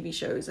and TV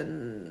shows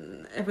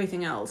and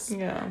everything else.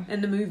 Yeah.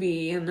 And the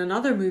movie and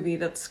another movie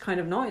that's kind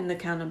of not in the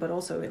canon, but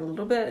also a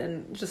little bit,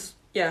 and just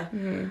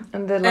And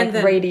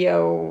then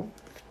radio.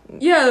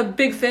 Yeah,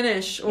 Big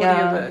Finish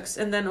audiobooks,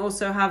 and then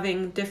also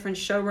having different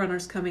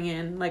showrunners coming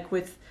in, like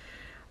with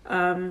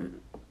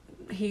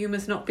he who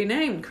must not be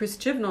named, Chris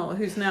Chibnall,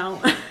 who's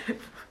now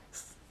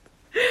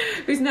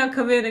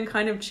come in and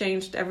kind of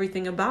changed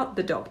everything about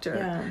the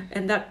Doctor,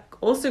 and that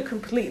also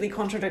completely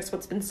contradicts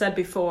what's been said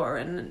before,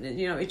 and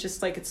you know, it's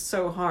just like it's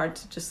so hard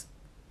to just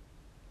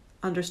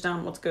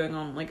understand what's going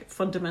on, like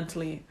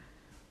fundamentally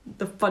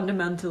the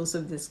fundamentals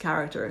of this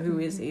character. Who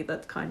is he?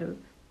 That kind of,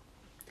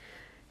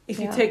 if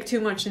you take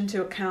too much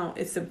into account,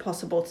 it's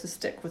impossible to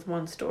stick with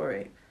one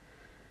story.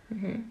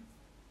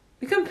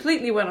 We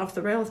completely went off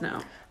the rails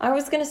now. I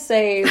was going to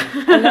say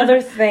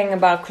another thing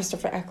about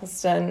Christopher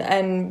Eccleston,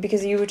 and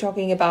because you were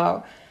talking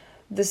about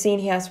the scene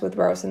he has with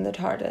Rose in the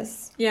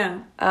TARDIS. Yeah.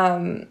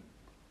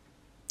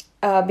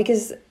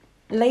 Because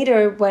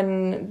later,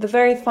 when the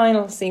very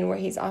final scene where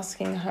he's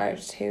asking her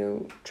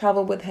to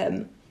travel with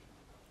him,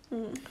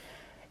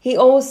 he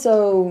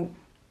also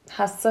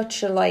has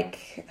such a,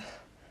 like,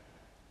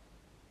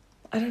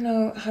 I don't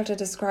know how to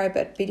describe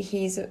it, but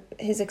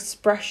his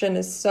expression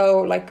is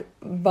so, like,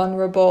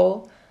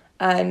 vulnerable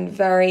and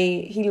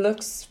he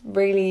looks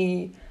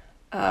really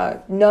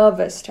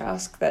nervous to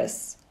ask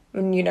this,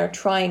 and, you know,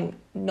 trying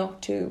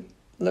not to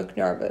look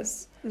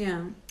nervous.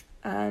 Yeah.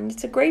 And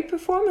it's a great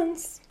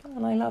performance,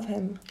 and I love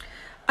him.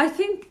 I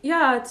think,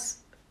 yeah, it's...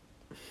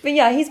 But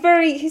yeah, he's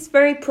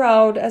very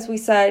proud, as we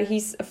said.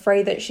 He's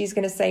afraid that she's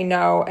going to say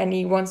no, and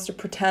he wants to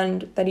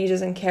pretend that he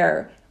doesn't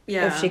care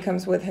if she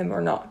comes with him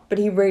or not. But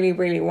he really,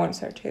 really wants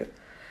her to.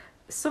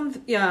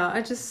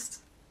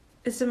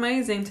 It's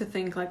amazing to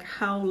think, like,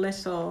 how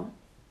little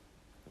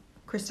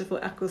Christopher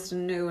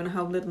Eccleston knew and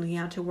how little he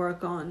had to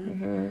work on.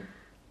 Mm-hmm.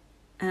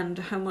 And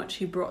how much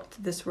he brought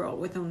to this role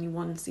with only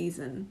one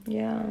season.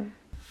 Yeah.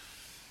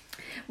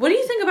 What do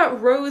you think about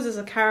Rose as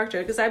a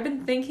character? Because I've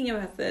been thinking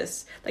about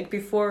this, like,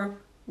 before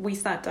we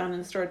sat down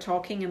and started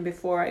talking and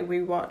before I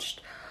rewatched.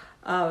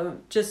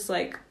 Just,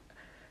 like,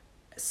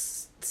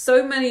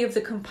 so many of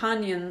the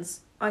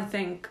companions, I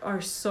think,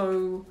 are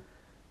so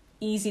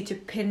easy to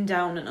pin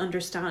down and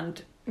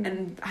understand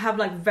and have,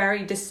 like,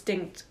 very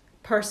distinct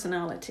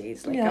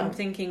personalities. Like, I'm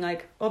thinking,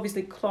 like,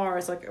 obviously Clara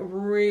is, like, a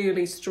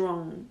really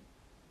strong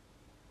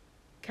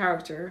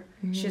character.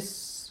 Mm-hmm.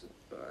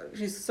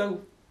 She's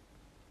so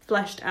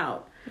fleshed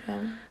out.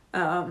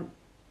 Yeah.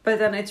 But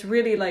then it's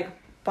really, like,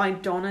 by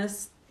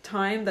Donna's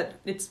time that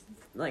it's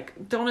like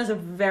Donna's a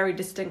very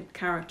distinct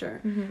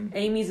character. Mm-hmm.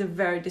 Amy's a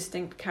very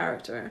distinct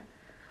character.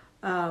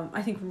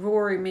 I think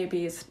Rory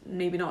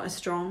maybe not as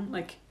strong,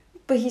 like,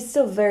 but he's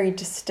still very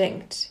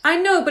distinct. I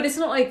know, but it's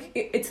not like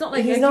he's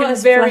not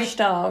as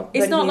fleshed out.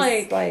 It's not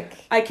like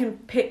I can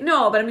pick.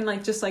 No, but I mean,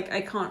 like, just like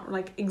I can't,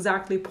 like,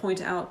 exactly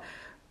point out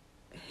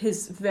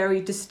his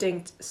very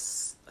distinct,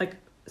 like,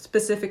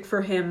 specific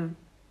for him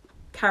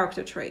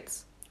character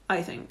traits,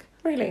 I think.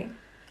 Really?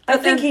 I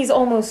think he's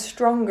almost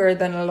stronger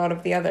than a lot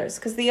of the others,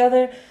 because the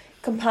other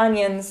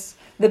companions,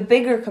 the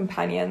bigger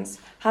companions,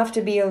 have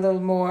to be a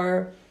little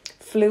more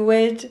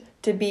fluid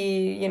to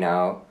be, you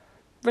know,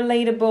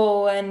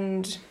 relatable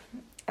and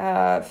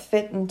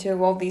fit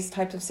into all these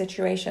types of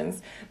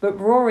situations. But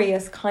Rory,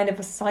 as kind of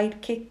a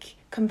sidekick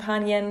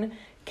companion,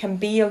 can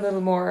be a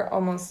little more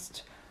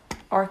almost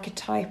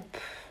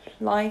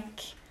archetype-like.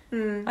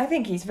 I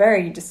think he's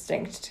very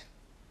distinct.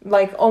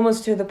 Like,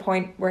 almost to the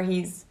point where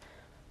he's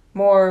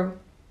more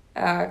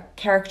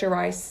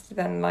characterized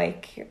than,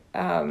 like,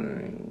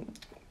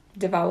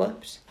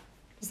 developed.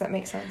 Does that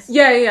make sense?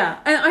 Yeah.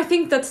 And I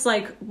think that's,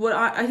 like, what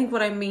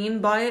I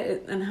mean by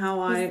it, and how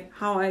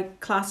I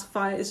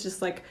classify it is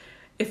just, like,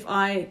 if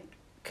I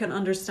can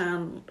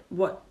understand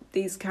what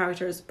these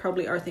characters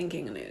probably are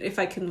thinking, and if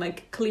I can,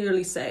 like,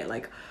 clearly say,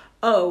 like,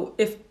 oh,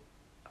 if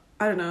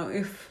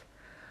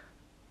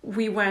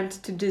we went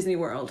to Disney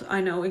World, I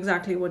know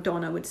exactly what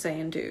Donna would say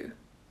and do.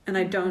 And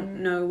I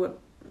don't know what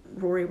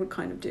Rory would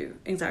kind of do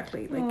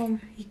exactly. Like,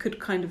 he could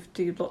kind of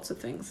do lots of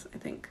things, I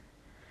think.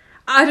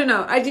 I don't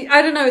know. I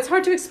don't know. It's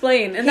hard to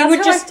explain. And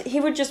he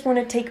would just want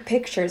to take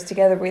pictures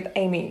together with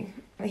Amy.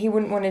 He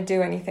wouldn't want to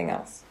do anything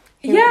else.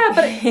 But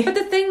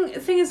the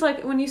thing is,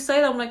 like, when you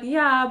say that, I'm like,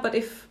 yeah, but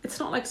if it's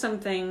not, like,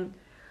 something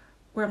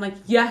where I'm like,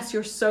 yes,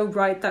 you're so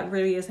right, that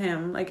really is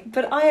him. Like,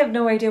 but I have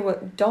no idea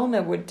what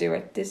Donna would do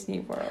at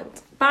Disney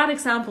World. Bad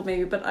example,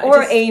 maybe, but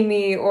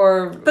Amy,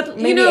 but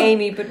maybe, you know,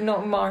 Amy, but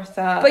not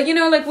Martha. But, you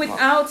know, like,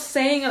 without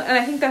saying, and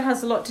I think that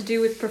has a lot to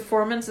do with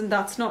performance, and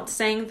that's not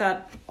saying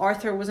that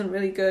Arthur wasn't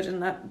really good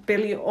and that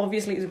Billy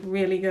obviously is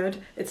really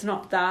good. It's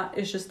not that.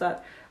 It's just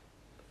that,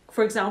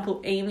 for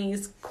example,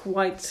 Amy's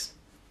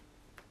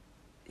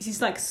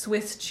she's like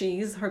Swiss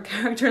cheese, her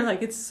character.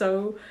 Like, it's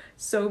so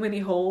many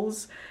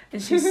holes,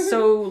 and she's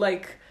so,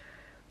 like,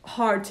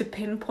 hard to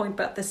pinpoint,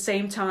 but at the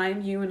same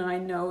time, you and I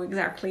know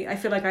exactly. I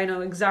feel like I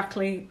know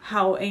exactly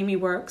how Amy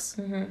works.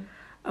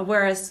 Mm-hmm.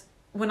 Whereas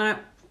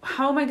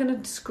how am I going to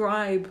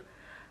describe?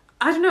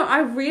 I don't know. I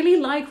really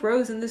like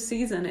Rose in this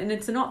season, and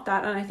it's not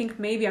that. And I think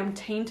maybe I'm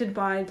tainted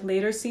by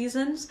later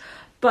seasons,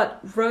 but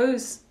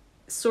Rose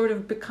sort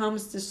of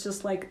becomes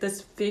just like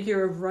this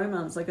figure of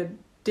romance, like a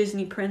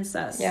Disney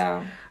princess.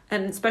 Yeah.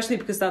 And especially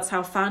because that's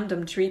how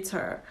fandom treats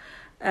her.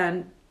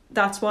 And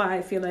that's why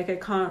I feel like I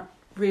can't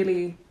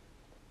really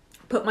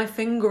put my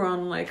finger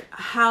on, like,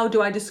 how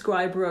do I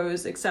describe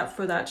Rose except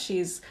for that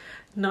she's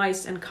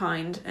nice and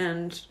kind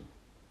and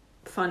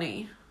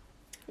funny.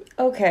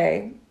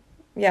 Okay.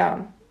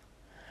 Yeah.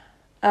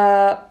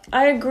 I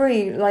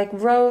agree. Like,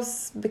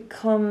 Rose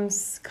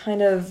becomes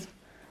kind of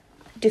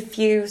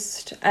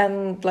diffused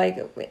and, like,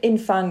 in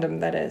fandom,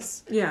 that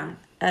is. Yeah.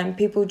 And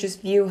people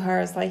just view her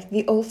as, like,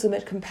 the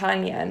ultimate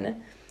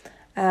companion,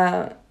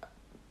 and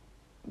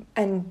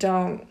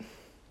don't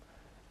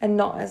and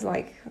not as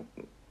like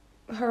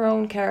her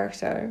own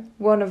character,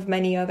 one of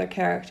many other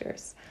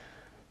characters.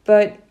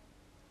 But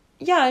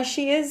yeah,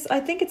 she is. I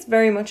think it's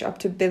very much up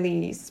to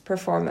Billy's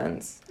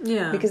performance.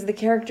 Yeah. Because the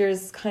character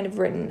is kind of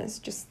written as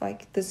just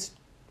like this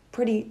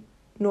pretty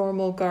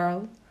normal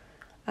girl.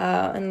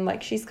 And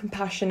like she's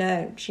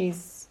compassionate.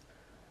 She's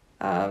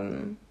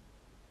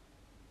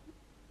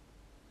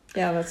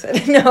yeah, that's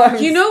it. No,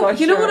 you know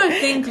what I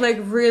think like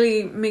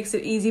really makes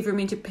it easy for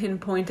me to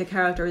pinpoint a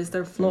character is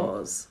their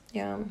flaws.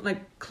 Yeah.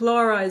 Like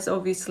Clara is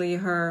obviously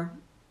her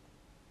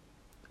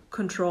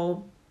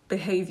control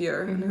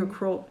behavior and her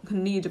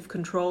need of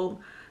control,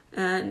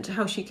 and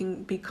how she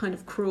can be kind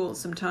of cruel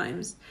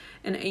sometimes,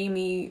 and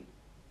Amy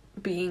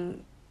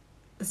being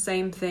the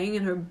same thing,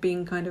 and her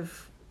being kind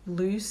of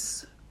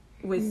loose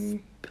with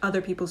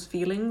other people's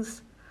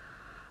feelings,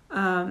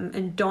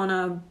 and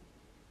Donna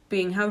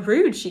being how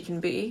rude she can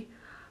be,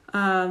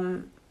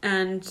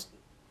 and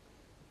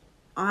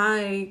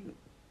I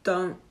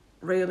don't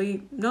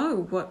really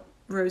know what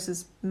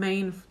Rose's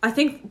I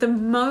think the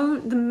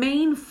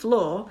main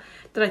flaw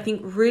that I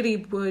think really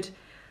would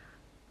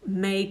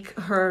make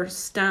her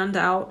stand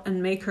out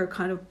and make her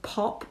kind of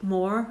pop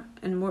more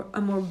and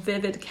a more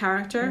vivid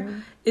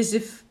character is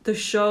if the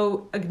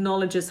show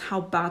acknowledges how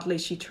badly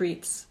she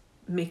treats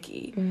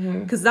Mickey,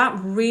 because that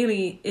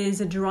really is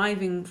a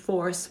driving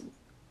force,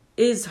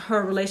 is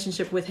her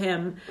relationship with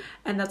him,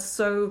 and that's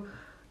so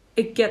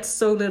it gets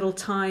so little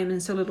time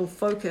and so little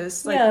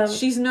focus. Like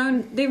she's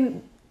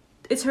known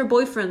it's her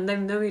boyfriend. They've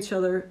known each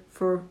other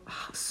for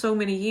so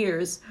many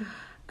years,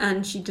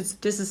 and she just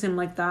disses him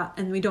like that,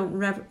 and we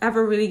don't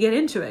ever really get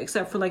into it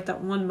except for like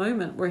that one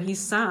moment where he's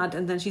sad,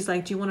 and then she's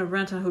like, "Do you want to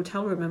rent a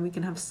hotel room and we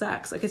can have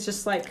sex?" Like it's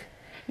just like,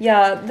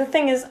 yeah. The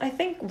thing is, I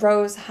think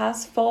Rose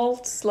has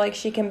faults. Like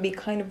she can be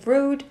kind of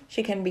rude,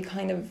 she can be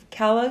kind of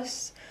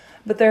callous,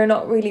 but they're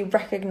not really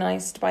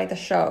recognized by the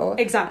show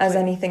as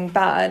anything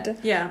bad.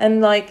 Yeah,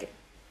 and like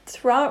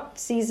throughout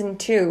season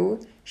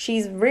 2,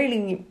 she's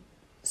really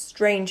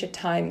strange at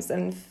times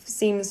and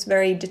seems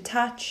very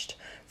detached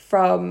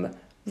from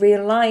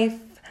real life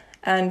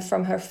and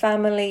from her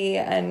family,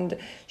 and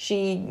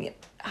she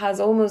has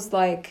almost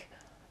like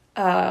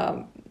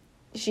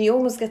she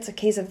almost gets a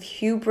case of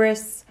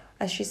hubris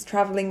as she's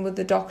traveling with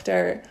the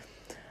doctor,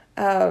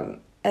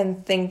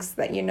 and thinks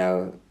that, you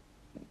know,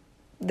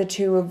 the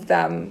two of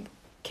them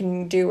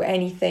can do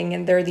anything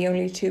and they're the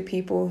only two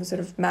people who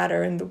sort of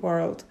matter in the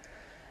world,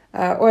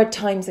 or at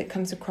times it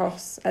comes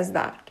across as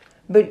that,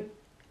 but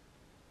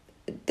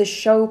the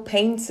show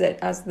paints it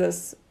as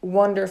this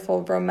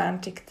wonderful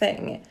romantic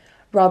thing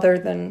rather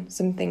than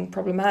something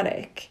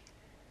problematic.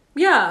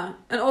 Yeah,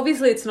 and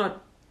obviously it's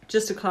not,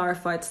 just to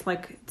clarify, it's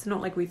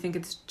not like we think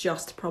it's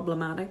just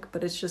problematic,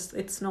 but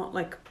it's not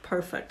like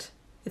perfect.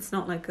 It's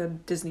not like a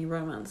Disney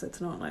romance. It's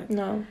not like...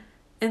 No.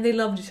 And they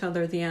loved each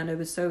other at the end. It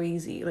was so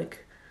easy.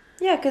 Like...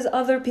 Yeah, because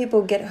other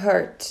people get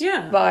hurt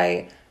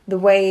by the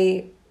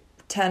way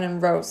Tan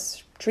and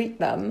Rose treat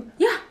them.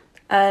 Yeah.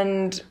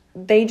 And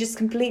they just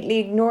completely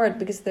ignore it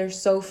because they're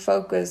so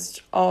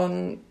focused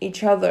on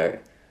each other.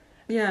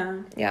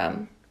 Yeah. Yeah.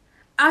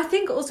 I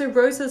think also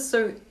Rose has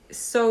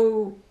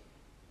so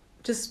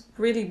just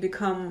really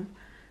become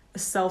a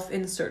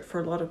self-insert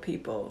for a lot of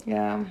people.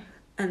 Yeah.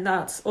 And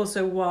that's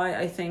also why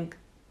I think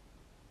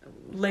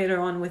later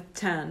on with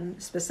 10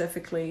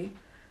 specifically,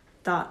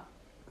 that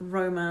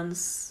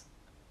romance,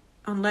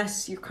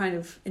 unless you're kind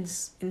of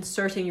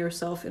inserting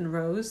yourself in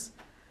Rose,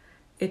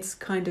 it's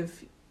kind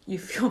of... you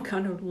feel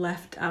kind of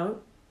left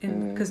out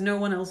because no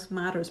one else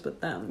matters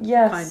but them.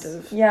 Yes, kind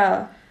of.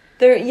 Yeah.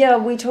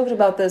 We talked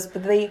about this,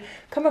 but they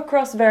come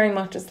across very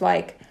much as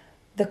like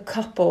the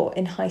couple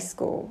in high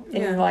school,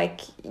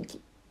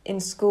 in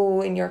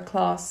school, in your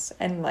class,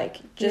 and like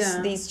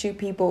just these two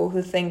people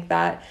who think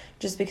that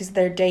just because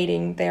they're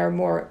dating, they're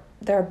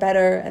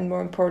better and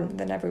more important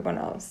than everyone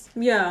else.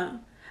 Yeah.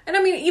 And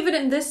I mean, even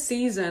in this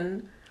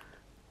season,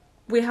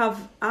 we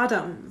have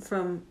Adam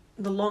from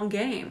The Long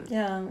Game.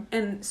 Yeah.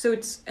 And so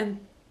and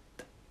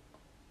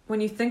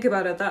when you think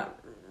about it, that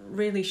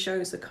really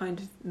shows the kind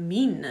of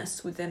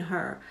meanness within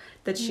her,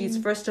 that she's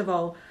first of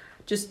all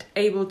just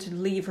able to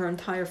leave her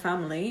entire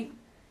family,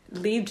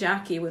 leave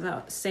Jackie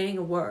without saying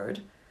a word.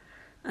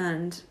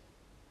 And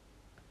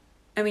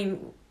I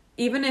mean,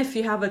 even if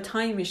you have a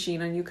time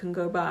machine and you can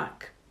go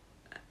back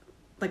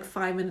like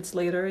 5 minutes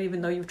later,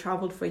 even though you've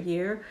traveled for a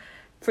year,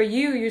 for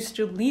you're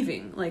still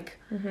leaving, like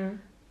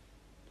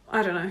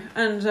I don't know.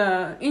 And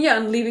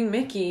and leaving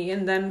Mickey,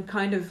 and then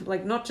kind of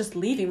like not just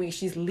leaving Mickey,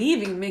 she's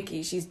leaving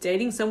Mickey, she's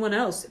dating someone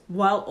else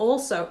while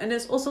also, and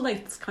it's also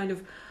like this kind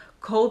of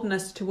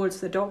coldness towards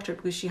the doctor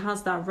because she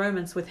has that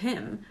romance with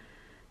him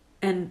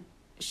and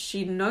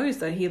she knows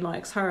that he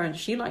likes her and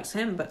she likes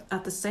him, but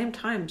at the same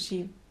time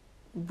she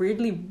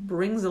weirdly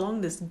brings along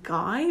this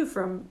guy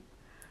from...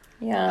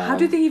 Yeah. How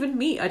did they even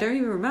meet? I don't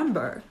even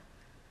remember.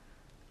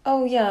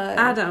 Oh yeah.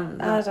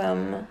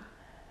 Adam.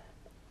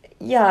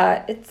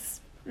 Yeah,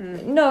 it's...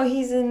 No,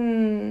 he's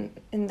in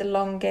The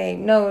Long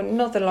Game. No,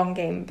 not The Long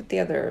Game, but the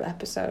other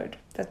episode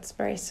that's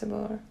very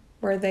similar,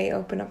 where they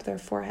open up their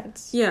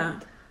foreheads. Yeah.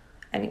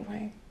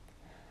 Anyway.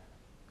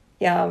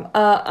 Yeah,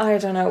 I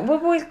don't know.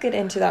 We'll get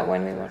into that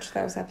when we watch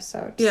those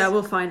episodes. Yeah,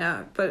 we'll find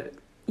out. But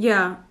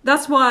yeah,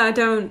 that's why I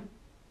don't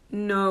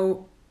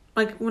know.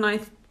 Like, when I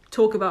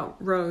talk about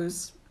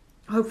Rose,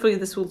 hopefully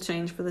this will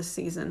change for this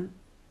season,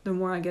 the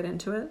more I get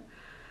into it.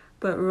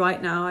 But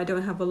right now, I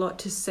don't have a lot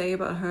to say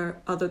about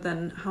her other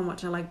than how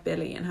much I like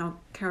Billy and how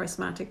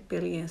charismatic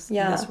Billy is in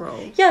this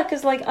role. Yeah,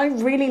 because, like, I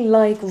really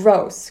like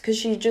Rose, because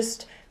she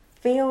just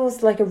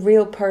feels like a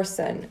real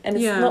person. And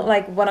it's not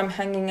like when I'm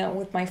hanging out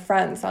with my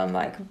friends, I'm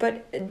like,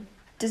 but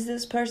does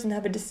this person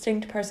have a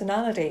distinct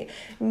personality?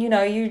 You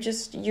know, you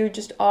just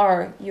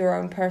are your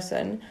own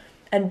person.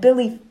 And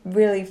Billy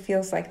really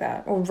feels like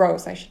that. Or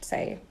Rose, I should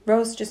say.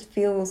 Rose just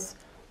feels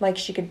like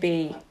she could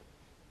be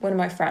one of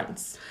my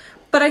friends.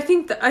 But I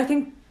think that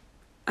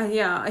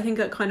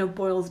kind of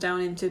boils down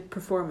into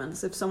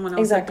performance. If someone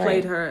else had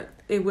played her,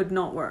 it would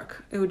not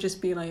work. It would just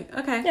be like,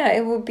 okay. Yeah,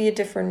 it would be a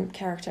different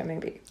character,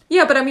 maybe.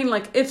 Yeah, but I mean,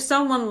 like, if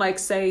someone like,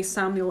 say,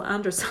 Samuel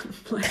Anderson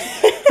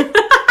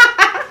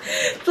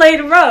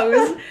played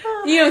Rose,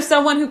 you know,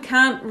 someone who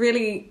can't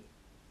really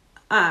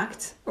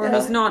act or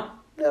who's not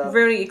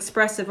very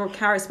expressive or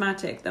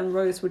charismatic, then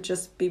Rose would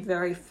just be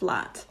very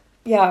flat.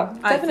 Yeah,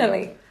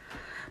 definitely.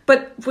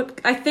 But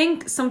I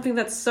think something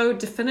that's so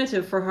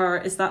definitive for her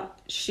is that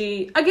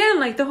she, again,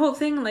 like, the whole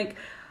thing, like,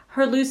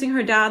 her losing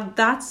her dad,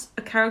 that's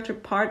a character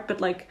part,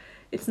 but, like,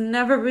 it's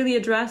never really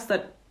addressed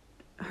that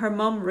her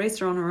mum raised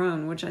her on her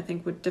own, which I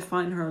think would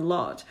define her a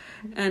lot.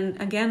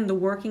 And again, the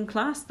working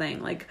class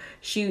thing, like,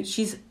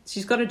 she's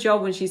got a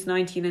job when she's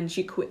 19 and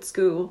she quit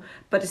school,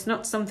 but it's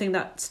not something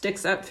that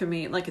sticks out for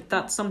me. Like,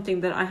 that's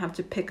something that I have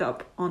to pick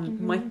up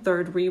on my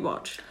third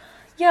rewatch.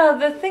 Yeah,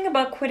 the thing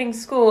about quitting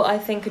school, I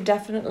think, could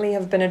definitely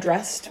have been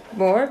addressed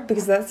more,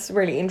 because that's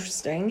really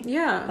interesting.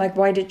 Yeah. Like,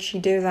 why did she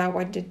do that?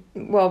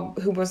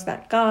 Who was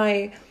that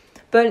guy?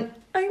 But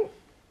I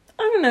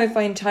don't know if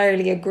I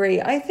entirely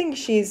agree. I think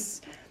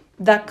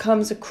that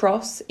comes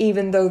across,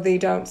 even though they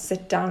don't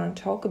sit down and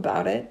talk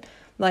about it.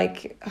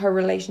 Like, her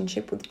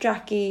relationship with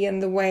Jackie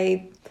and the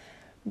way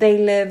they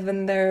live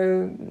and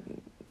their,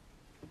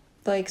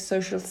 like,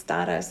 social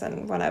status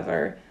and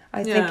whatever.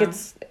 I think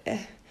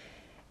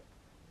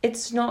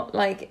it's not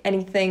like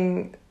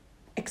anything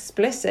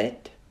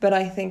explicit, but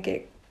I think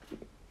it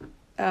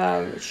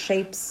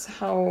shapes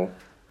how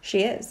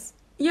she is.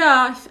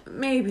 Yeah,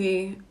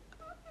 maybe.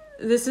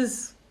 This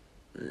is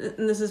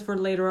for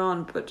later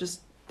on, but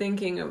just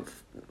thinking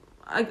of,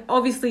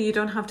 obviously you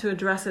don't have to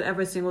address it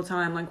every single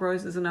time. Like,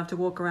 Rose doesn't have to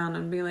walk around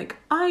and be like,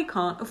 I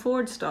can't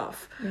afford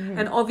stuff.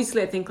 And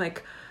obviously I think,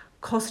 like,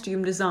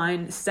 costume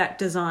design, set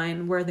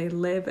design, where they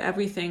live,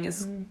 everything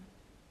is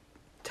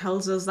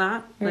tells us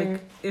that.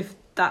 Like, if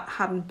that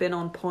hadn't been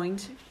on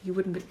point, you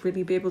wouldn't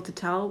really be able to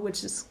tell,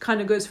 which is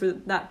kind of goes for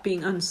that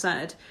being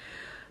unsaid.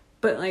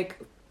 But, like,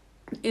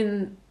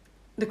 in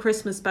the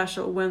Christmas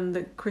special, when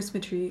the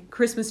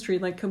Christmas tree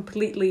like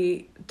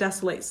completely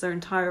desolates their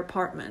entire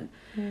apartment,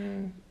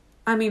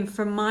 I mean,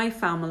 for my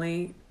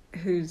family,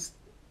 who's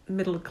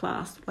middle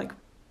class, like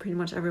pretty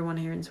much everyone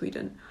here in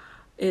Sweden,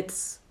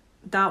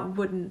 that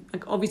wouldn't,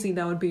 like, obviously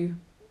that would be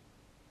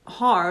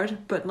hard,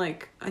 but,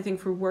 like, I think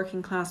for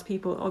working class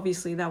people,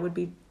 obviously that would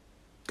be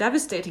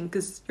devastating,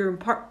 because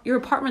your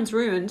apartment's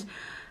ruined,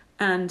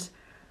 and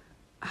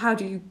how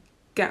do you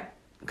get,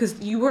 because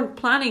you weren't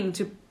planning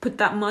to put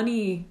that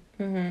money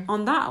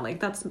on that, like,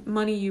 that's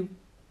money you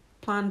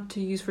plan to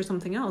use for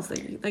something else,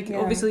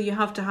 obviously you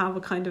have to have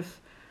a kind of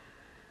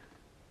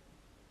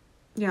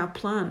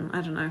plan.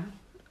 I don't know.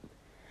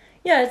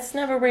 Yeah, it's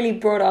never really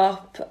brought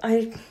up.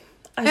 I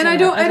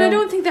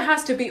don't think there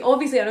has to be,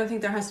 obviously I don't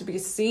think there has to be a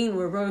scene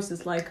where Rose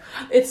is like,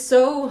 it's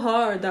so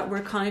hard that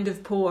we're kind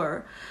of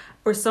poor,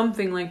 or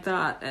something like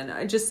that. And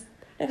I just,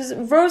 because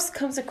Rose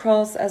comes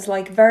across as,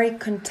 like, very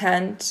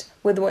content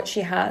with what she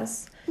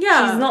has.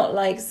 Yeah, she's not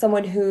like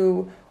someone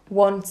who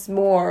wants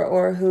more,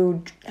 or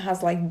who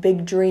has, like,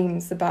 big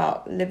dreams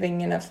about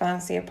living in a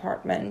fancy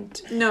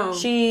apartment. No,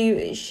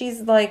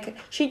 she's like,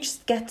 she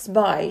just gets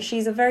by.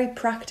 She's a very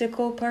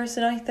practical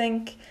person, I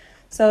think.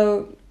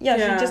 So she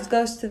just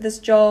goes to this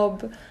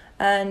job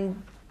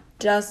and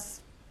does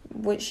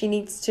what she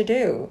needs to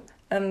do,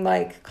 and,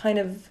 like, kind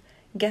of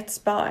gets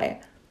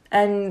by.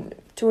 And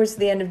towards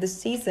the end of the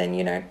season,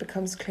 you know, it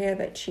becomes clear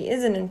that she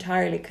isn't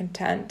entirely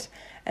content,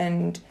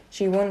 and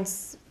she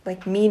wants,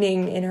 like,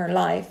 meaning in her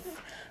life.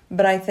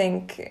 But I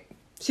think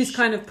she's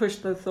kind of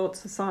pushed those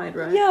thoughts aside,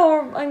 right? Yeah,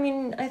 or, I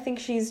mean, I think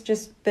she's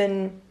just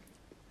been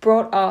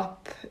brought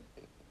up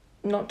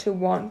not to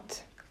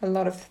want a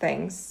lot of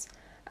things.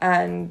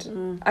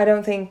 And I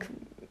don't think...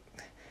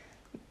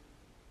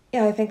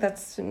 Yeah, I think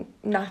that's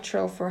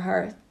natural for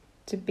her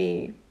to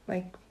be,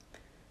 like...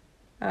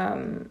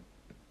 to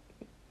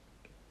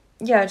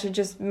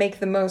just make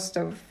the most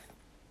of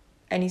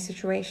any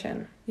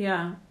situation.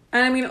 Yeah.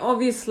 And I mean,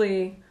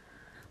 obviously,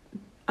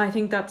 I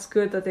think that's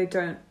good that they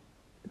don't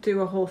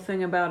do a whole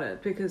thing about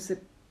it, because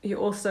you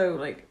also,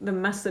 like, the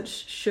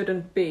message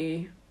shouldn't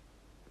be,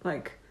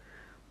 like,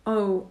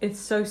 oh, it's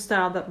so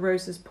sad that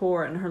Rose is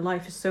poor and her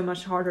life is so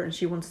much harder and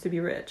she wants to be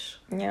rich.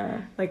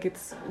 Yeah. Like,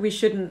 you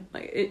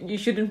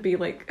shouldn't be,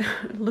 like,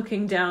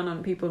 looking down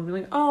on people and be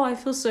like, oh, I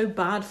feel so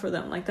bad for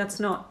them. Like, that's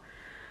not...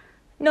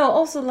 No,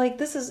 also, like,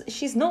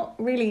 she's not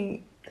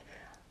really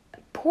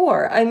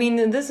poor. I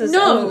mean, this is...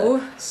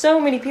 No!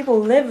 So many people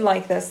live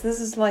like this. This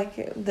is,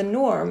 like, the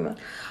norm.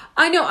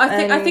 I know,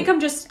 I think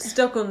I'm just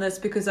stuck on this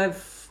because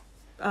I've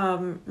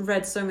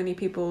read so many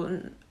people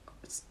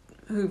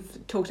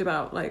who've talked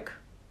about, like,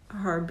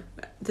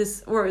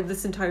 this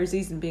entire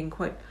season being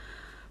quite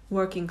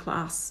working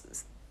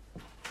class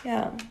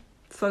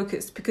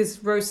focused,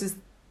 because Rose is,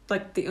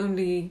 like, the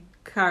only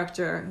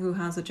character who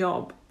has a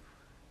job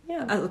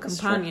as a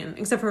companion,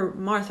 except for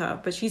Martha,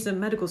 but she's a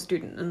medical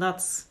student, and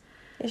that's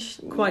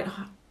quite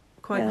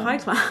high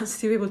class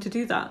to be able to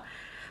do that.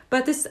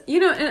 But this, you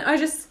know, and I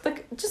just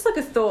like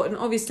a thought, and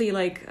obviously,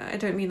 like, I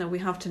don't mean that we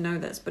have to know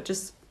this, but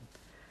just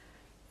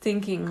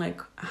thinking,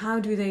 like, how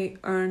do they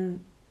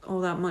earn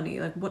all that money?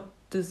 Like, what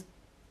does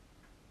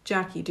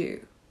Jackie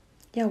do?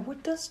 Yeah,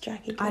 what does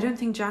Jackie do? I don't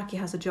think Jackie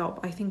has a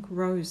job. I think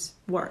Rose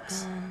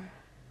works.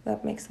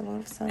 That makes a lot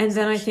of sense. And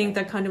then I think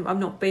that kind of I'm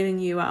not bailing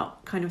you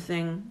out kind of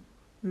thing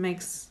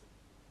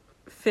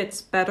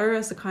fits better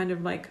as a kind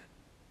of, like,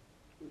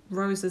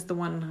 Rose is the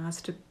one who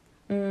has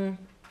to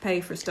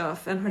pay for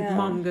stuff, and her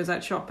mom goes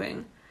out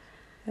shopping.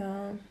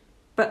 Yeah.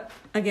 But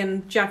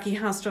again, Jackie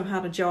has to have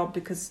had a job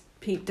because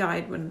Pete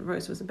died when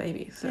Rose was a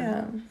baby.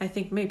 So I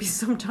think maybe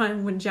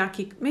sometime when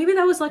Jackie, maybe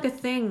that was like a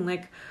thing,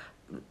 like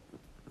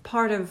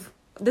part of,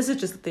 this is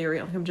just a theory,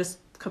 I'm just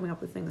coming up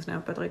with things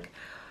now, but like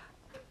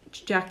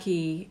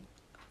Jackie,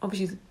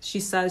 obviously she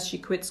says she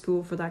quit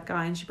school for that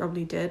guy, and she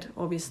probably did,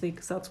 obviously,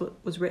 because that's what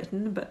was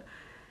written, but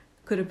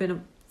could have been a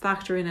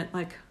factor in it,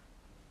 like,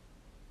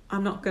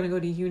 I'm not going to go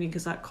to uni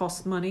because that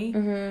costs money,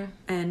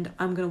 and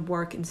I'm going to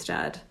work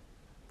instead.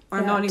 Or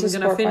I'm not even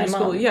going to finish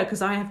school. Yeah,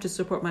 because I have to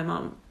support my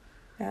mom.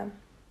 Yeah.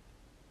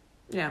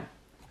 Yeah.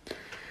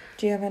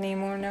 Do you have any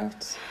more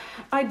notes?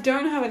 I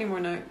don't have any more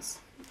notes.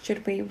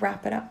 Should we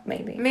wrap it up,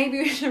 maybe? Maybe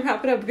we should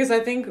wrap it up, because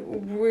I think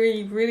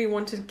we really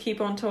want to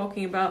keep on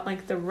talking about,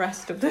 like, the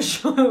rest of the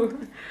show.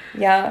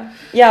 Yeah.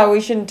 Yeah,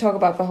 we shouldn't talk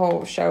about the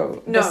whole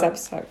show this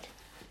episode.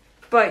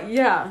 But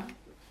yeah,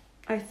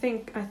 I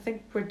think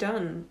we're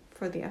done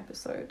for the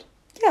episode.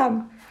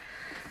 Yeah.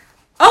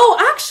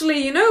 Oh,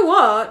 actually, you know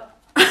what?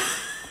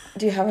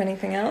 Do you have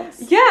anything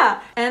else?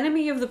 Yeah.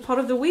 Enemy of the Pot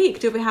of the Week.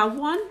 Do we have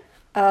one?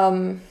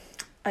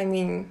 I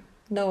mean,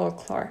 Noel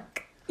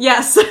Clarke.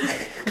 Yes,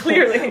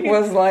 clearly.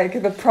 Was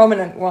like the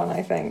prominent one,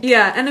 I think.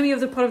 Yeah, Enemy of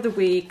the Pot of the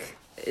Week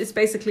is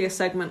basically a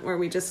segment where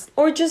we just...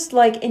 Or just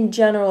like in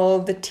general,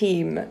 the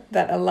team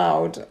that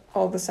allowed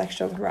all the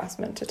sexual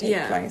harassment to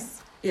take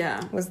place.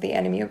 Yeah. Was the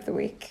Enemy of the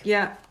Week.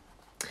 Yeah.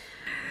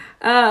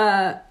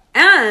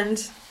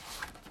 And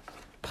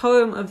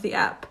poem of the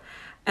app.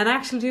 And I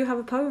actually do have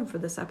a poem for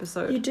this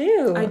episode. You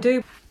do? I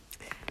do.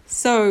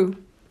 So,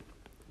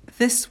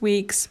 this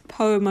week's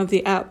poem of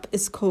the app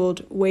is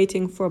called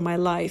Waiting for My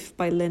Life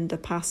by Linda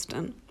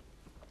Paston.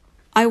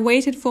 I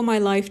waited for my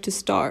life to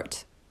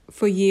start,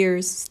 for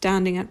years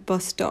standing at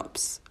bus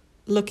stops,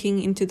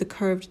 looking into the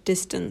curved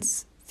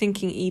distance,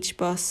 thinking each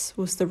bus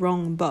was the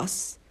wrong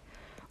bus,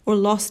 or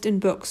lost in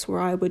books where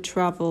I would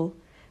travel,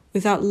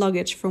 without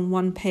luggage from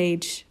one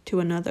page to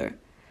another,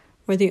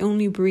 where the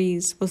only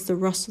breeze was the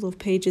rustle of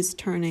pages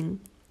turning,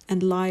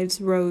 and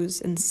lives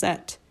rose and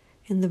set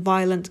in the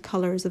violent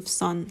colours of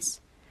suns.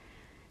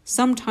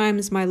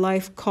 Sometimes my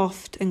life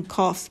coughed and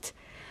coughed,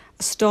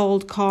 a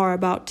stalled car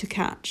about to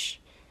catch,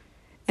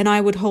 and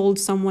I would hold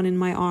someone in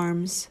my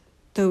arms,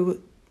 though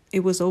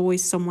it was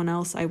always someone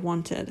else I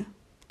wanted.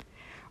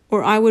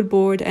 Or I would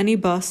board any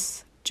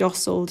bus,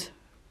 jostled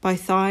by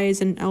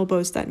thighs and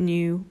elbows that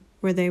knew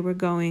where they were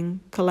going,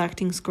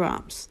 collecting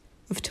scraps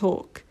of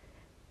talk,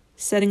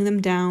 setting them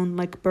down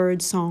like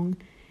bird song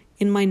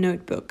in my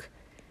notebook,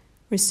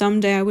 where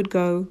someday I would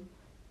go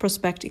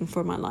prospecting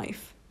for my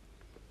life.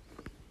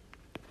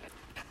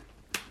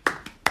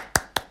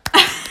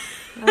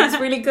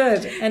 That's really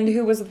good. And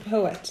who was the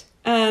poet?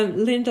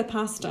 Linda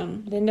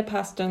Paston. Linda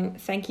Paston,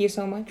 thank you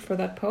so much for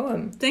that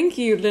poem. Thank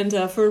you,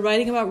 Linda, for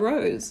writing about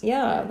Rose.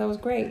 Yeah, that was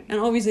great. And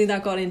obviously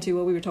that got into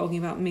what we were talking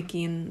about,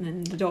 Mickey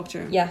and the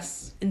doctor.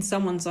 Yes. In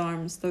someone's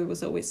arms, there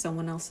was always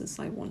someone else's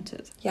I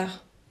wanted. Yeah.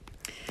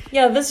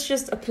 Yeah, this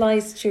just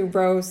applies to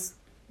Rose,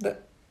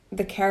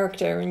 the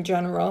character in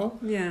general.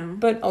 Yeah.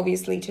 But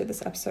obviously to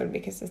this episode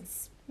because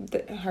it's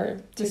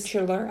her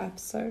titular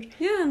episode.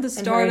 Yeah, and the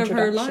start of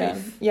her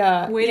life.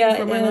 Yeah. Waiting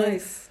for my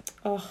life.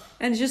 Oh.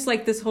 And just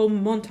like this whole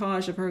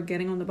montage of her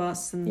getting on the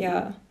bus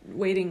and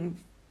waiting,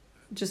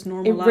 just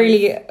normal life. It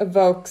really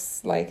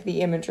evokes like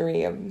the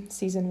imagery of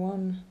season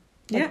 1.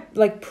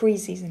 Like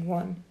pre-season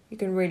 1. You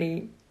can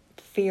really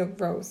feel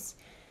Rose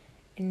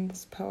in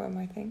this poem,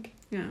 I think.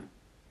 Yeah.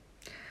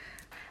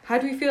 How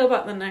do we feel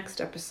about the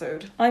next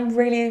episode? I'm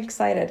really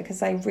excited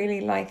because I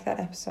really like that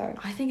episode.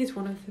 I think it's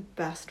one of the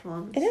best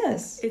ones. It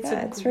is.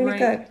 It's really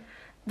good.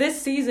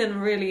 this season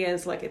really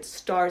is like, it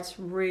starts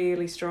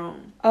really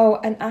strong. Oh,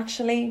 and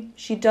actually,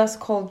 she does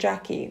call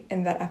Jackie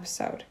in that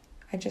episode.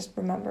 I just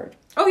remembered.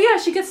 Oh yeah,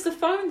 she gets the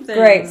phone thing.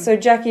 Great, so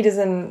Jackie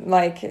doesn't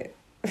like...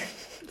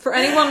 For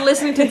anyone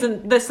listening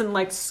to this and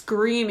like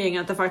screaming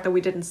at the fact that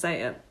we didn't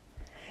say it.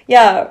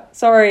 Yeah,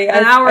 sorry,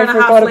 An hour and a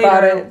half forgot later,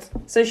 about it.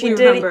 So she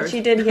remembered.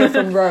 did hear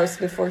from Rose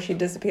before she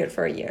disappeared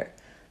for a year.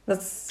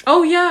 That's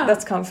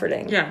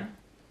comforting. Yeah.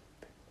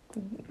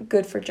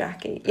 Good for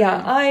Jackie.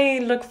 Yeah, I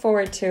look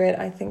forward to it.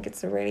 I think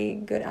it's a really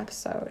good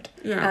episode.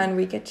 Yeah. And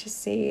we get to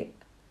see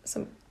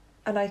an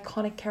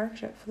iconic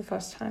character for the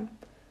first time.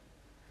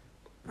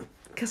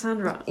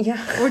 Cassandra.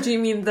 Yeah. Or do you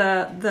mean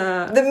the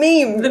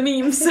meme? The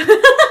memes.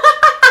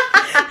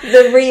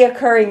 The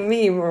reoccurring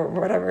meme or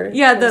whatever.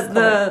 Yeah,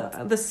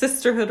 the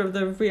sisterhood of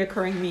the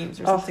reoccurring memes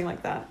or something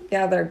like that.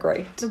 Yeah, they're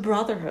great. The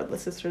brotherhood, the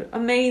sisterhood.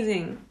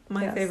 Amazing.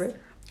 My favorite.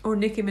 Or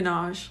Nicki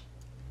Minaj.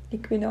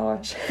 Nicki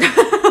Minaj.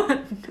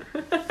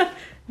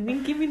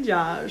 Nicki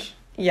Minaj.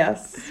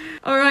 Yes.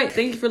 All right,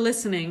 thank you for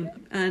listening.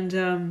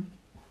 And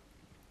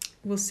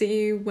we'll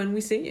see you when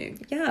we see you.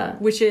 Yeah.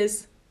 Which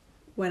is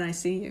when I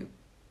see you.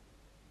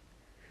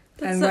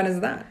 And when is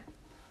that?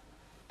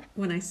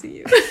 When I see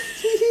you.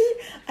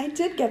 I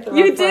did get the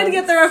reference. You did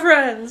get the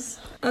reference.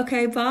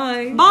 Okay,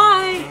 bye.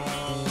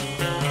 Bye.